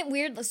 Isn't it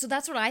weird? So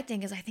that's what I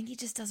think he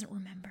just doesn't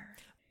remember.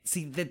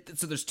 See,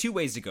 so there's two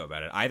ways to go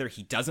about it. Either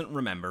he doesn't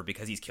remember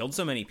because he's killed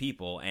so many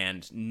people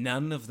and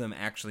none of them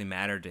actually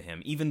mattered to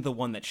him. Even the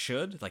one that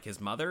should, like his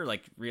mother,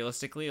 like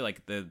realistically,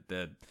 like the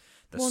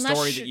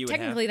story that you would have.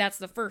 Technically, that's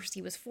the first.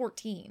 He was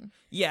 14.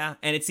 Yeah,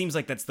 and it seems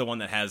like that's the one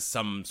that has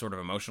some sort of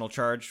emotional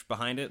charge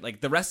behind it. Like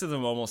the rest of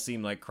them almost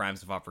seem like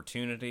crimes of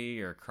opportunity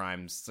or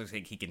crimes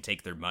like he can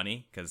take their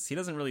money because he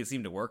doesn't really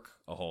seem to work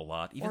a whole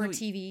lot. Or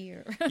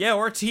TV. Yeah,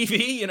 or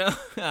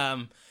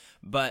TV,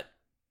 but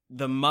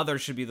the mother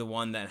should be the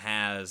one that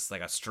has like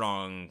a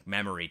strong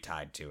memory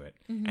tied to it.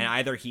 Mm-hmm. And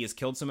either he has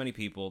killed so many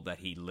people that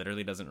he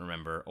literally doesn't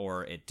remember,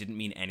 or it didn't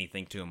mean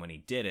anything to him when he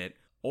did it,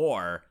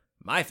 or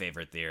my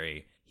favorite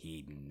theory,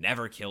 he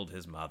never killed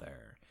his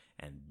mother.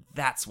 And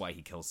that's why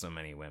he kills so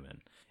many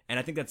women. And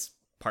I think that's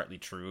partly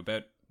true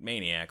about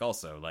Maniac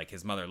also. Like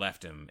his mother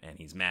left him and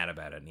he's mad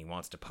about it and he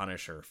wants to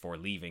punish her for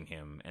leaving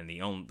him, and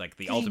the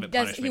ultimate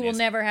punishment he will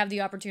never have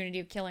the opportunity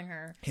of killing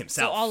her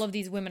himself. So all of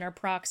these women are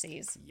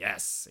proxies.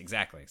 Yes,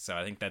 exactly. So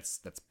I think that's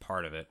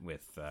part of it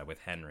with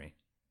Henry.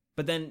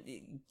 But then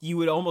you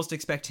would almost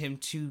expect him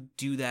to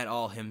do that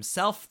all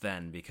himself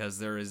then, because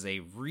there is a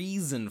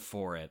reason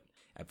for it.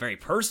 A very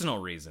personal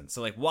reason.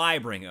 So like, why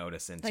bring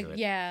Otis into it?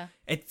 Yeah.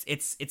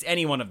 It's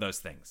any one of those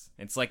things.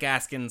 It's like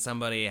asking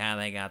somebody how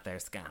they got their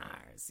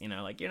scars.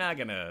 Like you're not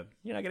gonna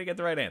get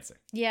the right answer.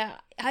 Yeah.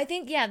 I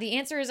think the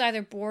answer is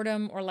either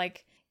boredom or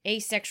like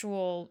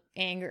asexual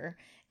anger.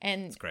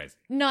 And it's crazy.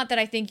 Not that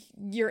I think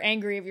you're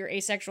angry if you're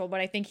asexual, but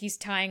I think he's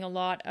tying a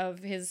lot of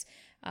his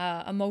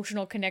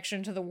emotional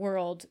connection to the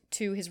world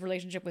to his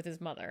relationship with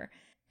his mother.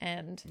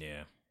 And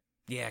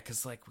yeah,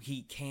 because like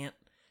he can't.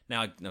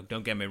 Now,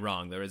 don't get me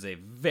wrong, there is a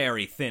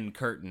very thin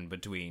curtain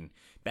between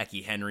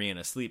Becky Henry and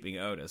a sleeping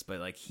Otis, but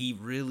like he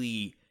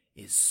really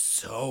is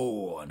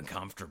so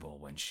uncomfortable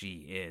when she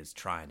is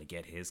trying to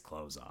get his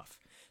clothes off.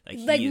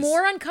 Like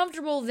more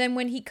uncomfortable than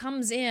when he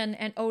comes in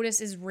and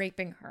Otis is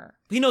raping her.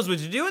 He knows what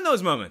to do in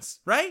those moments,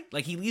 right?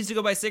 Like he leaves to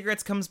go buy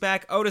cigarettes, comes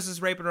back, Otis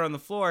is raping her on the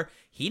floor.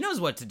 He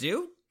knows what to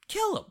do.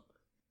 Kill him.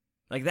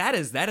 Like that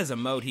is a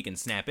mode he can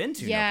snap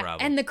into, no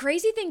problem. And the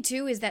crazy thing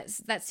too is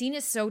that scene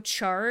is so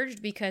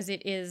charged because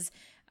it is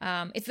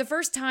it's the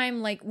first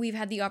time like we've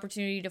had the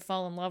opportunity to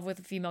fall in love with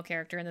a female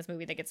character in this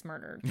movie that gets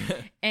murdered.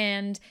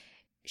 And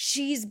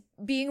she's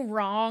being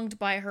wronged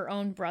by her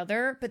own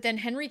brother, but then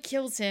Henry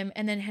kills him,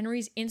 and then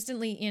Henry's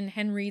instantly in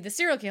Henry the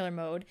serial killer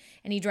mode,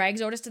 and he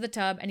drags Otis to the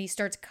tub and he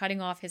starts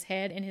cutting off his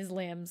head and his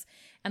limbs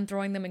and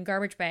throwing them in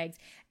garbage bags.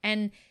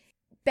 And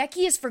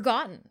Becky is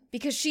forgotten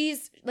because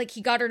she's like,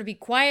 he got her to be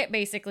quiet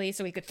basically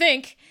so he could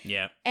think.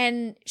 Yeah.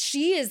 And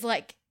she is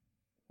like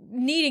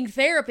needing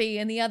therapy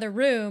in the other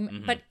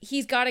room, but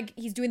he's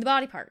doing the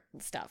body part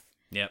stuff.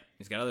 Yep.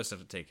 He's got other stuff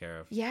to take care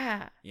of.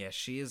 Yeah. Yeah,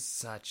 she is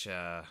such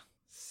a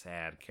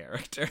sad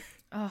character.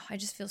 Oh, I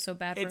just feel so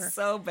bad for her. It's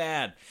so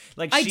bad.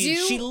 Like, I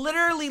she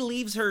literally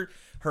leaves her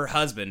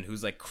husband,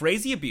 who's like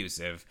crazy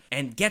abusive,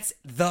 and gets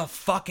the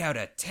fuck out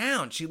of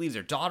town. She leaves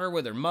her daughter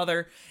with her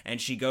mother, and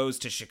she goes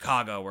to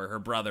Chicago, where her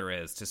brother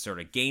is, to sort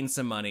of gain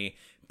some money,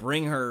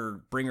 bring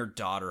her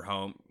daughter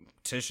home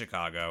to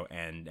Chicago,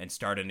 and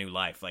start a new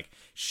life. Like,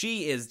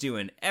 she is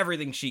doing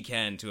everything she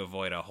can to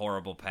avoid a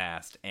horrible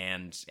past,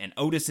 and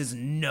Otis is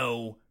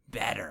no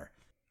better.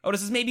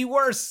 Otis is maybe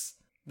worse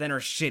than her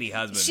shitty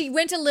husband. She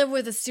went to live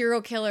with a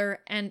serial killer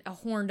and a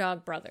horn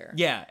dog brother.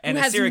 Yeah, and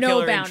who a has serial no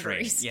killer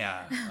boundaries. in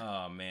training. Yeah.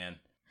 Oh man.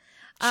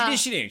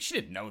 She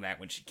didn't know that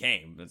when she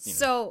came. But, you know.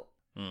 So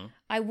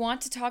I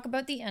want to talk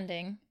about the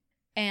ending,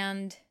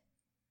 and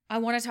I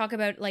want to talk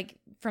about, like,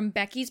 from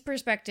Becky's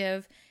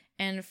perspective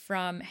and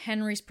from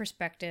Henry's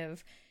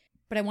perspective,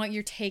 but I want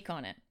your take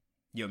on it.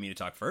 You want me to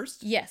talk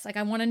first? Yes, like,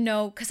 I want to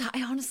know, because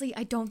I honestly,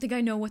 I don't think I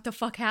know what the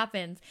fuck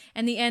happens.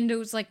 And the end, it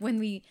was like, when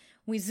we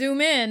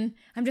zoom in,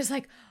 I'm just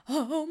like,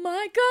 oh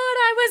my God,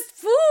 I was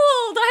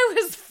fooled. I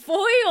was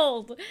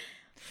foiled.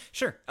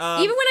 Sure.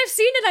 Even when I've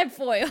seen it, I'm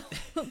foiled.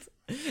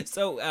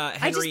 So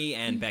Henry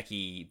and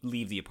Becky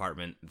leave the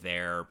apartment.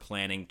 They're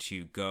planning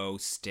to go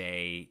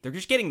stay. They're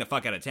just getting the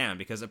fuck out of town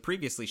because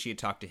previously she had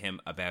talked to him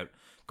about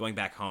going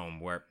back home,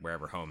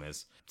 wherever home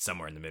is,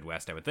 somewhere in the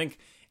Midwest, I would think,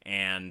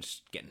 and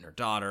getting her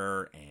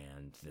daughter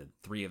and the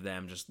three of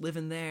them just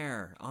living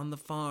there on the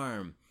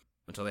farm.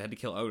 Until they had to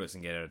kill Otis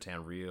and get out of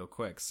town real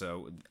quick.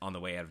 So on the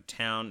way out of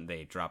town,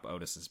 they drop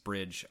Otis's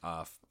body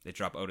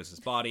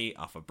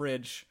off a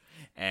bridge,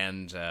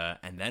 and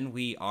then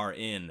we are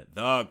in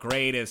the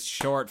greatest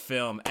short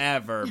film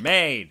ever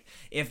made.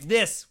 If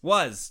this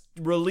was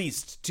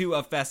released to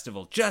a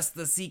festival, just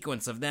the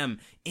sequence of them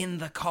in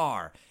the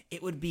car,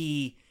 it would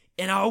be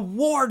an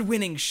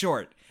award-winning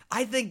short.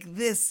 I think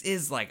this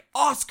is like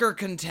Oscar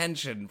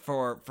contention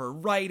for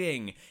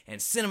writing and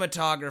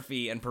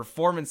cinematography and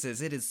performances.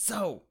 It is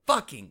so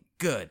fucking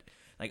good.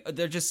 Like,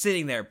 they're just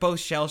sitting there, both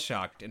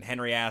shell-shocked, and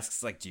Henry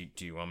asks, like, do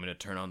you want me to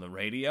turn on the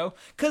radio?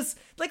 Because,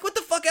 like, what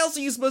the fuck else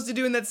are you supposed to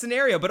do in that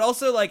scenario? But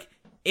also, like,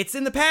 it's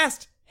in the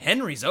past.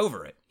 Henry's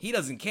over it. He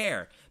doesn't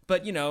care.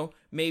 But, you know,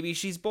 maybe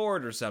she's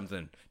bored or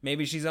something.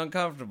 Maybe she's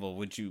uncomfortable.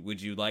 Would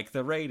you like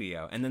the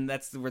radio? And then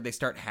that's where they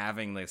start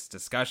having this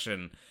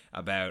discussion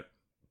about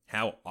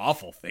how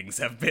awful things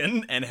have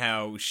been and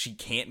how she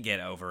can't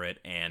get over it,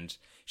 and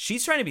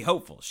she's trying to be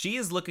hopeful. She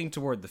is looking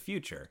toward the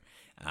future.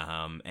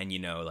 And, you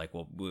know, like,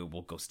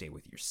 we'll go stay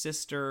with your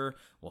sister.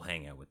 We'll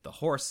hang out with the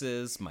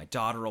horses. My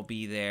daughter will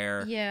be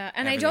there. Yeah,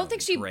 and I don't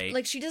think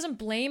she doesn't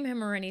blame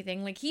him or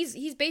anything. Like,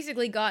 he's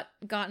basically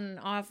gotten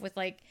off with,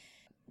 like,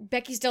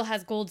 Becky still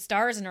has gold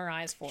stars in her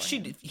eyes for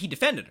him. He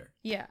defended her.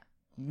 Yeah.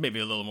 Maybe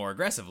a little more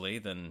aggressively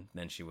than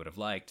she would have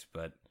liked,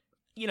 but,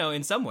 you know,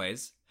 in some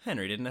ways,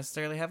 Henry didn't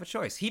necessarily have a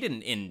choice. He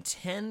didn't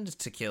intend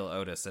to kill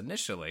Otis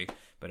initially,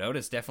 but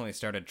Otis definitely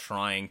started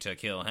trying to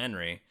kill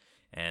Henry,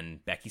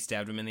 and Becky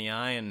stabbed him in the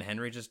eye, and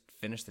Henry just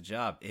finished the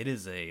job. It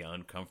is a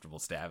uncomfortable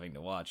stabbing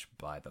to watch,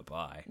 by the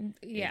by.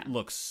 Yeah. It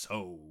looks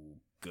so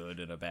good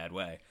in a bad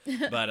way.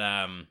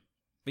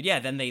 But yeah,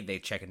 then they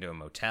check into a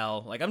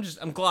motel. Like,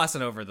 I'm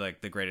glossing over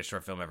the greatest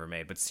short film ever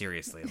made, but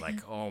seriously,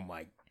 like, oh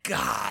my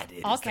God.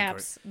 All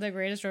caps, the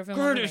greatest short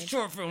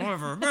film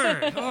ever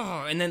made.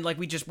 Oh, and then, like,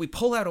 we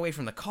pull out away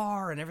from the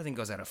car and everything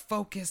goes out of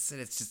focus. And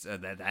it's just,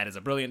 that is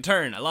a brilliant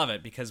turn. I love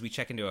it because we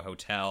check into a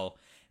hotel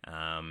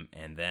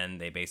and then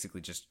they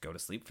basically just go to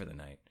sleep for the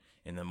night.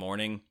 In the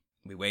morning,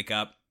 we wake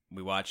up,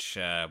 we watch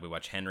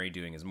Henry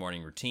doing his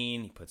morning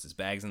routine. He puts his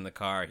bags in the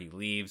car, he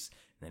leaves,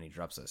 and then he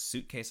drops a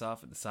suitcase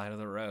off at the side of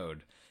the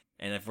road.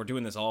 And if we're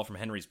doing this all from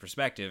Henry's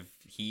perspective,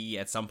 he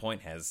at some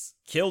point has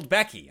killed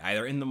Becky,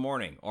 either in the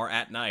morning or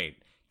at night,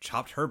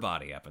 chopped her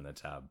body up in the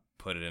tub,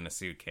 put it in a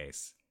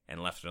suitcase,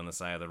 and left it on the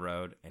side of the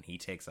road, and he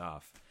takes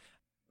off.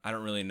 I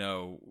don't really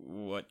know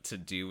what to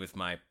do with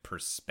my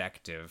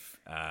perspective.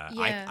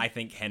 I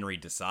think Henry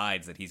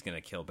decides that he's going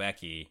to kill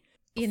Becky.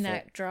 In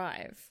that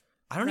drive.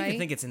 I don't even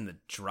think it's in the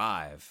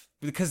drive.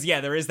 Because,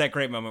 yeah, there is that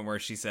great moment where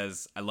she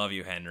says, I love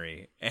you,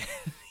 Henry. And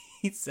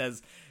he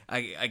says,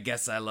 I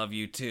guess I love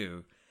you,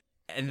 too.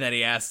 And then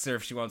he asks her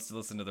if she wants to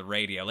listen to the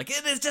radio. Like,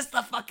 it is just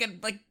the fucking,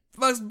 like,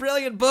 most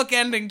brilliant book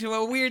ending to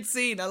a weird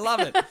scene. I love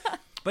it.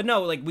 But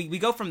no, like, we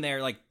go from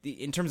there, like,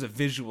 in terms of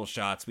visual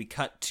shots, we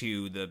cut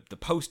to the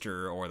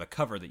poster or the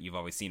cover that you've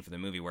always seen for the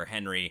movie where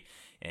Henry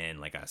in,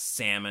 like, a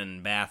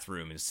salmon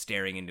bathroom is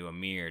staring into a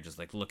mirror, just,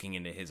 like, looking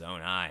into his own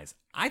eyes.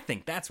 I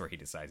think that's where he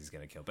decides he's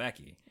going to kill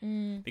Becky.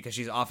 Because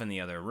she's off in the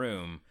other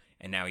room,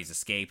 and now he's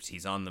escaped,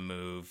 he's on the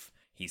move,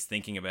 he's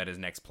thinking about his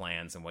next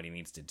plans and what he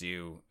needs to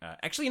do.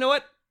 Actually, you know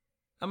what?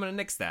 I'm going to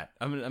nix that.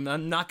 I'm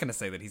not going to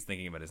say that he's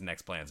thinking about his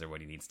next plans or what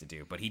he needs to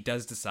do, but he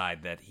does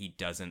decide that he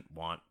doesn't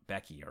want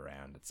Becky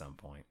around at some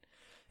point.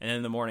 And then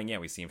in the morning, yeah,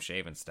 we see him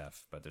shave and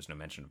stuff, but there's no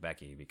mention of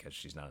Becky because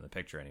she's not in the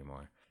picture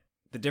anymore.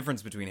 The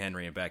difference between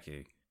Henry and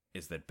Becky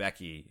is that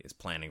Becky is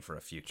planning for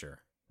a future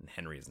and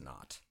Henry is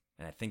not.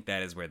 And I think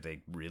that is where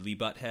they really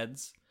butt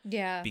heads.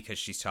 Yeah. Because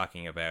she's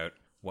talking about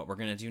what we're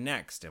going to do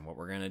next and what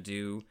we're going to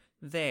do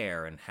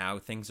there and how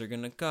things are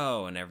going to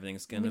go and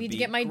everything's going to be We need to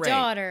get my great.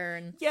 daughter.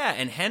 And Yeah,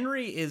 and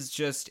Henry is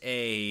just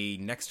a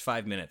next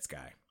 5 minutes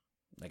guy.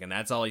 Like, and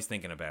that's all he's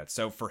thinking about.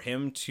 So for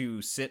him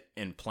to sit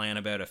and plan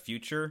about a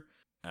future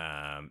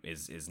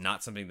is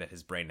not something that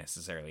his brain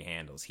necessarily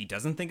handles. He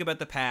doesn't think about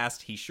the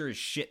past. He sure as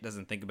shit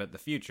doesn't think about the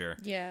future.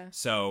 Yeah.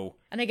 So...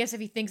 And I guess if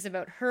he thinks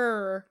about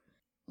her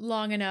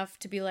long enough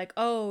to be like,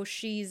 oh,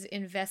 she's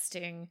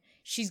investing,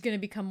 she's going to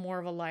become more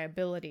of a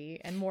liability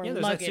and more Yeah,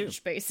 there's that too.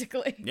 luggage,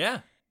 basically. Yeah.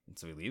 And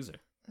so he leaves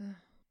her.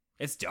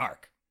 It's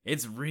dark.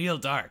 It's real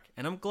dark.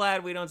 And I'm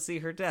glad we don't see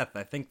her death.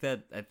 I think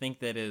that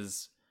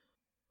is...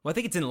 Well, I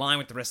think it's in line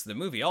with the rest of the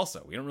movie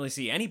also. We don't really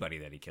see anybody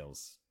that he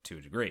kills to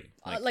a degree.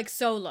 Like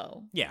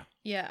Solo. Yeah.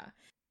 Yeah.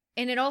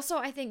 And it also,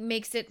 I think,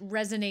 makes it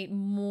resonate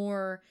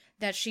more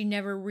that she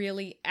never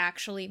really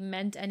actually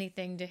meant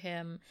anything to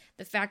him.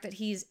 The fact that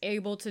he's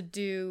able to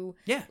do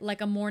like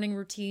a morning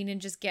routine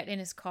and just get in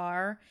his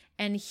car.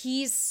 And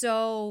he's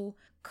so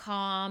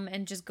calm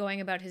and just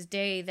going about his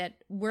day that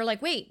we're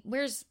like, wait,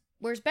 where's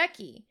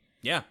Becky?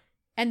 Yeah.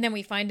 And then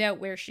we find out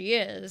where she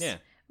is. Yeah.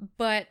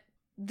 But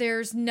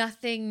there's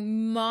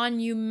nothing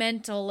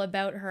monumental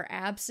about her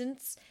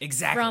absence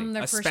from the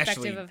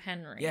perspective of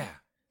Henry. Yeah.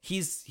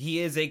 He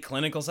is a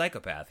clinical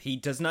psychopath. He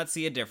does not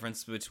see a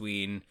difference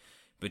between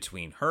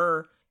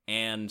her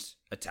and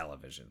a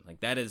television.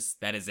 Like that is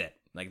it.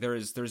 Like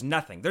there's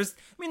nothing. There's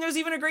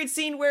even a great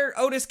scene where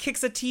Otis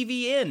kicks a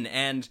TV in,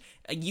 and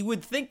you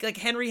would think like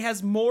Henry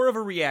has more of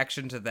a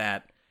reaction to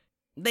that.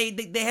 They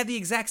have the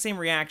exact same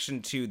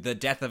reaction to the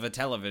death of a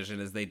television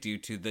as they do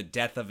to the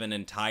death of an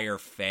entire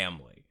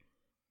family.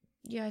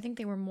 Yeah, I think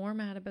they were more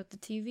mad about the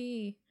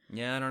TV.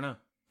 Yeah, I don't know.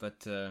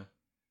 But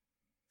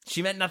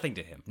she meant nothing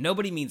to him.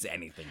 Nobody means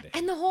anything to him.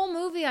 And the whole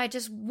movie, I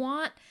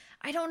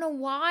don't know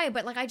why,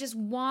 but like I just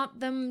want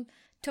them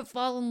to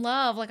fall in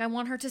love. Like I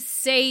want her to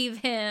save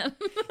him.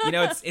 You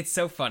know, it's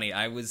so funny.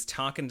 I was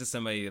talking to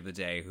somebody the other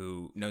day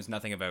who knows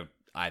nothing about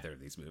either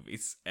of these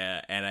movies.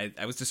 And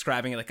I was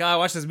describing it like, oh, I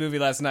watched this movie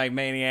last night,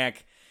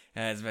 Maniac.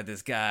 It's about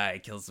this guy,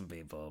 kills some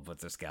people,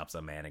 puts their scalps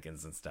on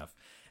mannequins and stuff.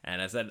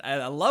 And I said,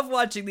 I love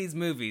watching these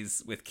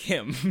movies with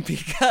Kim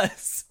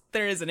because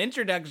there is an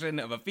introduction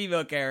of a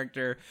female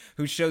character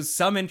who shows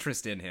some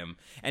interest in him.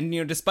 And,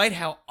 you know, despite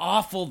how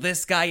awful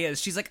this guy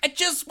is, she's like, I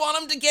just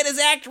want him to get his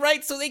act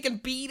right so they can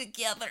be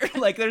together.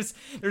 Like, there's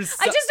I just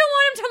don't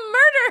want him to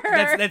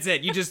murder her. That's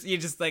it. You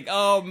just like,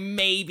 oh,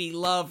 maybe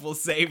love will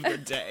save the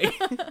day.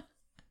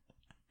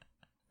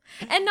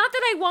 And not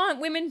that I want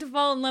women to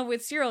fall in love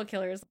with serial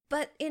killers,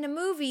 but in a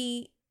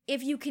movie,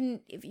 if you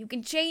can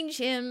change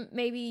him,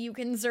 maybe you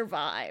can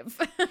survive.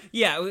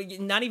 Yeah,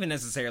 not even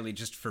necessarily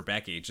just for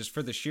Becky, just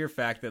for the sheer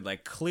fact that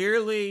like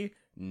clearly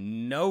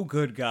no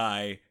good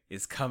guy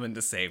is coming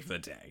to save the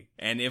day.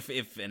 And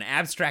if an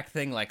abstract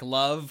thing like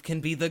love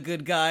can be the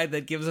good guy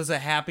that gives us a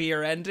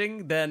happier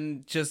ending,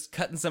 then just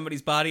cutting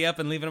somebody's body up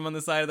and leaving them on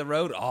the side of the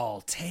road,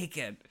 I'll take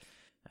it.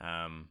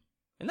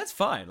 And that's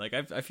fine. Like,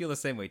 I feel the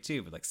same way,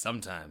 too. But, like,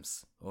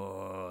 sometimes I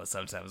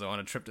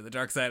want a trip to the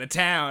dark side of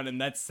town. And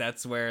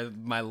that's where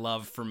my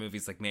love for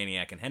movies like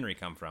Maniac and Henry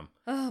come from.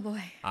 Oh,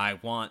 boy. I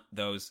want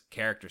those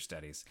character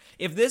studies.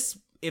 If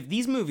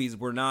these movies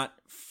were not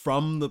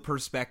from the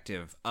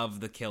perspective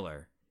of the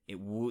killer,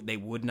 they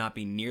would not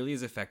be nearly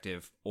as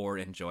effective or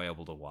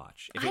enjoyable to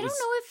watch. I don't know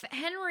if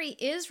Henry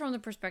is from the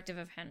perspective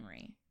of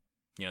Henry.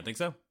 You don't think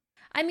so?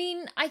 I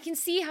mean, I can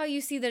see how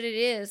you see that it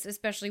is,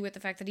 especially with the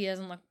fact that he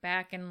doesn't look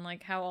back and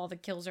like how all the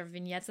kills are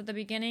vignettes at the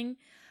beginning.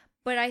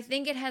 But I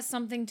think it has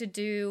something to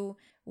do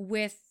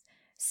with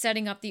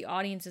setting up the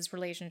audience's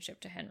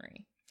relationship to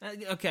Henry.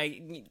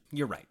 Okay,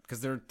 you're right.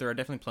 Because there are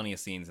definitely plenty of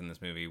scenes in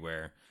this movie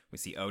where we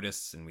see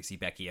Otis and we see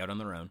Becky out on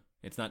their own.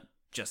 It's not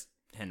just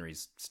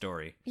Henry's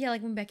story. Yeah,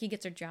 like when Becky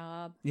gets her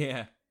job.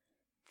 Yeah.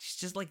 She's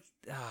just like,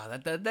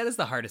 that is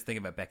the hardest thing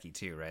about Becky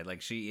too, right?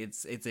 Like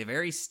it's a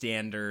very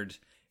standard...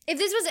 If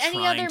this was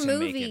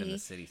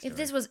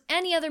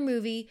any other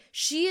movie,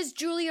 she is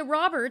Julia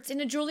Roberts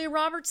in a Julia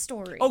Roberts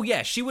story. Oh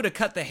yeah, she would have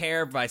cut the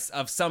hair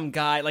of some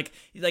guy like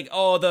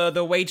oh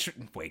the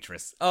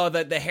waitress. Oh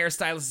the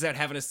hairstylist is out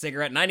having a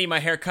cigarette and I need my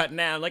hair cut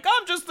now. Like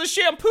I'm just the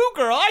shampoo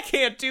girl. I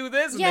can't do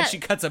this. And then she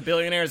cuts a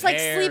billionaire's hair.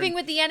 It's like sleeping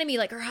with the enemy.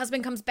 Like her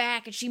husband comes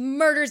back and she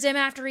murders him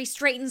after he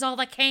straightens all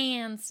the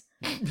cans.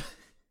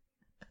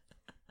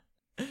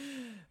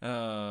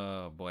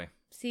 Oh boy.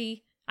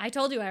 See. I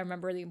told you I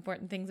remember the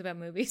important things about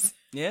movies.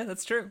 Yeah,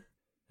 that's true.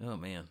 Oh,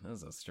 man, that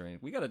was so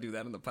strange. We got to do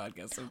that in the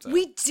podcast sometime.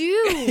 We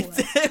do!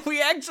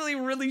 We actually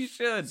really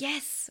should.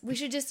 Yes, we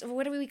should just,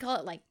 what do we call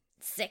it? Like,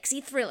 sexy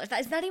thriller.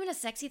 It's not even a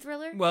sexy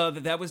thriller? Well,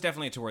 that was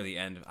definitely toward the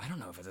end. I don't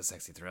know if it's a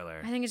sexy thriller.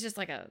 I think it's just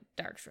like a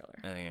dark thriller.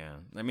 Yeah.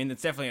 I mean,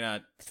 it's definitely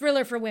not...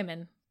 Thriller for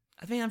women.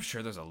 I mean, I'm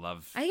sure there's a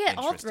love I get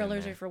all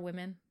thrillers are for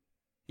women.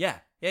 Yeah.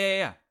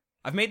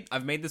 I've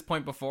made this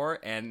point before,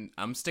 and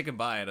I'm sticking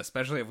by it,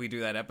 especially if we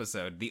do that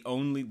episode.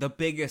 The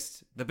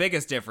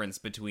biggest difference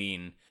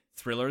between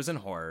thrillers and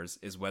horrors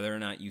is whether or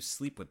not you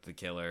sleep with the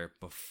killer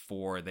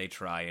before they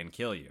try and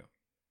kill you.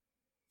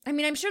 I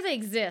mean, I'm sure they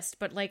exist,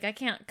 but, like, I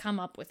can't come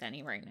up with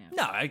any right now.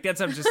 No, I guess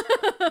I'm just...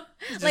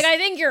 Like, I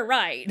think you're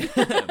right.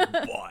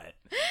 But...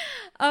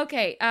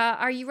 Okay,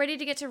 are you ready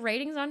to get to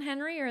ratings on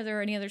Henry, or are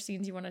there any other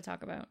scenes you want to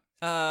talk about?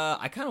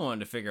 I kind of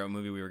wanted to figure out what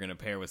movie we were going to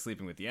pair with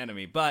Sleeping with the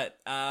Enemy, but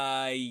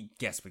I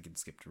guess we can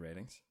skip to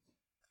ratings.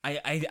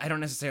 I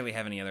don't necessarily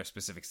have any other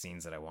specific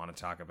scenes that I want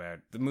to talk about.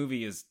 The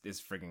movie is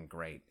friggin'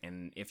 great,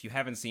 and if you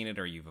haven't seen it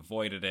or you've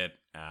avoided it,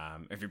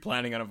 if you're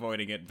planning on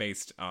avoiding it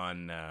based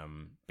on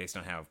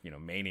how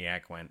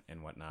Maniac went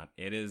and whatnot,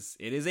 it is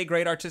a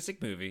great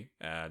artistic movie.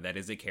 That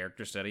is a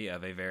character study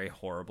of a very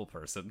horrible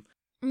person.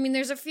 I mean,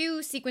 there's a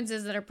few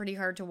sequences that are pretty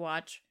hard to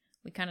watch.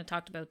 We kind of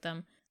talked about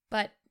them,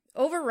 but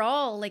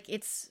overall, like,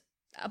 it's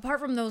apart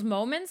from those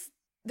moments,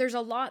 there's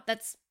a lot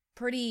that's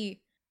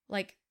pretty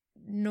like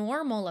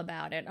normal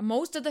about it.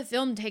 Most of the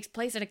film takes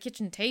place at a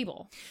kitchen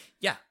table.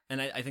 Yeah,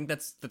 and I think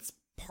that's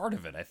part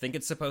of it. I think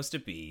it's supposed to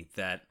be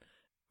that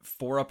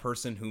for a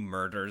person who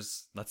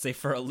murders, let's say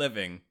for a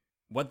living,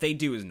 what they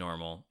do is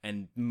normal,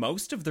 and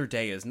most of their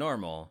day is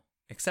normal,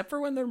 except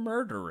for when they're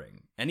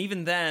murdering. And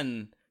even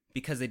then,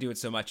 because they do it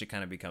so much, it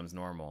kind of becomes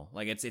normal.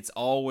 Like, it's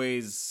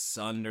always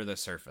under the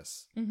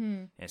surface. Mm-hmm.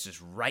 And it's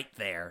just right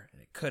there.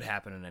 It could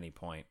happen at any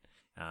point.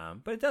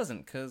 But it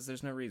doesn't, because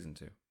there's no reason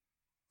to.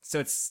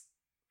 So it's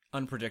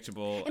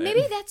unpredictable. And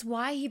maybe that's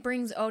why he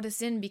brings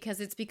Otis in,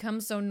 because it's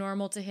become so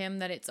normal to him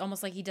that it's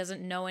almost like he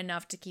doesn't know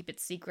enough to keep it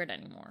secret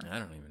anymore. I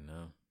don't even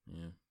know.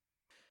 Yeah.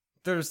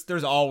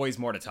 There's always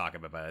more to talk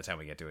about by the time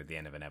we get to it at the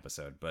end of an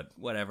episode, but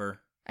whatever.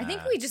 I think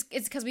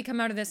it's because we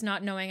come out of this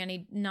not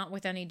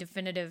with any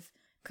definitive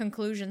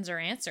conclusions or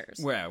answers.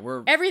 Yeah,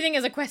 everything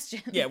is a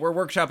question. Yeah, we're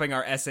workshopping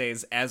our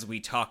essays as we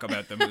talk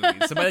about the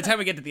movies. So by the time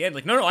we get to the end,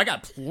 like, no, I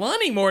got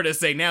plenty more to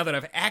say now that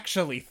I've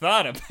actually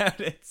thought about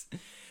it.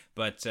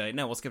 But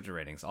no, we'll skip to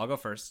ratings. I'll go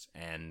first,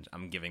 and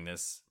I'm giving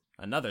this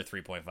another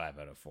 3.5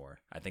 out of 4.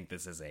 I think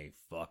this is a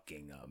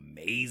fucking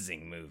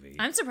amazing movie.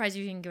 I'm surprised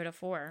you didn't give it a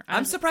 4.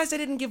 I'm surprised I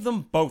didn't give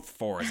them both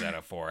 4s out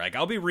of 4. Like,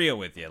 I'll be real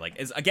with you. Like,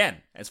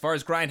 as far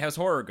as Grindhouse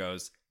horror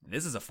goes,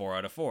 this is a 4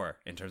 out of 4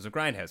 in terms of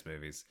Grindhouse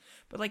movies.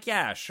 But, like,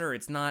 yeah, sure,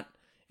 it's not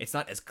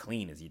as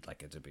clean as you'd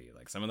like it to be.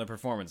 Like, some of the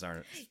performances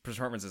aren't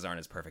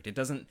as perfect. It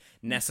doesn't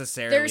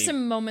necessarily... There's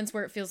some moments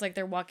where it feels like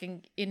they're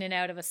walking in and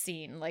out of a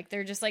scene. Like,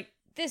 they're just like,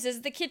 this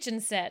is the kitchen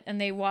set, and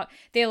they're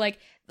like,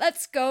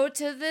 let's go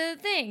to the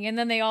thing, and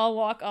then they all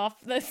walk off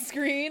the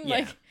screen.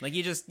 Yeah. Like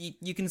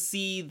you can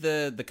see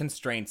the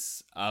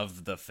constraints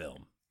of the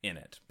film in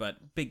it,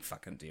 but big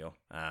fucking deal.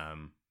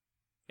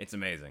 It's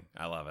amazing.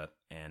 I love it,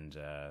 and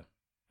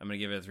I'm gonna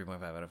give it a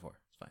 3.5 out of 4.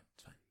 It's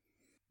fine.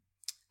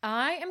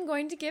 I am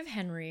going to give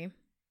Henry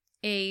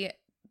a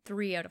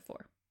 3 out of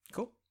 4.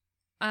 Cool.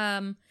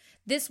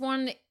 This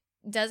one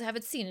does have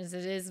its scenes.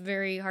 It is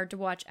very hard to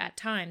watch at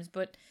times,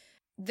 but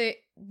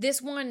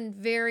this one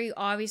very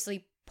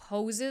obviously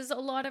poses a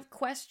lot of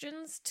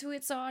questions to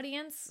its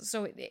audience.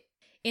 So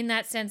in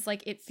that sense,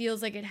 like, it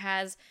feels like it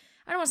has,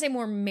 I don't want to say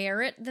more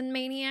merit than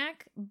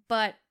Maniac,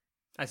 but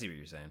I see what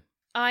you're saying.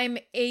 I'm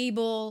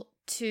able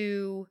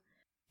to...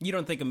 You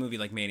don't think a movie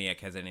like Maniac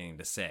has anything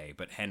to say,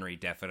 but Henry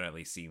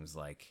definitely seems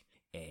like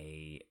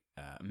a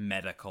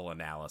medical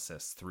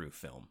analysis through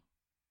film.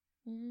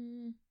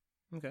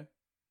 Okay.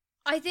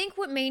 I think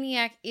what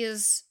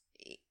Maniac's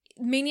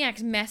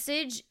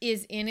message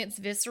is in its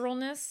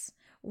visceralness,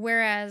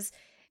 whereas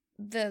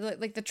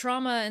the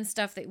trauma and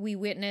stuff that we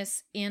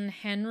witness in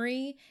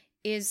Henry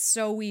is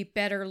so we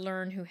better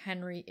learn who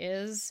Henry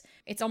is.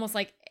 It's almost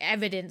like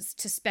evidence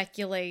to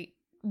speculate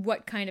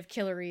what kind of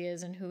killer he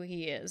is and who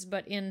he is.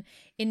 But in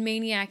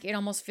Maniac, it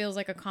almost feels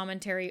like a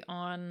commentary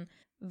on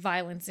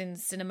violence in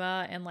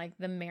cinema and like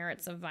the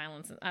merits of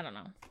violence. I don't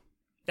know.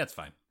 That's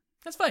fine.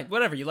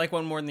 Whatever. You like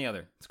one more than the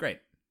other. It's great.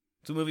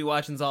 It's what movie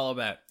watching's all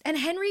about. And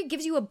Henry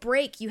gives you a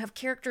break. You have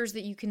characters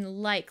that you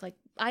can like. Like,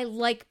 I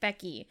like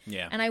Becky.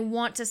 Yeah. And I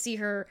want to see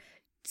her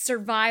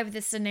survive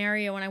this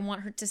scenario, and I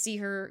want her to see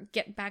her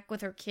get back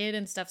with her kid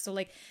and stuff. So,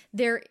 like,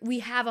 we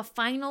have a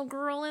final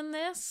girl in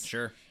this.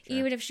 Sure.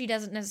 Even if she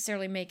doesn't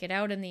necessarily make it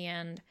out in the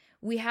end.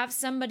 We have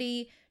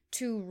somebody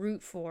to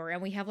root for,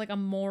 and we have, like, a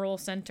moral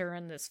center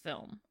in this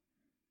film.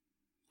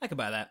 I could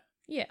buy that.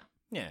 Yeah.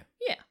 Yeah.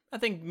 Yeah. I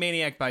think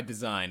Maniac by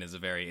design is a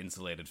very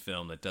insulated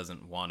film that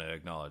doesn't want to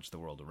acknowledge the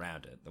world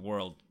around it. The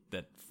world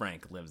that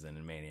Frank lives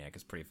in Maniac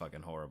is pretty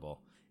fucking horrible.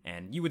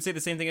 And you would say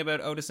the same thing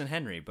about Otis and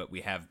Henry, but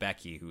we have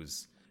Becky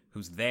who's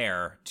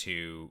there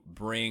to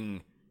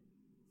bring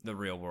the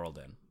real world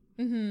in.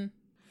 Mm-hmm.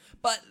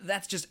 But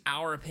that's just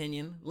our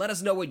opinion. Let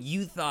us know what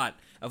you thought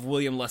of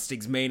William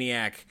Lustig's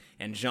Maniac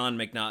and John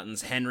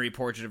McNaughton's Henry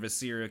Portrait of a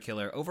Serial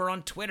Killer over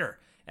on Twitter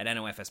at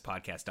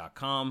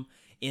nofspodcast.com.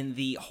 In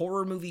the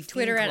horror movie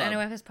Twitter Fiend at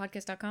Club.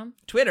 nofspodcast.com.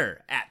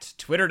 Twitter at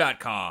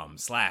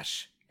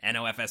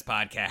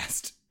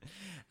twitter.com/nofspodcast.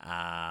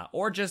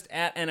 Or just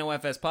at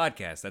NOFS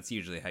Podcast. That's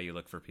usually how you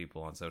look for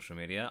people on social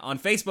media. On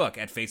Facebook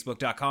at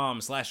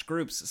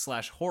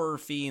facebook.com/groups/horror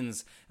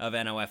fiends of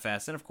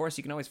NOFS. And of course,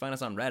 you can always find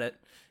us on Reddit,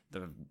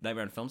 the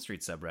Nightmare on Film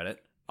Street subreddit,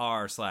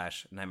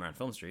 r/Nightmare on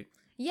Film Street.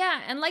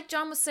 Yeah, and like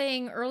John was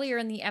saying earlier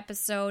in the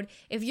episode,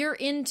 if you're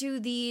into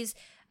these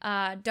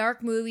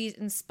dark movies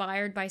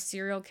inspired by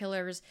serial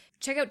killers,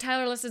 check out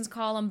Tyler Liston's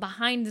column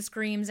Behind the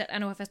Screams at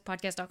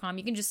nofspodcast.com.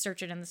 You can just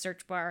search it in the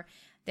search bar.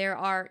 There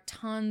are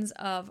tons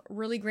of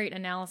really great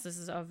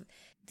analyses of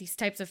these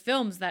types of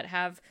films that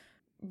have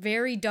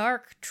very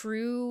dark,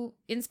 true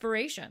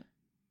inspiration.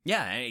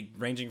 Yeah,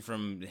 ranging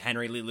from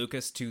Henry Lee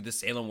Lucas to the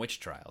Salem witch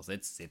trials.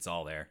 It's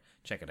all there.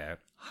 Check it out.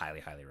 Highly,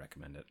 highly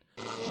recommend it.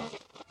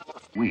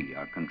 We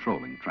are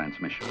controlling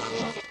transmission. Yahoo!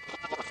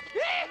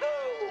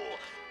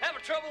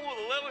 Having trouble with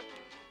a lemon?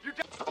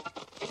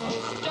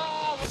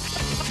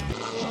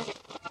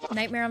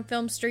 Nightmare on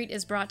Film Street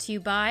is brought to you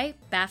by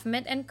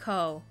Baphomet &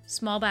 Co.,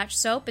 small batch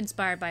soap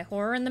inspired by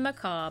horror and the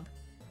macabre.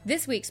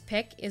 This week's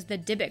pick is the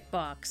Dybbuk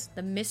box,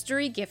 the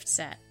mystery gift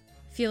set.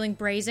 Feeling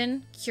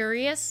brazen,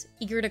 curious,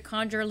 eager to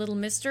conjure a little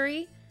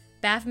mystery?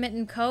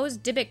 Baphomet & Co.'s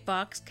Dybbuk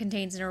box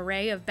contains an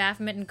array of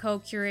Baphomet & Co.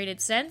 curated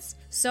scents,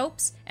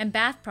 soaps, and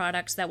bath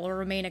products that will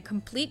remain a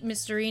complete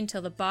mystery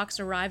until the box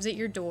arrives at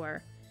your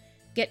door.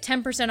 Get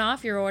 10%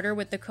 off your order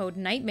with the code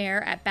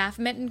NIGHTMARE at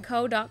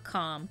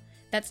baphometandco.com.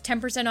 That's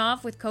 10%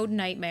 off with code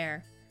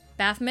NIGHTMARE.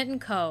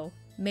 Baphomet & Co.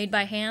 Made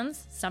by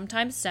hands,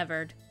 sometimes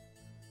severed.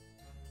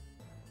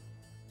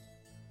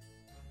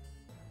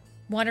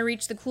 Want to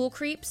reach the cool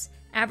creeps?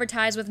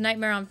 Advertise with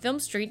Nightmare on Film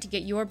Street to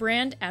get your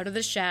brand out of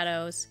the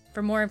shadows.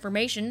 For more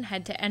information,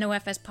 head to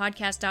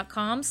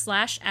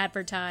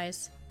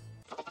nofspodcast.com/advertise.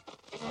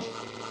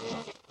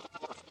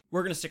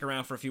 We're going to stick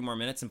around for a few more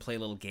minutes and play a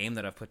little game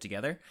that I've put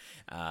together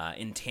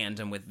in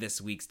tandem with this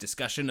week's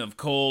discussion of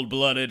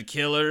cold-blooded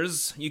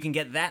killers. You can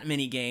get that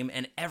mini-game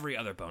and every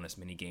other bonus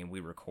mini-game we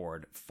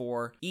record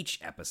for each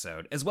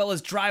episode, as well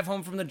as drive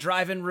home from the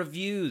drive-in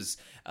reviews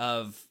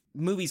of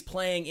movies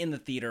playing in the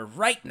theater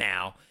right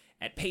now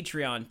at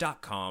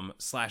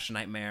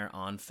patreon.com/Nightmare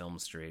on Film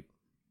Street.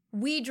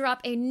 We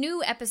drop a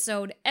new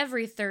episode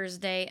every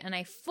Thursday and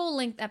a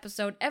full-length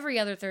episode every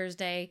other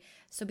Thursday,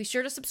 so be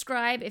sure to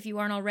subscribe if you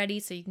aren't already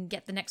so you can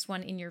get the next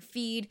one in your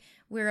feed.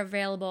 We're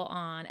available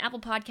on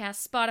Apple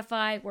Podcasts,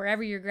 Spotify,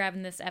 wherever you're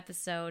grabbing this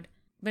episode.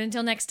 But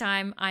until next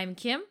time, I'm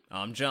Kim.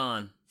 I'm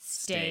John.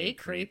 Stay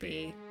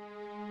creepy.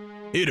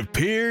 It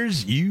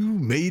appears you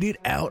made it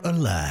out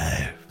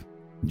alive.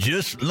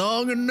 Just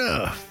long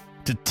enough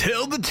to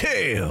tell the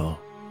tale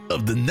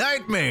of the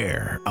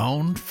Nightmare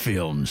on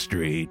Film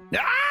Street.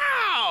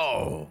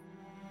 Ow!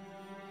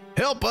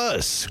 Help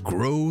us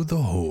grow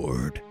the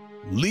horde.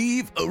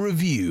 Leave a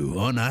review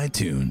on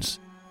iTunes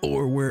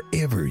or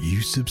wherever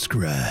you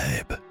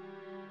subscribe.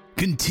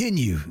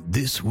 Continue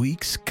this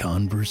week's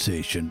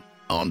conversation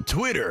on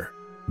Twitter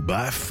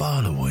by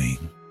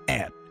following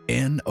at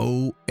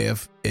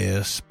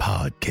NOFS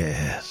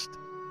Podcast.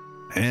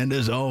 And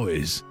as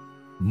always,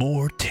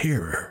 more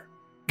terror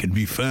can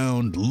be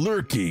found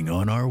lurking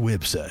on our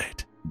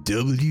website,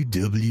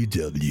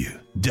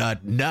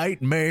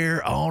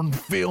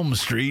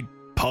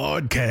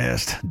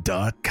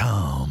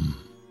 www.nightmareonfilmstreetpodcast.com.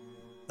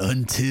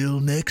 Until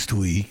next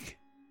week,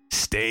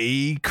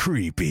 stay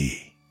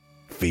creepy,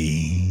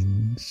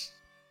 fiends.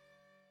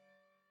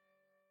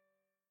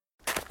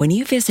 When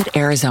you visit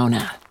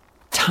Arizona,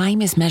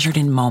 time is measured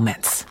in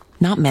moments,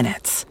 not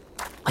minutes.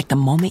 Like the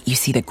moment you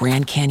see the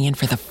Grand Canyon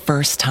for the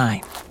first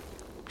time.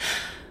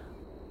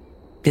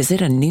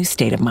 Visit a new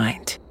state of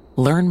mind.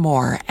 Learn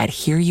more at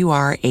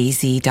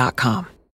hereyouareaz.com.